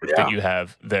opportunities that you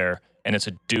have there. And it's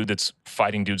a dude that's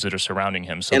fighting dudes that are surrounding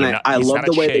him. So and I love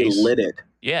the way they lit it.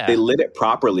 Yeah. They lit it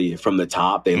properly from the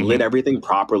top. They lit everything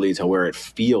properly to where it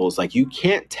feels like you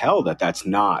can't tell that that's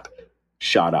not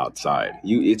shot outside.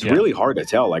 It's really hard to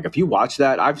tell. Like if you watch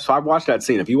that, I've watched that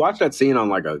scene. If you watch that scene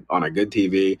on on a good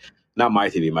TV, not my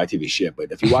TV shit,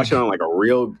 but if you watch it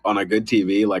on on a good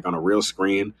TV, like on a real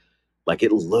screen, like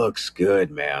it looks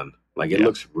good, man. Like it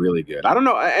looks really good. I don't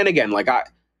know. And again, like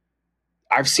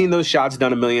I've seen those shots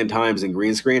done a million times in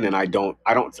green screen, and I don't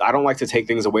like to take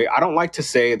things away. I don't like to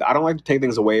take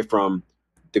things away from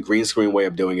the green screen way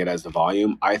of doing it as the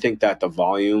volume. I think that the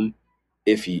volume,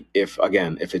 if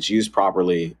it's used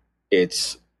properly,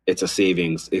 it's a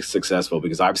savings. It's successful,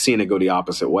 because I've seen it go the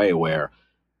opposite way where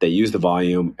they use the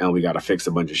volume and we got to fix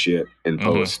a bunch of shit in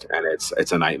post, and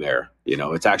it's a nightmare. You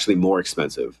know, it's actually more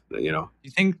expensive. You know,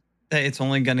 You think that it's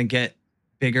only going to get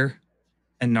bigger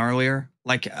and gnarlier?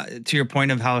 Like to your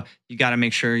point of how you got to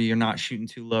make sure you're not shooting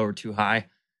too low or too high.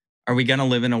 Are we going to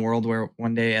live in a world where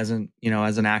one day as an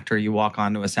actor, you walk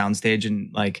onto a soundstage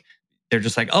and like, they're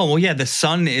just like, oh, well, yeah, the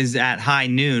sun is at high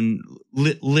noon,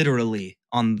 literally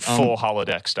on full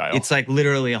holodeck style. It's like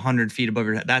literally 100 feet above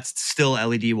your head. That's still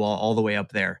LED wall all the way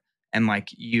up there. And like,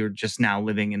 you're just now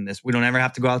living in this. We don't ever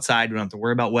have to go outside. We don't have to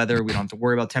worry about weather. We don't have to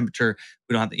worry about temperature.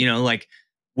 We don't have to, like,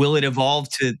 will it evolve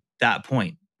to that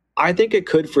point? I think it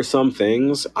could for some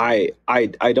things. I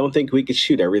don't think we could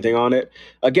shoot everything on it.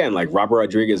 Again, like Robert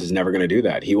Rodriguez is never going to do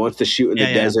that. He wants to shoot in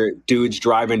the desert. Dudes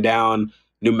driving down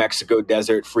New Mexico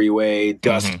desert freeway,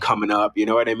 dust coming up. You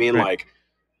know what I mean? Right. Like,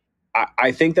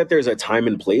 I think that there's a time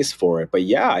and place for it. But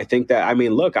yeah, I think that,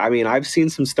 look, I've seen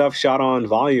some stuff shot on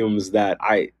volumes that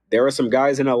there are some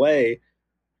guys in LA,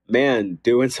 man,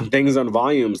 doing some things on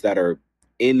volumes that are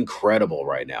incredible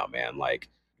right now, man. Like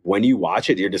when you watch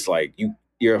it, you're just like,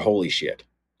 you're holy shit.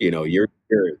 You know, you're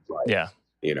like,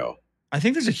 you know. I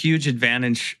think there's a huge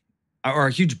advantage or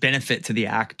a huge benefit to the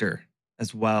actor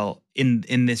as well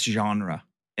in this genre,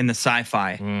 in the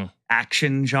sci-fi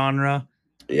action genre.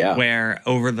 Yeah. Where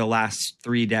over the last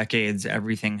 3 decades,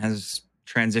 everything has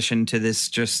transitioned to this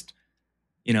just,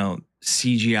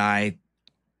 CGI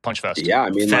punch fest. Yeah,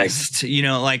 fest.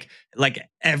 Like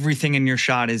everything in your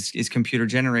shot is computer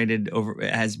generated.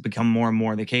 It has become more and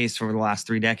more the case over the last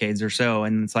 3 decades or so.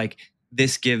 And it's like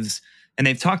this gives, and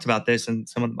they've talked about this and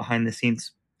some of the behind the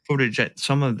scenes footage that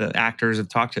some of the actors have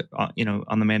talked, on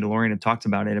The Mandalorian have talked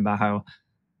about it, about how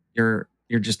you're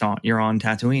on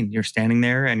Tatooine. You're standing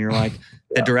there and you're like,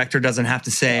 the director doesn't have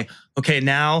to say, okay,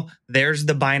 now there's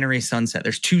the binary sunset.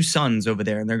 There's 2 suns over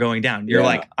there and they're going down. You're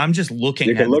like, I'm just looking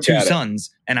at the 2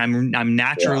 suns and I'm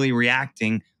naturally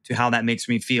reacting to how that makes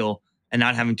me feel and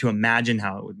not having to imagine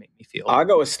how it would make me feel. I'll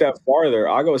go a step farther.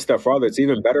 It's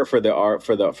even better for the art,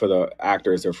 for the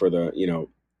actors, or for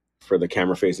the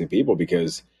camera facing people,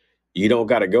 because you don't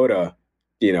got to go to,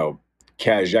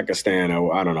 Kazakhstan,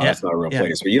 or I don't know, that's not a real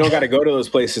place, but you don't got to go to those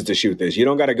places to shoot this. You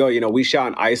don't got to go, we shot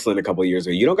in Iceland a couple of years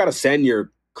ago. You don't got to send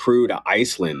your crew to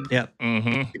Iceland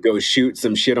to go shoot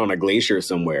some shit on a glacier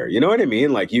somewhere. You know what I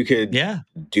mean? Like you could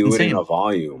do it in a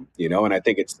volume, and I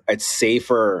think it's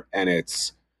safer, and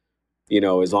it's,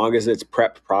 as long as it's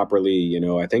prepped properly,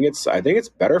 I think it's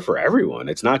better for everyone.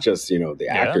 It's not just, the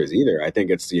actors either. I think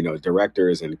it's,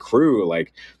 directors and crew.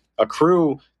 Like a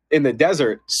crew in the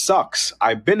desert sucks.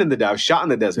 I've been in the desert. I've shot in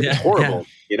the desert. It's horrible.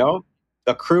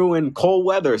 The crew in cold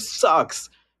weather sucks.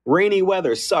 Rainy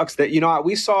weather sucks. That,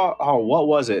 we saw, what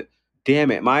was it? Damn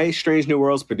it. My Strange New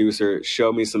Worlds producer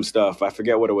showed me some stuff. I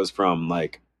forget what it was from,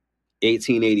 like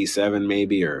 1887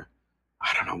 maybe, or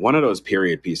I don't know, one of those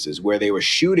period pieces where they were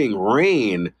shooting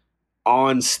rain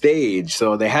on stage.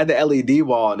 So they had the LED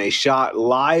wall and they shot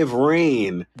live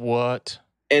rain. What?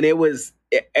 And it was,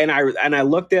 and I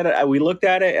looked at it. We looked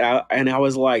at it, and I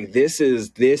was like, "This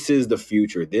is the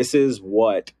future. This is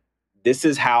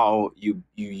how you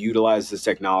utilize this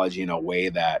technology in a way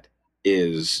that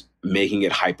is making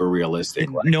it hyper realistic."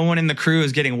 No one in the crew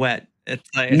is getting wet. It's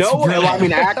like No, well, I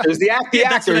mean actors. The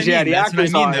actors, yeah, the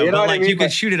actors are. You know but what I like mean? you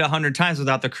could shoot it 100 times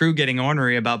without the crew getting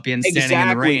ornery about being standing in the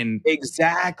Exactly, rain.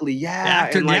 exactly,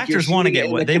 yeah. The actors want to get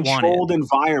in what a they want. controlled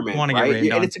environment, Want to get right? rained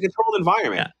And on. it's a controlled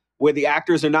environment where the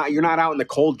actors are not. You're not out in the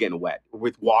cold getting wet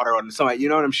with water on something. You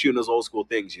know what I'm shooting those old school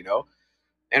things, you know.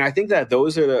 And I think that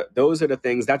those are the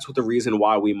things. That's what the reason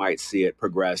why we might see it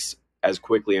progress as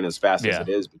quickly and as fast as it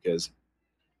is, because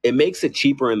it makes it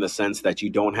cheaper in the sense that you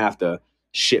don't have to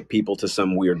ship people to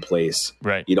some weird place.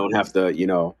 Right. You don't have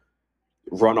to,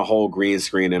 run a whole green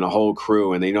screen and a whole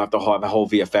crew, and then you don't have to have a whole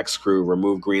VFX crew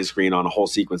remove green screen on a whole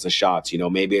sequence of shots.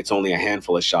 Maybe it's only a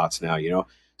handful of shots now,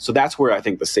 So that's where I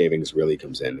think the savings really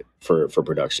comes in for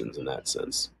productions in that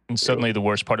sense. And suddenly the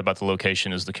worst part about the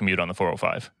location is the commute on the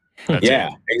 405.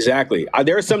 Exactly.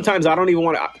 There are sometimes I don't even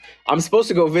want to. I'm supposed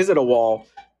to go visit a wall,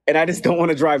 and I just don't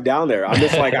want to drive down there. I'm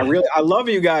just like, I love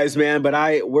you guys, man, but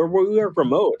we work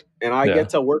remote, and I get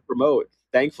to work remote,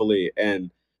 thankfully.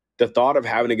 And the thought of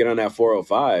having to get on that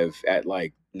 405 at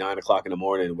like 9 o'clock in the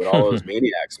morning with all those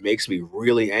maniacs makes me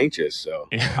really anxious. So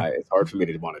it's hard for me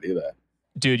to want to do that.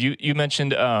 Dude, you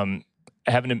mentioned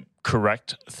having to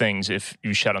correct things if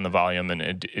you shut on the volume and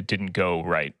it didn't go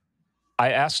right.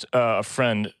 I asked a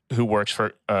friend who works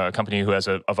for a company who has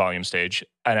a volume stage,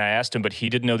 and I asked him, but he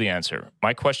didn't know the answer.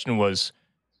 My question was,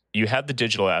 you have the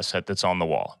digital asset that's on the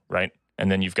wall, right?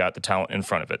 And then you've got the talent in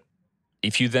front of it.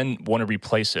 If you then want to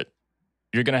replace it,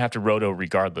 you're going to have to roto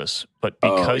regardless. But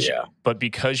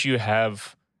because you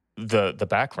have the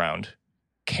background,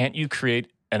 can't you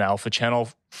create an alpha channel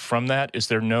from that? Does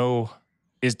that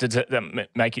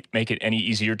make it any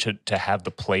easier to have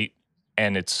the plate?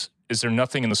 And is there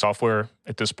nothing in the software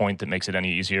at this point that makes it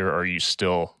any easier? Or are you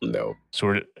still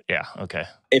sort of okay?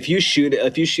 If you're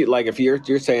saying like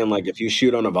if you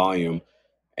shoot on a volume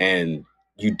and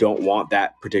you don't want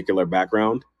that particular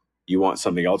background, you want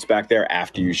something else back there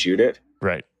after you shoot it,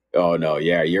 right? Oh no,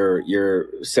 yeah, you're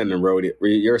sending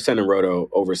roto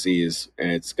overseas,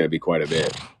 and it's going to be quite a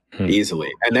bit easily.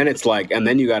 And then it's like, and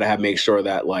then you got to make sure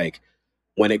that like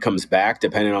when it comes back,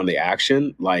 depending on the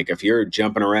action, like if you're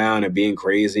jumping around and being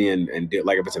crazy and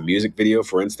like if it's a music video,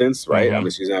 for instance, right? Mm-hmm. I'm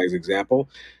just using that as an example.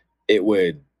 It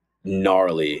would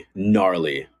gnarly.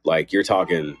 Like you're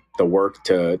talking the work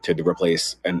to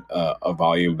replace a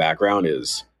volume background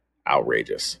is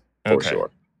outrageous for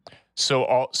sure. So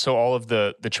all of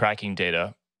the tracking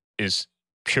data is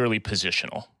purely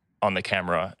positional on the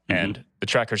camera, and the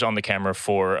tracker's on the camera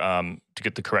for to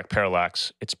get the correct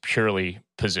parallax. It's purely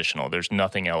positional. There's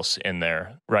nothing else in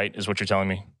there, right? Is what you're telling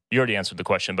me? You already answered the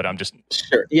question, but I'm just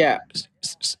sure. Yeah,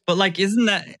 but like, isn't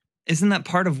that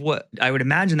part of what I would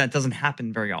imagine that doesn't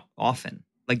happen very often?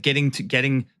 Like getting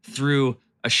through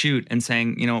a shoot and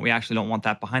saying, we actually don't want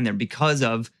that behind there because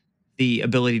of the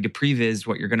ability to previs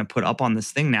what you're going to put up on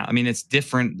this thing now. I mean, it's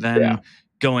different than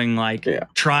going like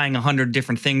trying 100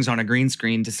 different things on a green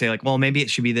screen to say like, well, maybe it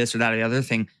should be this or that or the other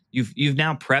thing. You've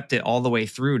now prepped it all the way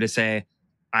through to say,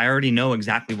 I already know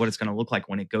exactly what it's going to look like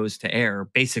when it goes to air,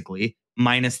 basically,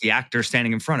 minus the actor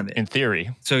standing in front of it. In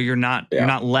theory. So you're not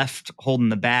left holding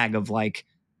the bag of like,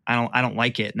 I don't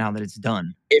like it now that it's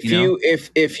done.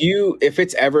 If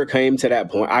it's ever came to that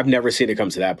point, I've never seen it come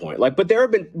to that point. Like, but there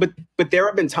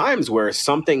have been times where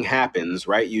something happens,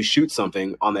 right? You shoot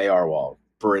something on the AR wall,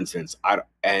 for instance,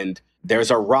 and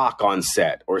there's a rock on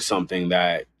set or something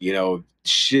that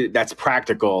that's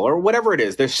practical or whatever it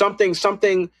is. There's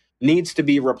something needs to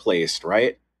be replaced,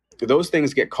 right? Those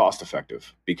things get cost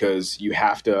effective because you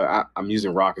have to. I'm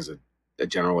using rock as a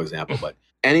general example, but.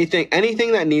 Anything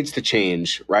that needs to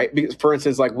change, right? Because, for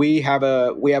instance, like we have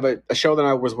a show that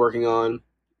I was working on.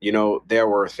 There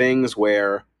were things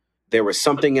where there was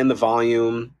something in the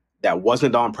volume that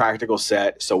wasn't on practical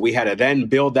set, so we had to then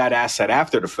build that asset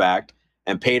after the fact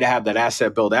and pay to have that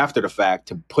asset built after the fact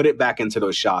to put it back into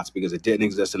those shots because it didn't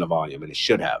exist in the volume and it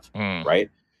should have, right?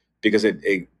 Because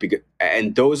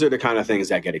and those are the kind of things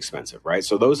that get expensive, right?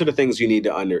 So those are the things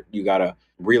you gotta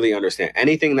really understand.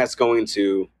 Anything that's going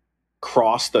to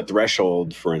cross the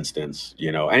threshold, for instance,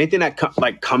 anything that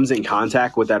comes in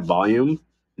contact with that volume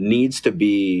needs to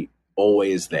be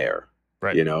always there,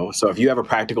 right? So if you have a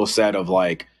practical set of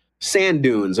like sand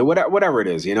dunes or whatever it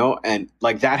is, and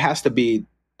like that has to be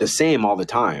the same all the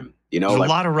time. There's a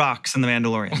lot of rocks in the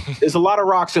Mandalorian. There's a lot of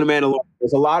rocks in the Mandalorian.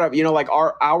 There's a lot of like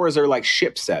ours are like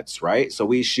ship sets, right? So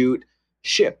we shoot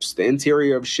ships, the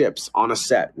interior of ships on a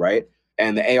set, right?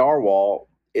 And the AR wall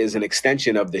is an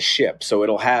extension of the ship. So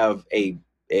it'll have an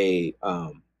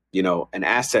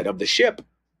asset of the ship,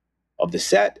 of the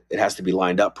set. It has to be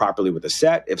lined up properly with the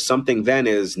set. If something then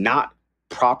is not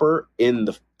proper in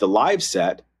the live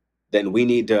set, then we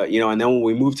need to, and then when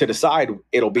we move to the side,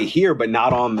 it'll be here, but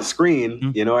not on the screen.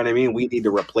 Mm-hmm. You know what I mean? We need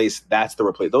to replace.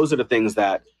 Those are the things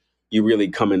that you really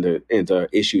come into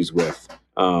issues with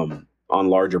on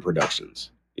larger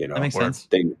productions. That makes sense.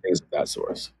 Things of that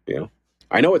sort.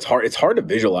 I know it's hard. It's hard to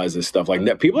visualize this stuff.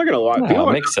 Like people are gonna like. No,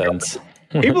 it makes sense.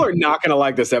 People are not gonna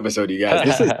like this episode, you guys.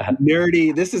 This is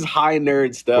nerdy. This is high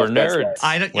nerd stuff. We're nerds.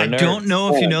 I don't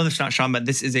know if you know this or not, Shawn, but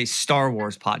this is a Star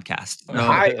Wars podcast.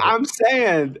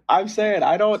 I'm saying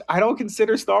I don't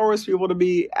consider Star Wars people to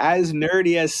be as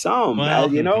nerdy as some. Well,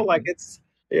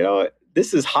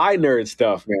 this is high nerd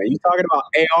stuff, man. You talking about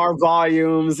AR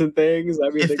volumes and things. I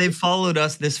mean, if they've followed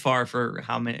us this far for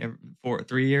how many? 4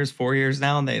 years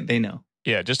now, they know.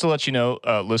 Yeah, just to let you know,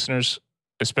 listeners,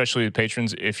 especially the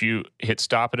patrons, if you hit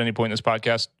stop at any point in this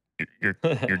podcast, you're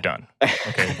done.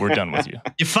 Okay, we're done with you.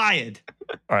 You're fired.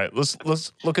 All right, let's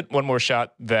look at one more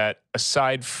shot that,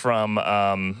 aside from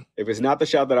if it's not the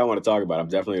shot that I want to talk about, I'm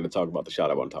definitely going to talk about the shot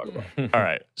I want to talk about. All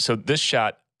right, so this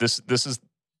shot, this is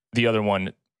the other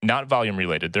one, not volume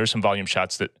related. There's some volume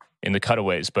shots that in the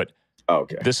cutaways, but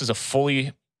this is a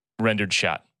fully rendered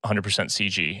shot, 100%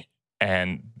 CG,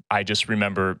 and I just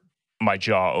remember my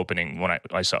jaw opening when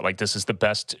I saw it. Like, this is the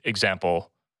best example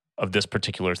of this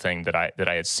particular thing that I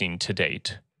had seen to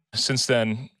date. Since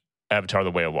then, Avatar: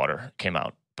 The Way of Water came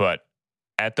out, but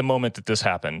at the moment that this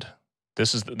happened,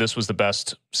 this was the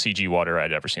best CG water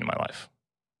I'd ever seen in my life.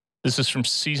 This is from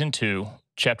season 2,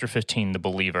 chapter 15, The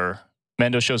Believer.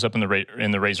 Mando shows up in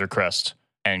the Razor Crest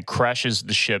and crashes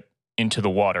the ship into the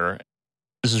water.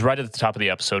 This is right at the top of the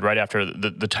episode, right after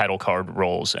the title card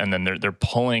rolls, and then they're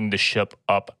pulling the ship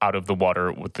up out of the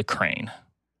water with the crane.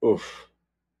 Oof.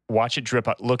 Watch it drip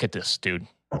out. Look at this, dude.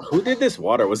 Who did this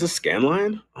water? Was this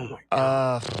Scanline? Oh my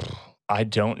god. I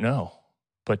don't know.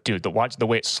 But dude, watch the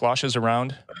way it sloshes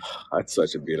around. That's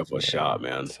such a beautiful shot,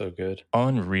 man. So good.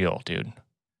 Unreal, dude.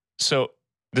 So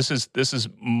this is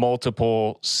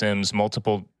multiple sims,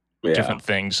 multiple different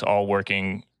things all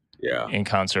working in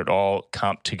concert, all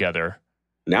comped together.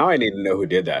 Now I need to know who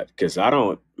did that, because I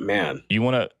don't, man. You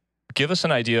want to give us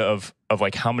an idea of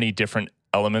like how many different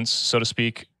elements, so to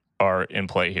speak, are in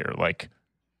play here? Like,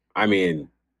 I mean,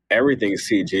 everything's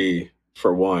CG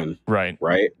for one. Right.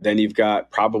 Then you've got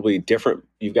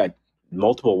you've got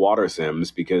multiple water sims,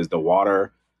 because the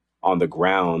water on the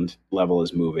ground level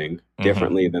is moving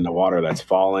differently than the water that's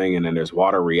falling. And then there's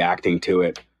water reacting to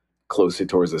it closer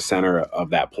towards the center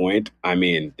of that point. I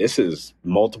mean, this is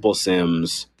multiple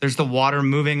sims. There's the water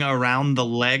moving around the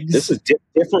legs. This is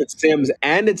different sims,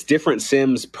 and it's different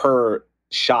sims per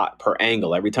shot, per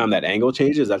angle. Every time that angle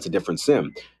changes, that's a different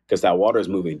sim, because that water is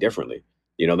moving differently.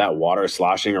 That water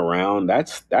sloshing around,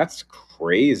 that's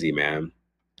crazy, man.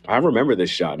 I remember this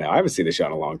shot now. I haven't seen this shot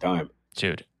in a long time.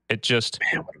 Dude, it just...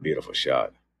 Man, what a beautiful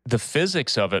shot. The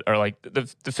physics of it are like...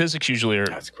 The physics usually are...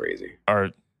 That's crazy. Are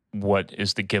what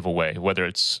is the giveaway, whether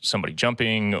it's somebody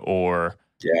jumping or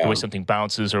the way something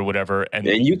bounces or whatever. And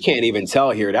you can't even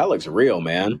tell here. That looks real,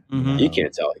 man. Mm-hmm. You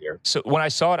can't tell here. So when I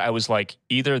saw it, I was like,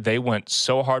 either they went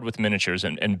so hard with miniatures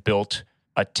and built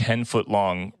a 10-foot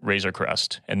long Razor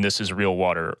Crest, and this is real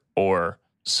water, or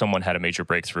someone had a major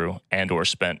breakthrough and or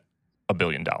spent $1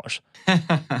 billion.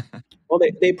 Well,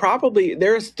 they probably,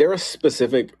 there's a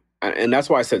specific, and that's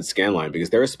why I said Scanline, because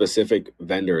there are specific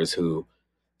vendors who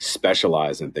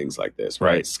specialize in things like this,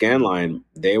 right? Scanline,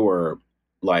 they were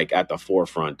like at the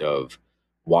forefront of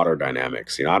water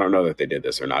dynamics. I don't know that they did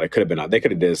this or not. It could have been, they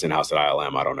could have did this in-house at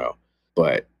ILM. I don't know.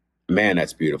 But man,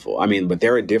 that's beautiful. I mean, but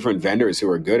there are different vendors who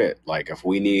are good at, like, if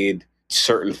we need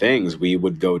certain things, we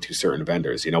would go to certain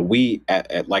vendors. We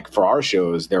at like for our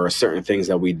shows, there are certain things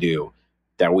that we do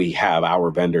that we have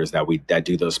our vendors that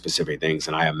do those specific things.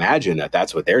 And I imagine that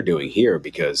that's what they're doing here,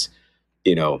 because,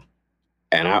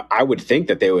 and I would think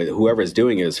that whoever's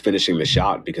doing it is finishing the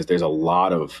shot, because there's a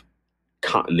lot of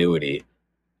continuity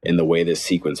in the way this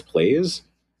sequence plays.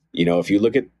 If you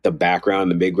look at the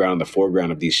background, the midground, the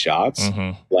foreground of these shots,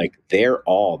 like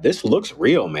this looks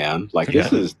real, man. Like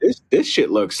this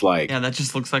shit looks like, that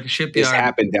just looks like a shipyard. This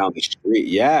happened down the street.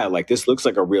 Yeah. Like this looks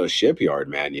like a real shipyard,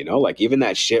 man. Like even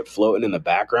that ship floating in the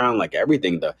background, like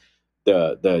everything, but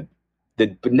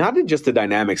not just the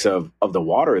dynamics of the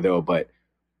water though, but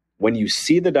when you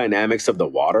see the dynamics of the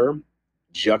water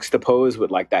juxtaposed with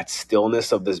like that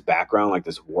stillness of this background, like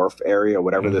this wharf area,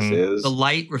 whatever this is, the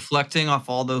light reflecting off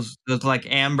all those like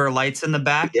amber lights in the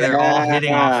back, they're all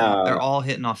hitting off. They're all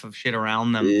hitting off of shit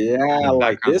around them. Yeah,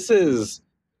 like this is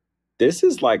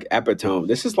like epitome.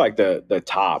 This is like the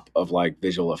top of like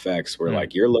visual effects, where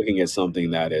like you're looking at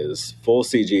something that is full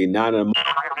CG. Not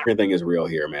everything is real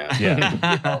here, man.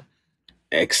 Yeah.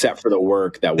 except for the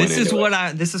work that went into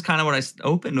it. This is kind of what I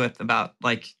opened with about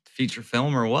like feature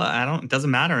film or what. It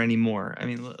doesn't matter anymore. I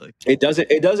mean, look. It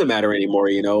doesn't matter anymore,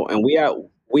 you know, and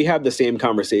we have the same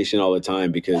conversation all the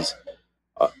time because,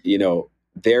 you know,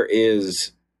 there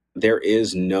is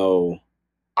no,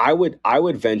 I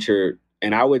would venture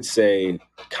and I would say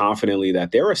confidently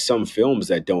that there are some films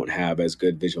that don't have as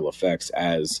good visual effects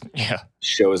as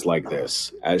shows like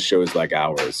this, as shows like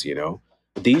ours, you know.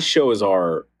 These shows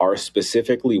are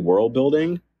specifically world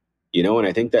building, you know, and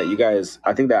I think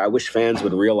that I wish fans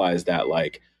would realize that,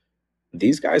 like,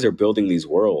 these guys are building these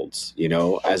worlds, you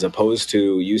know, as opposed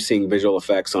to you seeing visual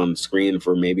effects on screen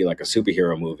for maybe like a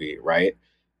superhero movie, right?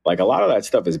 Like a lot of that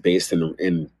stuff is based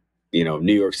in you know,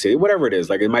 New York City, whatever it is.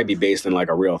 Like it might be based in like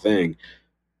a real thing.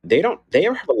 They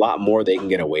have a lot more they can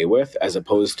get away with as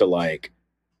opposed to like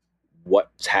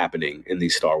what's happening in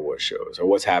these Star Wars shows or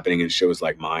what's happening in shows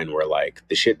like mine where like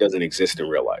the shit doesn't exist in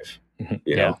real life.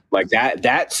 You know, like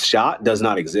that shot does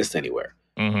not exist anywhere.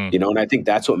 You know, and I think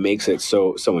that's what makes it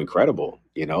so incredible,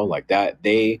 you know, like that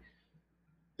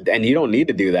and you don't need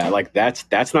to do that. Like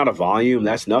that's not a volume.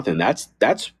 That's nothing. That's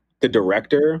the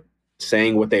director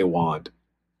saying what they want.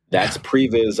 That's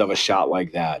previs of a shot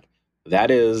like that. That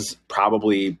is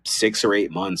probably 6 or 8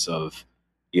 months of,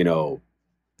 you know,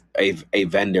 a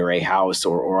vendor, a house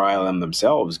or ILM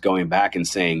themselves going back and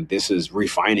saying, this is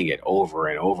refining it over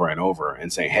and over and over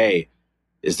and saying, hey,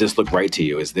 does this look right to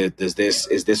you? Is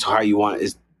this how you want?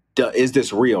 Is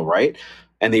this real? Right.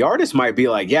 And the artist might be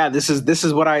like, yeah, this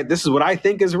is what I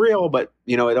think is real. But,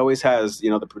 you know, it always has, you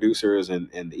know, the producers and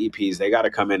the EPs, they got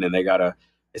to come in and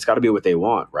it's got to be what they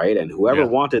want. Right. And whoever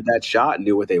wanted that shot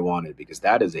knew what they wanted, because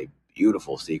that is a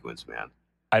beautiful sequence, man.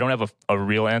 I don't have a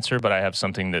real answer, but I have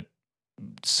something that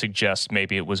suggests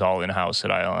maybe it was all in-house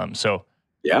at ILM. So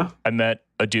yeah, I met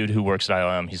a dude who works at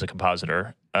ILM. He's a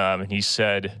compositor. And he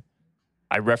said,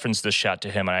 I referenced this shot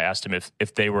to him and I asked him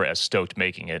if they were as stoked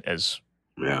making it as,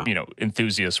 you know,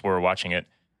 enthusiasts were watching it.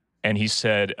 And he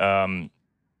said,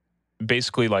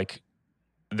 basically like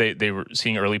they were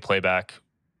seeing early playback,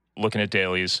 looking at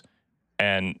dailies,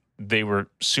 and they were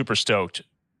super stoked.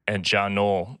 And John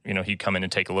Knoll, you know, he'd come in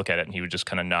and take a look at it and he would just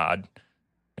kind of nod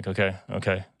like, okay.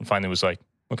 And finally was like,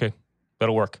 okay,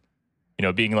 that'll work. You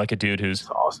know, being like a dude who's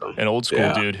awesome, an old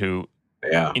school dude who,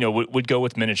 you know, would go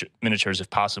with miniatures if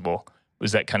possible.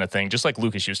 Was that kind of thing, just like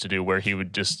Lucas used to do, where he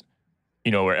would just,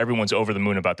 you know, where everyone's over the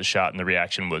moon about the shot and the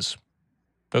reaction was,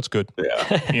 that's good.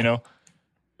 Yeah. You know?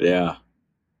 Yeah.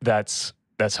 That's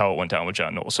how it went down with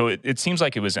John Knoll. So it seems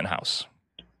like it was in-house.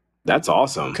 That's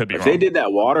awesome. Could be if wrong. They did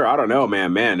that water, I don't know,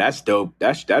 man, that's dope.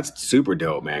 That's super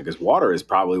dope, man, because water is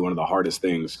probably one of the hardest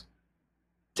things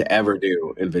to ever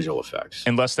do in visual effects.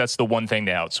 Unless that's the one thing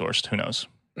they outsourced. Who knows?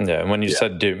 Yeah, and when you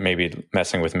said maybe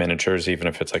messing with miniatures, even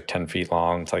if it's like 10 feet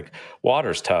long, it's like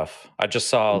water's tough. I just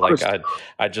saw like a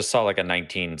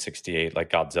 1968 like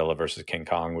Godzilla versus King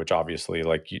Kong, which obviously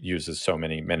like uses so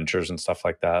many miniatures and stuff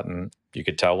like that, and you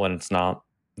could tell when it's not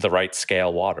the right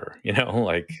scale water, you know.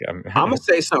 Like I'm gonna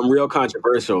say something real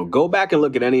controversial. Go back and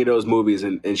look at any of those movies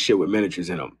and shit with miniatures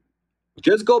in them.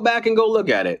 Just go back and go look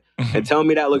at it and tell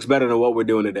me that looks better than what we're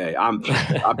doing today.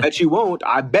 I bet you won't.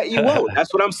 I bet you won't.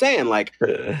 That's what I'm saying. Like,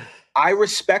 I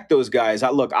respect those guys.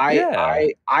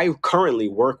 I currently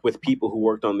work with people who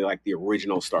worked on the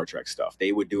original Star Trek stuff.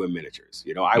 They would do in miniatures.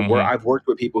 You know, I've worked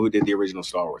with people who did the original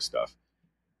Star Wars stuff.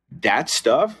 That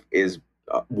stuff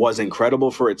was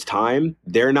incredible for its time.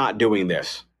 They're not doing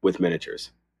this with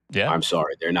miniatures. Yeah, I'm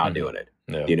sorry, they're not doing it.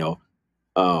 Yeah. You know,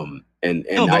 and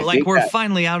no, but like we're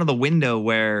finally out of the window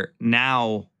where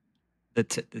now the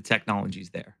technology's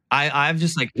there. I've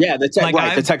just like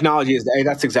the technology is there.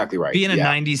 That's exactly right. Being a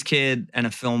 '90s kid and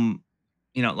a film,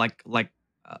 you know, like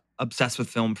obsessed with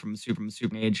film from super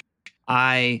age.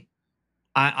 I'm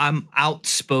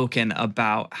outspoken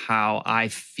about how I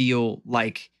feel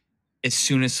like as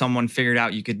soon as someone figured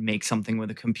out you could make something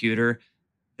with a computer,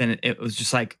 then it was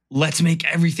just like, let's make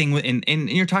everything and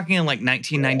you're talking in like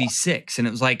 1996, and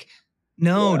it was like,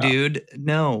 no, dude,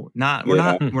 no,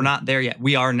 we're not there yet.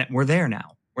 We're there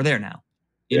now.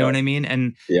 You know what I mean?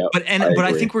 And but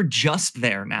I think we're just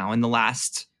there now in the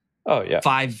last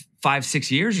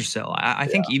 5-6 years or so. I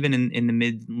think even in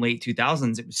the late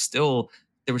 2000s,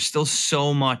 there was still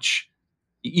so much.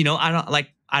 You know,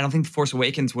 I don't think The Force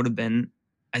Awakens would have been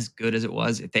as good as it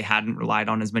was if they hadn't relied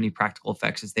on as many practical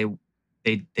effects as they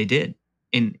did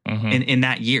in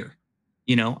that year.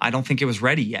 You know, I don't think it was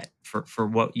ready yet for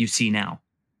what you see now.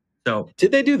 So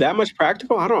did they do that much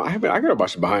practical? I gotta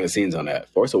watch the behind the scenes on that.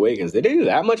 Force Awakens. Did they do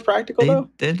that much practical though?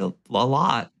 They did a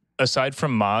lot. Aside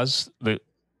from Maz,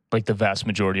 the vast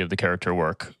majority of the character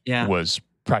work was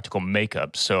practical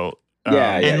makeup. So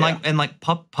And like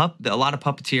a lot of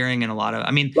puppeteering and a lot of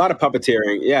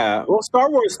puppeteering. Yeah. Well, Star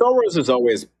Wars is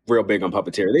always real big on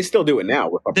puppeteering. They still do it now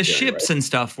with puppeteering. The ships and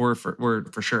stuff were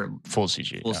for sure full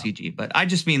CG. CG. But I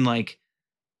just mean like,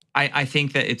 I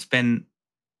think that it's been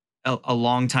a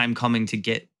long time coming to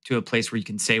get to a place where you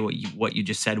can say what you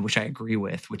just said, which I agree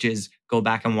with, which is go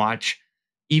back and watch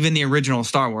even the original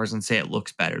Star Wars and say it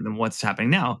looks better than what's happening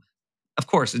now. Of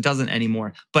course, it doesn't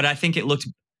anymore. But I think it looked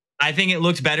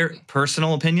better.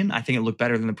 Personal opinion, I think it looked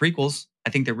better than the prequels. I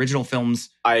think the original films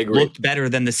looked better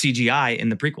than the CGI in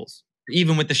the prequels,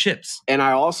 even with the ships. And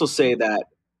I also say that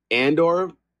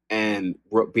Andor and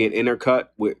being intercut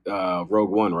with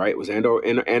Rogue One, right? Was Andor's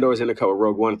intercut with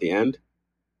Rogue One at the end?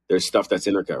 There's stuff that's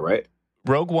intercut, right?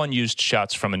 Rogue One used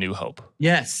shots from A New Hope.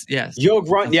 Yes. Rogue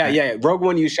One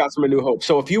used shots from A New Hope.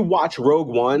 So if you watch Rogue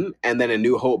One and then A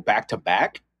New Hope back to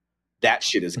back, that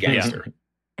shit is gangster.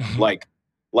 Like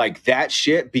that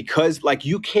shit, because like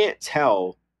you can't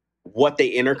tell what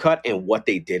they intercut and what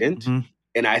they didn't. Mm-hmm.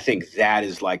 And I think that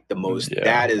is like the most,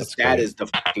 that is the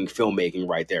fucking filmmaking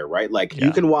right there, right? Like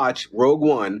you can watch Rogue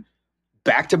One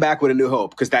back to back with A New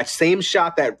Hope, because that same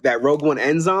shot that Rogue One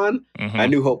ends on, A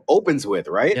New Hope opens with,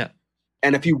 right? Yeah.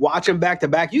 And if you watch them back to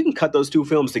back, you can cut those two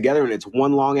films together and it's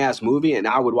one long ass movie. And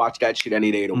I would watch that shit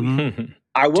any day of the week.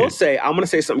 I will say, I'm going to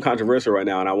say something controversial right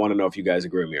now, and I want to know if you guys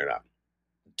agree with me or not.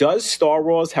 Does Star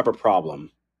Wars have a problem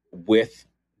with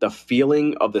the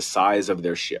feeling of the size of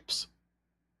their ships?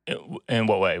 In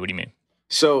what way? What do you mean?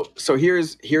 So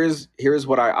here's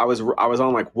what I was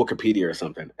on like Wikipedia or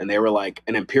something, and they were like,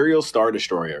 an Imperial Star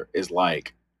Destroyer is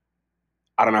like,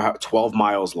 I don't know, 12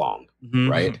 miles long,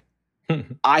 right?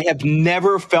 I have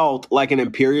never felt like an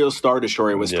Imperial Star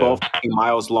Destroyer was 12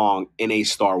 miles long in a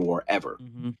Star Wars ever.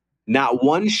 Not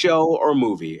one show or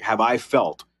movie have I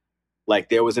felt like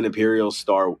there was an Imperial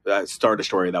Star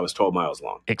Destroyer that was 12 miles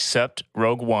long. Except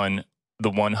Rogue One, the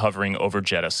one hovering over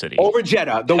Jeddah City. Over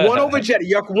Jeddah. The one over Jeddah.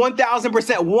 You're 1,000%,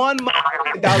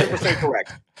 1,000%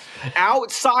 correct.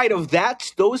 Outside of that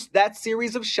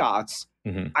series of shots,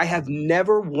 I have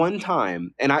never one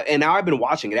time, and now I've been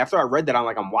watching it. After I read that,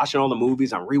 I'm watching all the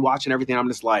movies, I'm rewatching everything. I'm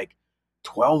just like,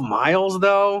 12 miles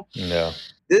though? Yeah.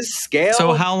 This scale.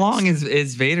 So how long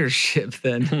is Vader's ship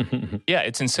then? Yeah,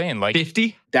 it's insane. Like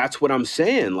 50? That's what I'm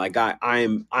saying. Like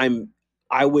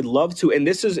I would love to, and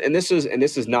this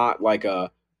is not like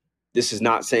this is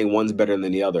not saying one's better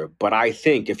than the other, but I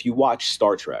think if you watch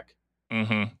Star Trek,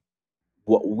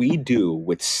 what we do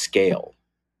with scale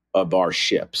of our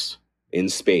ships in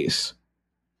space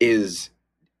is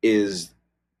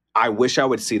I wish I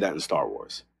would see that in Star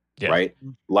Wars, right?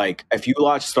 Like if you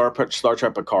watch Star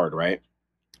Trek Picard, right,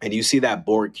 and you see that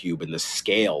Borg cube and the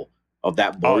scale of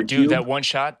that Borg cube. That one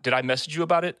shot. Did I message you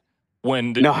about it?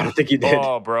 No, I don't think you did.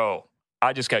 Oh, bro.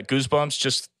 I just got goosebumps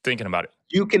just thinking about it.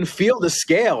 You can feel the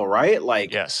scale, right?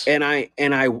 Like, yes. And I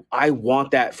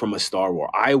want that from a Star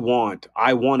Wars. I want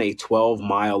a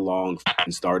 12-mile long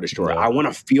Star Destroyer. I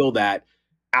want to feel that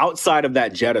outside of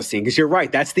that Jeddah scene, because you're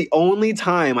right. That's the only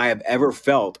time I have ever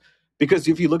felt. Because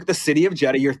if you look at the city of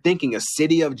Jeddah, you're thinking a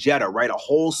city of Jeddah, right? A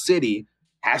whole city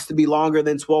has to be longer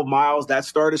than 12 miles. That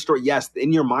Star Destroyer, yes,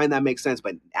 in your mind that makes sense.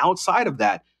 But outside of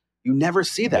that, you never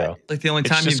see that. Yeah. Like the only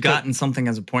time you've gotten something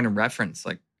as a point of reference,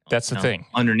 like that's the thing.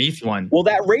 Underneath one. Well,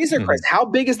 that Razor Crest, how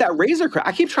big is that Razor Crest?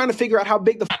 I keep trying to figure out how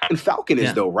big the fucking Falcon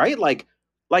is, though, right? Like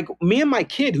me and my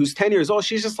kid, who's 10 years old,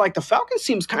 she's just like, the Falcon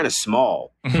seems kind of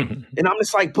small. And I'm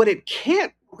just like, but it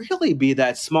can't really be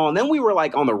that small. And then we were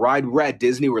like on the ride, we were at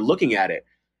Disney, we're looking at it.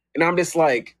 And I'm just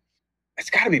like, it's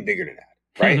got to be bigger than that.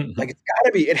 Right? Like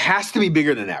it has to be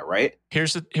bigger than that, right?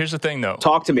 Here's the thing though.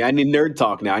 Talk to me. I need nerd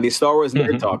talk now. I need Star Wars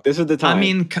nerd talk. This is the time. I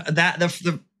mean, that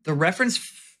the reference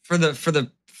for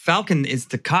the Falcon is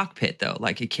the cockpit though.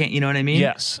 Like it can't, you know what I mean?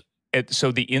 Yes.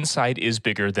 So the inside is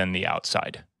bigger than the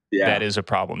outside. Yeah. That is a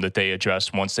problem that they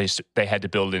addressed once they had to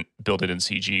build it in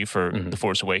CG for The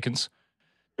Force Awakens.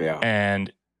 Yeah.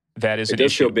 And that is it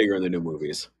does feel bigger in the new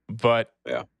movies. But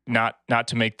not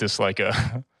to make this like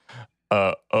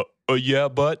a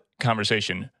but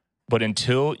conversation. But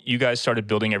until you guys started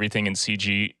building everything in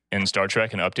CG in Star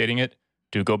Trek and updating it,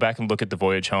 dude, go back and look at the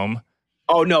Voyage Home.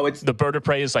 Oh no, it's the bird of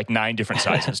prey is like 9 different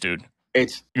sizes, dude.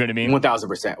 It's, you know what I mean?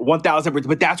 1,000%. 1,000%.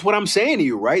 But that's what I'm saying to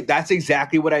you, right? That's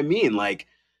exactly what I mean. Like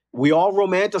we all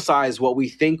romanticize what we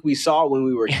think we saw when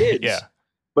we were kids. Yeah.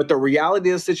 But the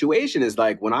reality of the situation is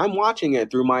like when I'm watching it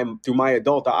through my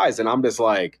adult eyes, and I'm just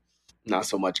like, not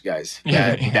so much, guys.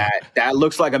 That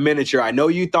looks like a miniature. I know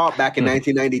you thought back in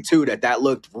 1992 that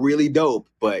looked really dope,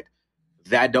 but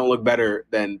that don't look better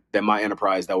than my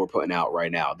Enterprise that we're putting out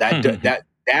right now.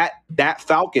 That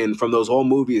Falcon from those old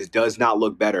movies does not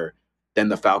look better than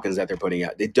the Falcons that they're putting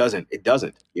out. It doesn't.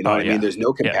 You know what I mean? There's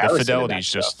no comparison. Yeah, the fidelity is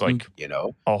just stuff, like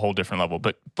a whole different level.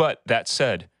 But that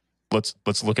said, let's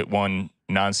look at one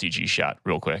non-CG shot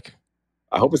real quick.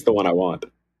 I hope it's the one I want.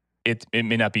 It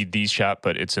may not be the shot,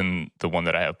 but it's in the one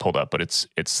that I have pulled up. But it's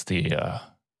the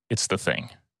thing.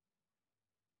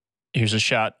 Here's a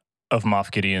shot of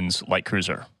Moff Gideon's light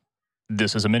cruiser.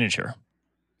 This is a miniature.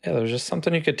 Yeah, there's just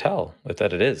something you could tell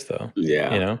that it is, though.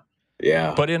 Yeah. You know?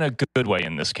 Yeah. But in a good way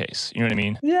in this case. You know what I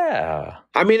mean? Yeah.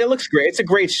 I mean, it looks great. It's a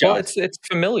great shot. Well, it's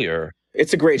familiar.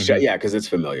 It's a great shot. Yeah, because it's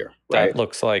familiar. Right? That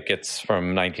looks like it's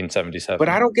from 1977. But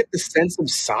I don't get the sense of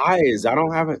size. I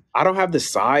don't have the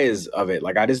size of it.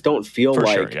 Like, I just don't feel For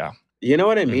like, sure, yeah. You know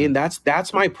what I mean?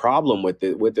 That's my problem with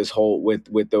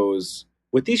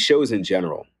these shows in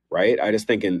general, right? I just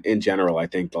think in general, I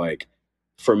think, like,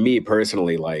 for me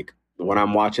personally, like, when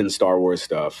I'm watching Star Wars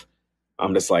stuff,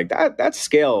 I'm just like, that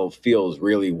scale feels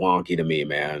really wonky to me,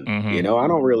 man. Mm-hmm. You know, I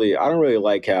don't really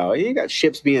like how you got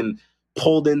ships being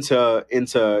pulled into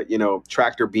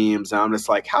tractor beams, and I'm just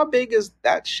like, how big is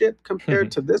that ship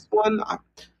compared to this one?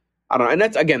 I don't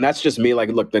know. And that's just me. Like,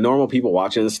 look, the normal people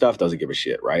watching this stuff doesn't give a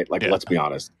shit, right? Like, let's be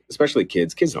honest, especially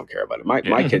kids. Kids don't care about it. My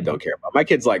kid don't care about it. My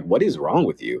kid's like, what is wrong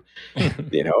with you?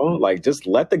 You know, like, just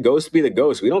let the ghost be the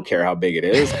ghost. We don't care how big it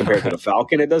is compared to the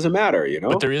Falcon. It doesn't matter, you know?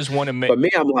 But there is one. But me,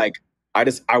 I'm like,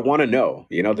 I want to know,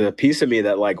 you know, the piece of me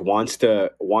that like wants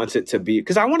it to be,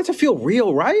 because I want it to feel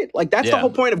real, right? Like, that's the whole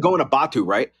point of going to Batu,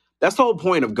 right? That's the whole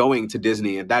point of going to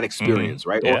Disney and that experience,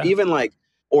 right? Yeah. Or even like,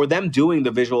 or them doing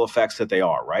the visual effects that they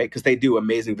are, right? Because they do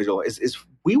amazing visual. Is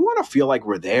we want to feel like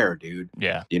we're there, dude.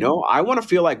 Yeah. You know, I want to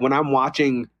feel like when I'm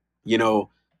watching, you know,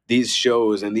 these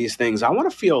shows and these things, I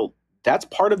want to feel that's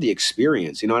part of the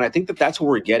experience, you know? And I think that's what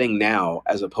we're getting now,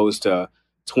 as opposed to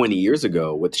 20 years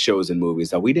ago with shows and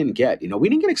movies that we didn't get. You know, we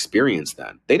didn't get experience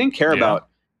then. They didn't care about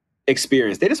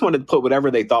experience. They just wanted to put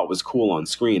whatever they thought was cool on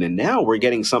screen. And now we're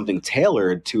getting something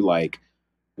tailored to, like,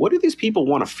 what do these people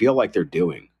want to feel like they're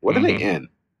doing? What are they in?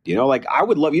 You know, like, I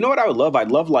would love, you know what I would love? I'd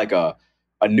love like a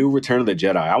new Return of the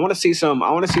Jedi. I want to see some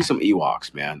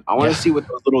Ewoks, man. I want to see what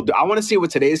those I want to see what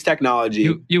today's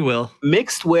technology you will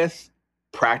mixed with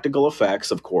practical effects,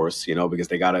 of course, you know, because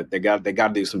they gotta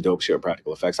do some dope shit with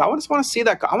practical effects. I just want to see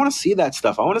that. I want to see that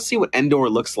stuff. I want to see what Endor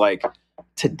looks like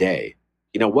today.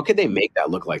 You know, what could they make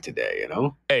that look like today? You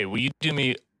know? Hey, will you do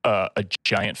me a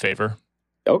giant favor?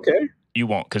 Okay. You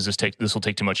won't, because this will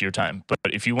take too much of your time. But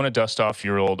if you want to dust off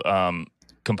your old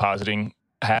compositing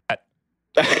hat.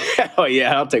 Oh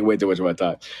yeah, I'll take way too much of my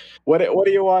time. What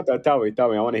do you want though? Tell me.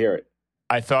 I want to hear it.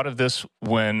 I thought of this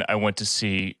when I went to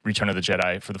see Return of the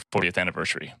Jedi for the 40th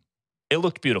anniversary. It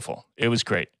looked beautiful. It was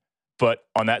great. But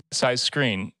on that size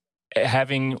screen,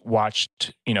 having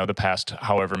watched, you know, the past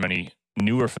however many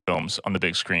newer films on the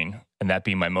big screen, and that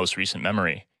being my most recent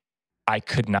memory, I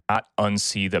could not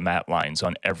unsee the matte lines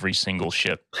on every single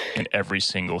ship in every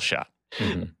single shot.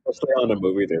 Especially on a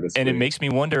movie theater. And it makes me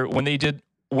wonder, when they did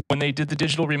the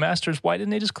digital remasters, why didn't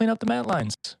they just clean up the matte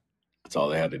lines? That's all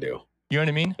they had to do. You know what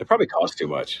I mean? It probably cost too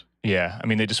much. Yeah. I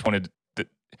mean, they just wanted...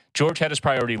 George had his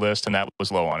priority list, and that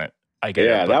was low on it. I get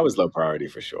it. Yeah, that was low priority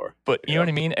for sure. But you know what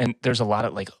I mean? And there's a lot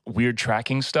of, like, weird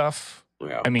tracking stuff.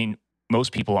 Yeah. I mean,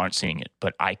 most people aren't seeing it,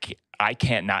 but I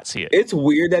can't not see it. It's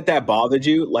weird that bothered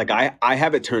you. Like, I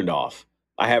have it turned off.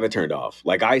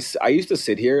 Like, I used to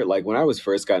sit here, like, when I was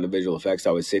first got into visual effects,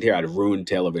 I would sit here, I'd ruin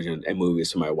television and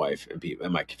movies for my wife and people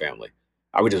and my family.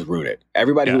 I would just ruin it.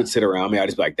 Everybody who would sit around me, I'd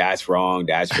just be like, that's wrong,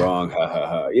 ha, ha,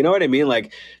 ha. You know what I mean?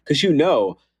 Like, because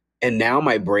and now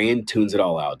my brain tunes it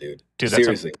all out, dude.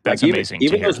 Seriously. That's like, amazing.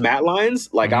 Even those matte lines,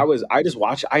 like, I just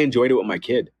watched, I enjoyed it with my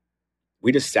kid.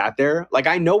 We just sat there. Like,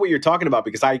 I know what you're talking about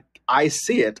because I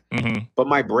see it, but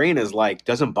my brain is like,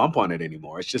 doesn't bump on it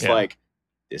anymore. It's just like,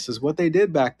 this is what they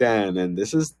did back then. And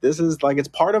this is like, it's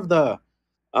part of the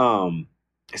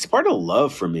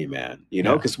love for me, man. You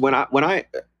know, because when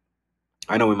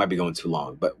I know we might be going too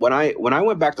long, but when I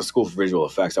went back to school for visual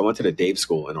effects, I went to the Dave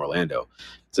School in Orlando.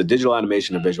 It's a digital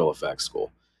animation and visual effects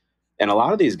school. And a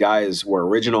lot of these guys were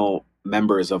original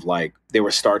members of, like, they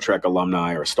were Star Trek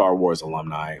alumni or Star Wars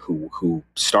alumni who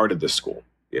started this school,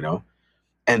 you know?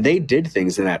 And they did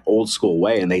things in that old school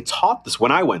way. And they taught this,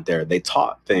 when I went there, they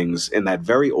taught things in that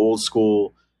very old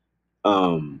school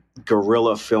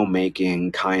guerrilla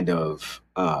filmmaking kind of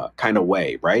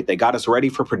way, right? They got us ready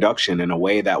for production in a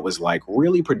way that was like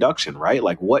really production, right?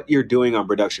 Like what you're doing on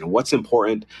production, what's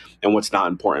important and what's not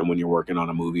important when you're working on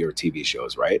a movie or TV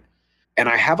shows, right? And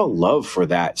I have a love for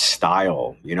that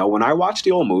style. You know, when I watch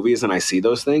the old movies and I see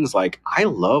those things, like, I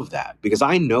love that because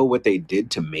I know what they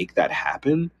did to make that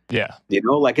happen. Yeah. You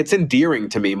know, like, it's endearing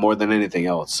to me more than anything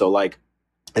else. So, like,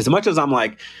 as much as I'm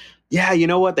like, yeah, you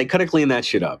know what? They could have cleaned that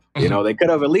shit up. You know, they could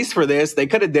have, at least for this, they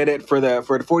could have did it for the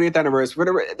 40th anniversary,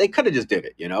 whatever. They could have just did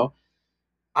it, you know?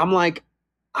 I'm like,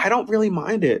 I don't really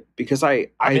mind it because I mean,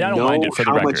 I don't know mind it for the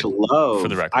how record. much love, For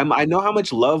the record. I know how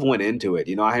much love went into it.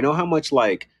 You know, I know how much,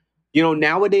 like, you know,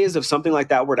 nowadays, if something like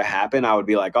that were to happen, I would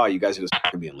be like, oh, you guys are just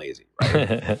being lazy,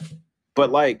 right?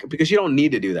 But like, because you don't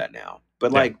need to do that now.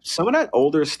 But like some of that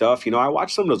older stuff, you know, I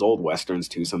watch some of those old Westerns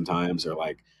too sometimes, or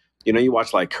like, you know, you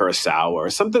watch like Kurosawa or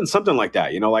something like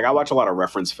that. You know, like I watch a lot of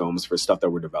reference films for stuff that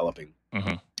we're developing.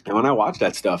 And when I watch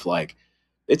that stuff, like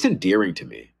it's endearing to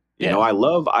me. You know, I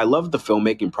love the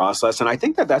filmmaking process. And I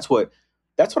think that's what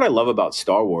I love about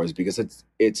Star Wars, because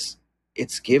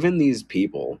it's given these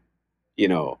people, you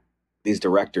know, these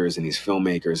directors and these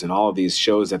filmmakers and all of these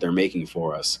shows that they're making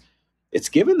for us, it's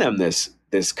given them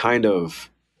this kind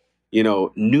of, you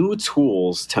know, new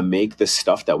tools to make the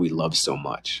stuff that we love so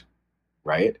much,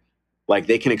 right? Like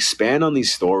they can expand on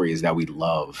these stories that we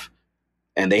love,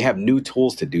 and they have new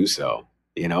tools to do so,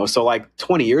 you know? So like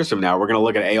 20 years from now, we're going to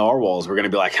look at AR walls. We're going to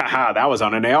be like, haha, that was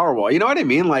on an AR wall. You know what I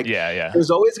mean? Like,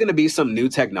 there's always going to be some new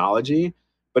technology,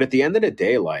 but at the end of the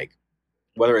day, like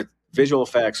whether it's visual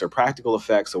effects or practical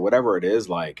effects or whatever it is,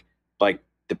 like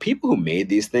the people who made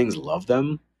these things love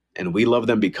them, and we love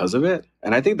them because of it.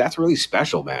 And I think that's really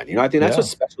special, man. You know, I think that's what's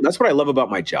special. That's what I love about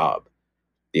my job.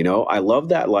 You know, I love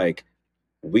that, like,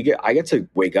 I get to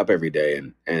wake up every day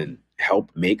and help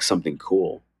make something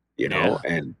cool, you know,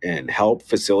 and help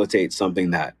facilitate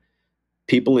something that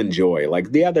people enjoy.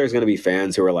 Like, there's going to be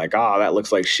fans who are like, oh, that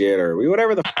looks like shit, or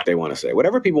whatever the they want to say.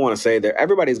 Whatever people want to say,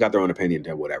 everybody's got their own opinion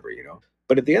to whatever, you know.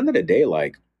 But at the end of the day,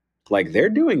 like they're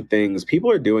doing things, people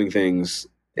are doing things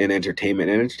in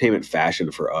entertainment fashion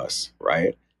for us,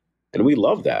 right? And we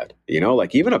love that, you know,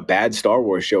 like even a bad Star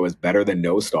Wars show is better than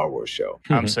no Star Wars show.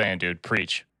 I'm saying, dude,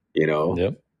 preach. You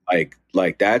know, like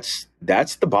that's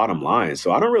the bottom line.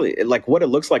 So I don't really like what it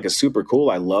looks like is super cool.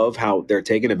 I love how they're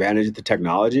taking advantage of the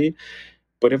technology.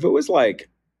 But if it was like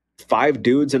 5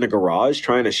 dudes in a garage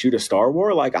trying to shoot a Star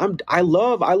Wars, like I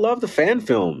love the fan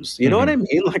films. You know what I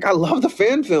mean? Like I love the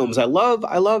fan films. I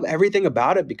love everything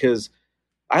about it because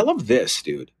I love this,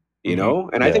 dude, you know?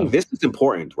 And I think this is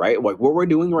important, right? Like what we're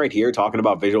doing right here, talking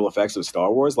about visual effects of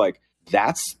Star Wars, like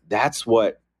that's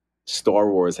what Star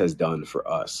Wars has done for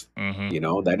us, you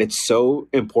know, that it's so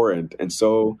important and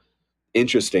so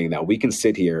interesting that we can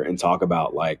sit here and talk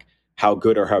about like how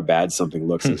good or how bad something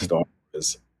looks in Star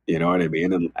Wars, you know what I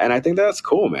mean? And I think that's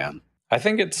cool, man. I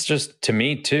think it's just, to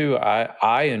me too,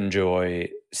 I enjoy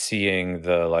seeing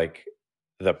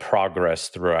the progress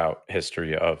throughout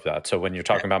history of that. So when you're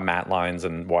talking about matte lines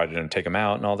and why didn't take them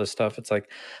out and all this stuff, it's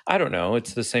like, I don't know.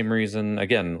 It's the same reason.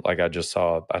 Again, like I just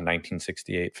saw a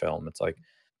 1968 film. It's like,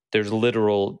 there's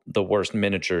the worst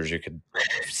miniatures you could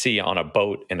see on a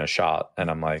boat in a shot. And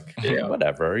I'm like,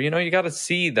 whatever, you know, you got to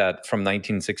see that from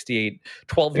 1968,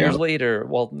 12 years later.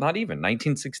 Well, not even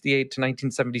 1968 to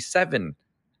 1977.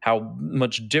 How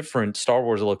much different Star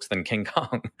Wars looks than King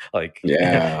Kong. Like,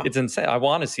 it's insane. I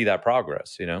want to see that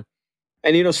progress, you know?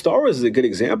 And, you know, Star Wars is a good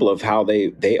example of how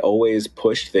they always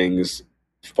push things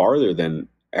farther than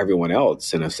everyone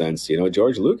else, in a sense. You know,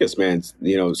 George Lucas, man,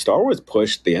 you know, Star Wars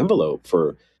pushed the envelope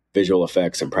for visual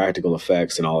effects and practical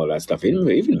effects and all of that stuff,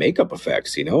 even makeup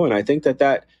effects, you know? And I think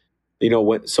that, you know,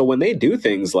 when they do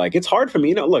things, like, it's hard for me,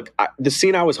 you know, look, the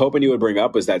scene I was hoping you would bring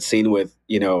up was that scene with,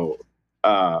 you know,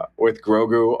 with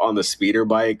Grogu on the speeder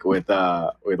bike with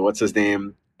what's his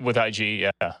name? With IG,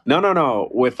 yeah. No.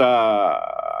 With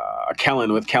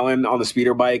Kellen on the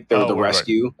speeder bike, the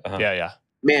rescue. Yeah.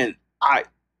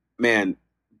 Man,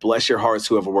 bless your hearts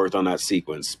whoever worked on that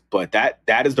sequence. But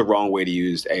that is the wrong way to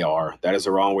use AR. That is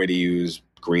the wrong way to use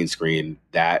green screen.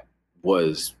 That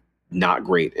was not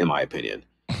great in my opinion.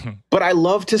 But I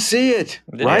love to see it,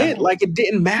 right? Like it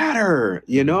didn't matter,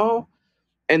 you know?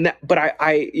 But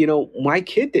I, you know, my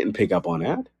kid didn't pick up on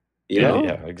that. You know?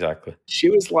 Yeah, exactly. She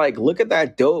was like, "Look at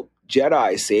that dope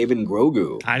Jedi saving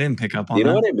Grogu." I didn't pick up on that. You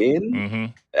know what I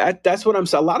mean? That's what I'm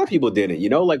saying. A lot of people didn't. You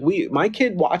know, like my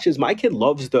kid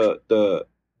loves the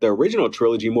original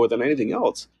trilogy more than anything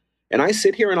else. And I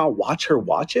sit here and I'll watch her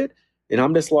watch it, and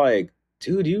I'm just like,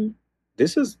 dude,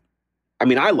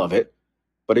 I love it.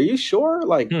 But are you sure?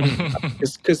 Like,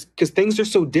 because things are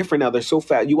so different now. They're so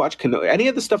fast. You watch any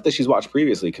of the stuff that she's watched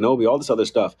previously, Kenobi, all this other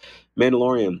stuff,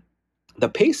 Mandalorian, the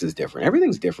pace is different.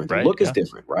 Everything's different. The look is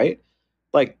different, right?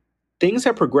 Like, things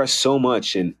have progressed so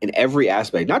much in every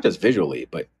aspect, not just visually,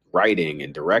 but writing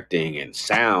and directing and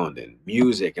sound and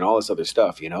music and all this other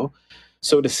stuff, you know?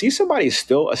 So to see somebody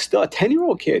still a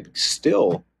 10-year-old kid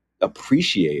still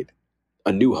appreciate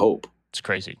A New Hope. It's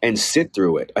crazy. And sit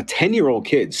through it. A 10-year-old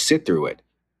kid sit through it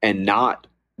and not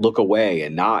look away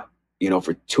and not,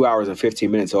 for 2 hours and 15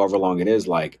 minutes, however long it is,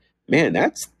 like, man,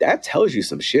 that tells you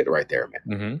some shit right there,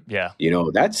 man. Mm-hmm. Yeah.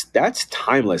 That's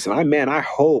timeless. And I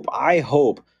hope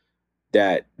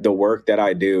that the work that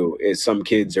I do is some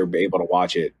kids are able to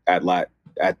watch it at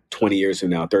 20 years from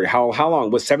now, 30. How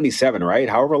long was 77, right?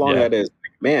 However long that is,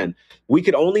 man, we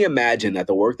could only imagine that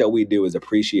the work that we do is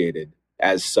appreciated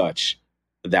as such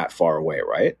that far away,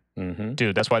 right? Mm-hmm.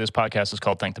 Dude, that's why this podcast is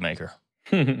called Thank the Maker.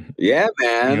 Yeah,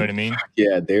 man. You know what I mean?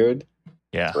 Yeah, dude.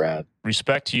 Yeah. Rad.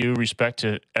 Respect to you, respect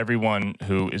to everyone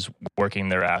who is working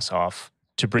their ass off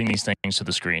to bring these things to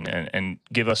the screen and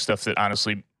give us stuff that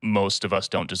honestly most of us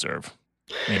don't deserve.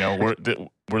 We're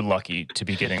lucky to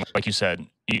be getting, like you said,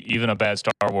 even a bad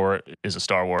Star War is a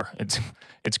Star War. It's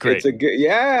great. It's a good,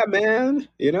 yeah, man.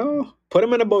 Put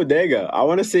him in a bodega. I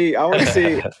want to see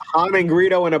Han and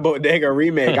Greedo in a bodega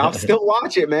remake. I'll still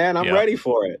watch it, man. I'm ready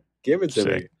for it. Give it to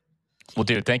me. Well,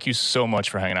 dude, thank you so much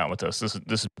for hanging out with us. This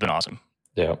has been awesome.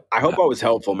 Yeah. I hope I was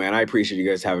helpful, man. I appreciate you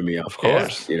guys having me on. Of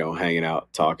course. Hanging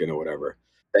out, talking or whatever.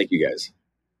 Thank you guys.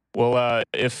 Well,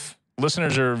 if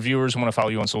listeners or viewers want to follow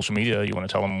you on social media, you want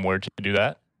to tell them where to do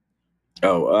that?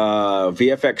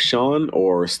 VFX Shawn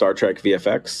or Star Trek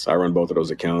VFX. I run both of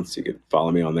those accounts. You can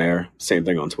follow me on there. Same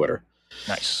thing on Twitter.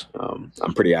 Nice.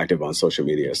 I'm pretty active on social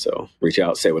media, so reach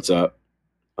out, say what's up.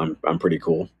 I'm pretty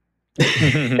cool.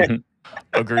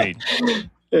 Agreed.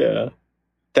 Yeah.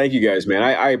 Thank you guys, man.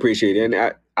 I appreciate it.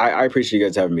 And I appreciate you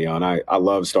guys having me on. I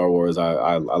love Star Wars.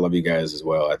 I love you guys as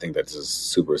well. I think that this is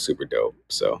super, super dope.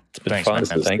 So it's been fun.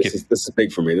 Thank you. This is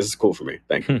big for me. This is cool for me.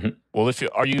 Thank you. Well,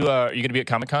 are you going to be at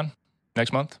Comic-Con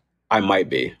next month? I might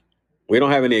be. We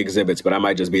don't have any exhibits, but I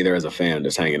might just be there as a fan,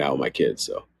 just hanging out with my kids.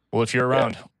 So, well, if you're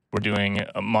around, we're doing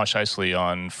Mosh Isley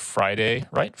on Friday,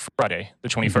 right? Friday, the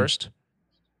 21st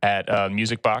at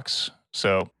Music Box.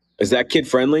 So, is that kid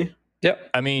friendly? Yep.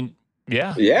 I mean,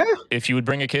 yeah. Yeah. If you would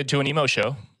bring a kid to an emo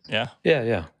show. Yeah.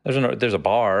 Yeah. There's a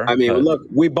bar. I mean, look,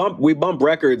 we bump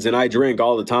records and I drink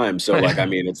all the time. So it's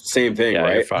the same thing,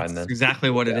 right? You're fine then. That's exactly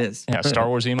what it is. Yeah. Star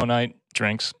Wars emo night,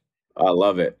 drinks. I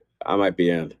love it. I might be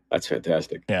in. That's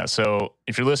fantastic. Yeah. So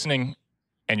if you're listening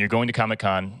and you're going to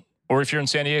Comic-Con, or if you're in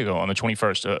San Diego on the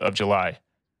 21st of July,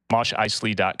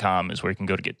 moshisley.com is where you can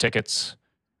go to get tickets.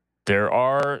 There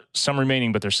are some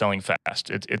remaining, but they're selling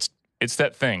fast. It's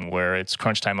that thing where it's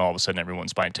crunch time. All of a sudden,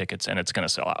 everyone's buying tickets and it's going to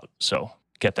sell out. So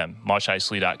get them.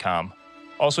 moshisley.com.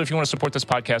 Also, if you want to support this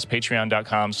podcast,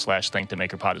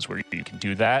 patreon.com/thankthemakerpod is where you can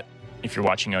do that. If you're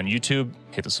watching on YouTube,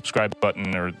 hit the subscribe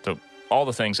button or all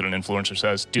the things that an influencer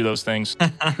says. Do those things.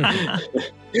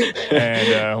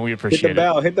 And we appreciate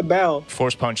it. Hit the bell.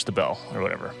 Force punch the bell or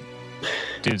whatever.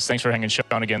 Dudes, thanks for hanging.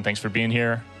 Shawn again, thanks for being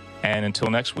here. And until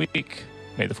next week,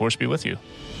 may the Force be with you.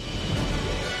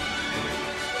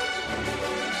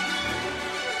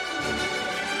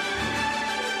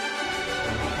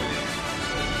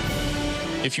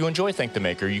 If you enjoy Thank the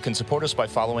Maker, you can support us by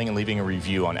following and leaving a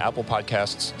review on Apple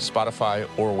Podcasts, Spotify,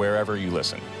 or wherever you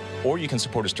listen. Or you can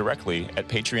support us directly at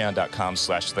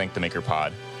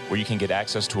patreon.com/thankthemakerpod, where you can get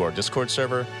access to our Discord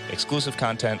server, exclusive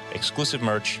content, exclusive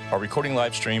merch, our recording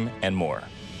live stream, and more.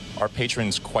 Our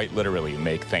patrons quite literally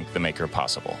make Thank the Maker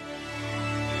possible.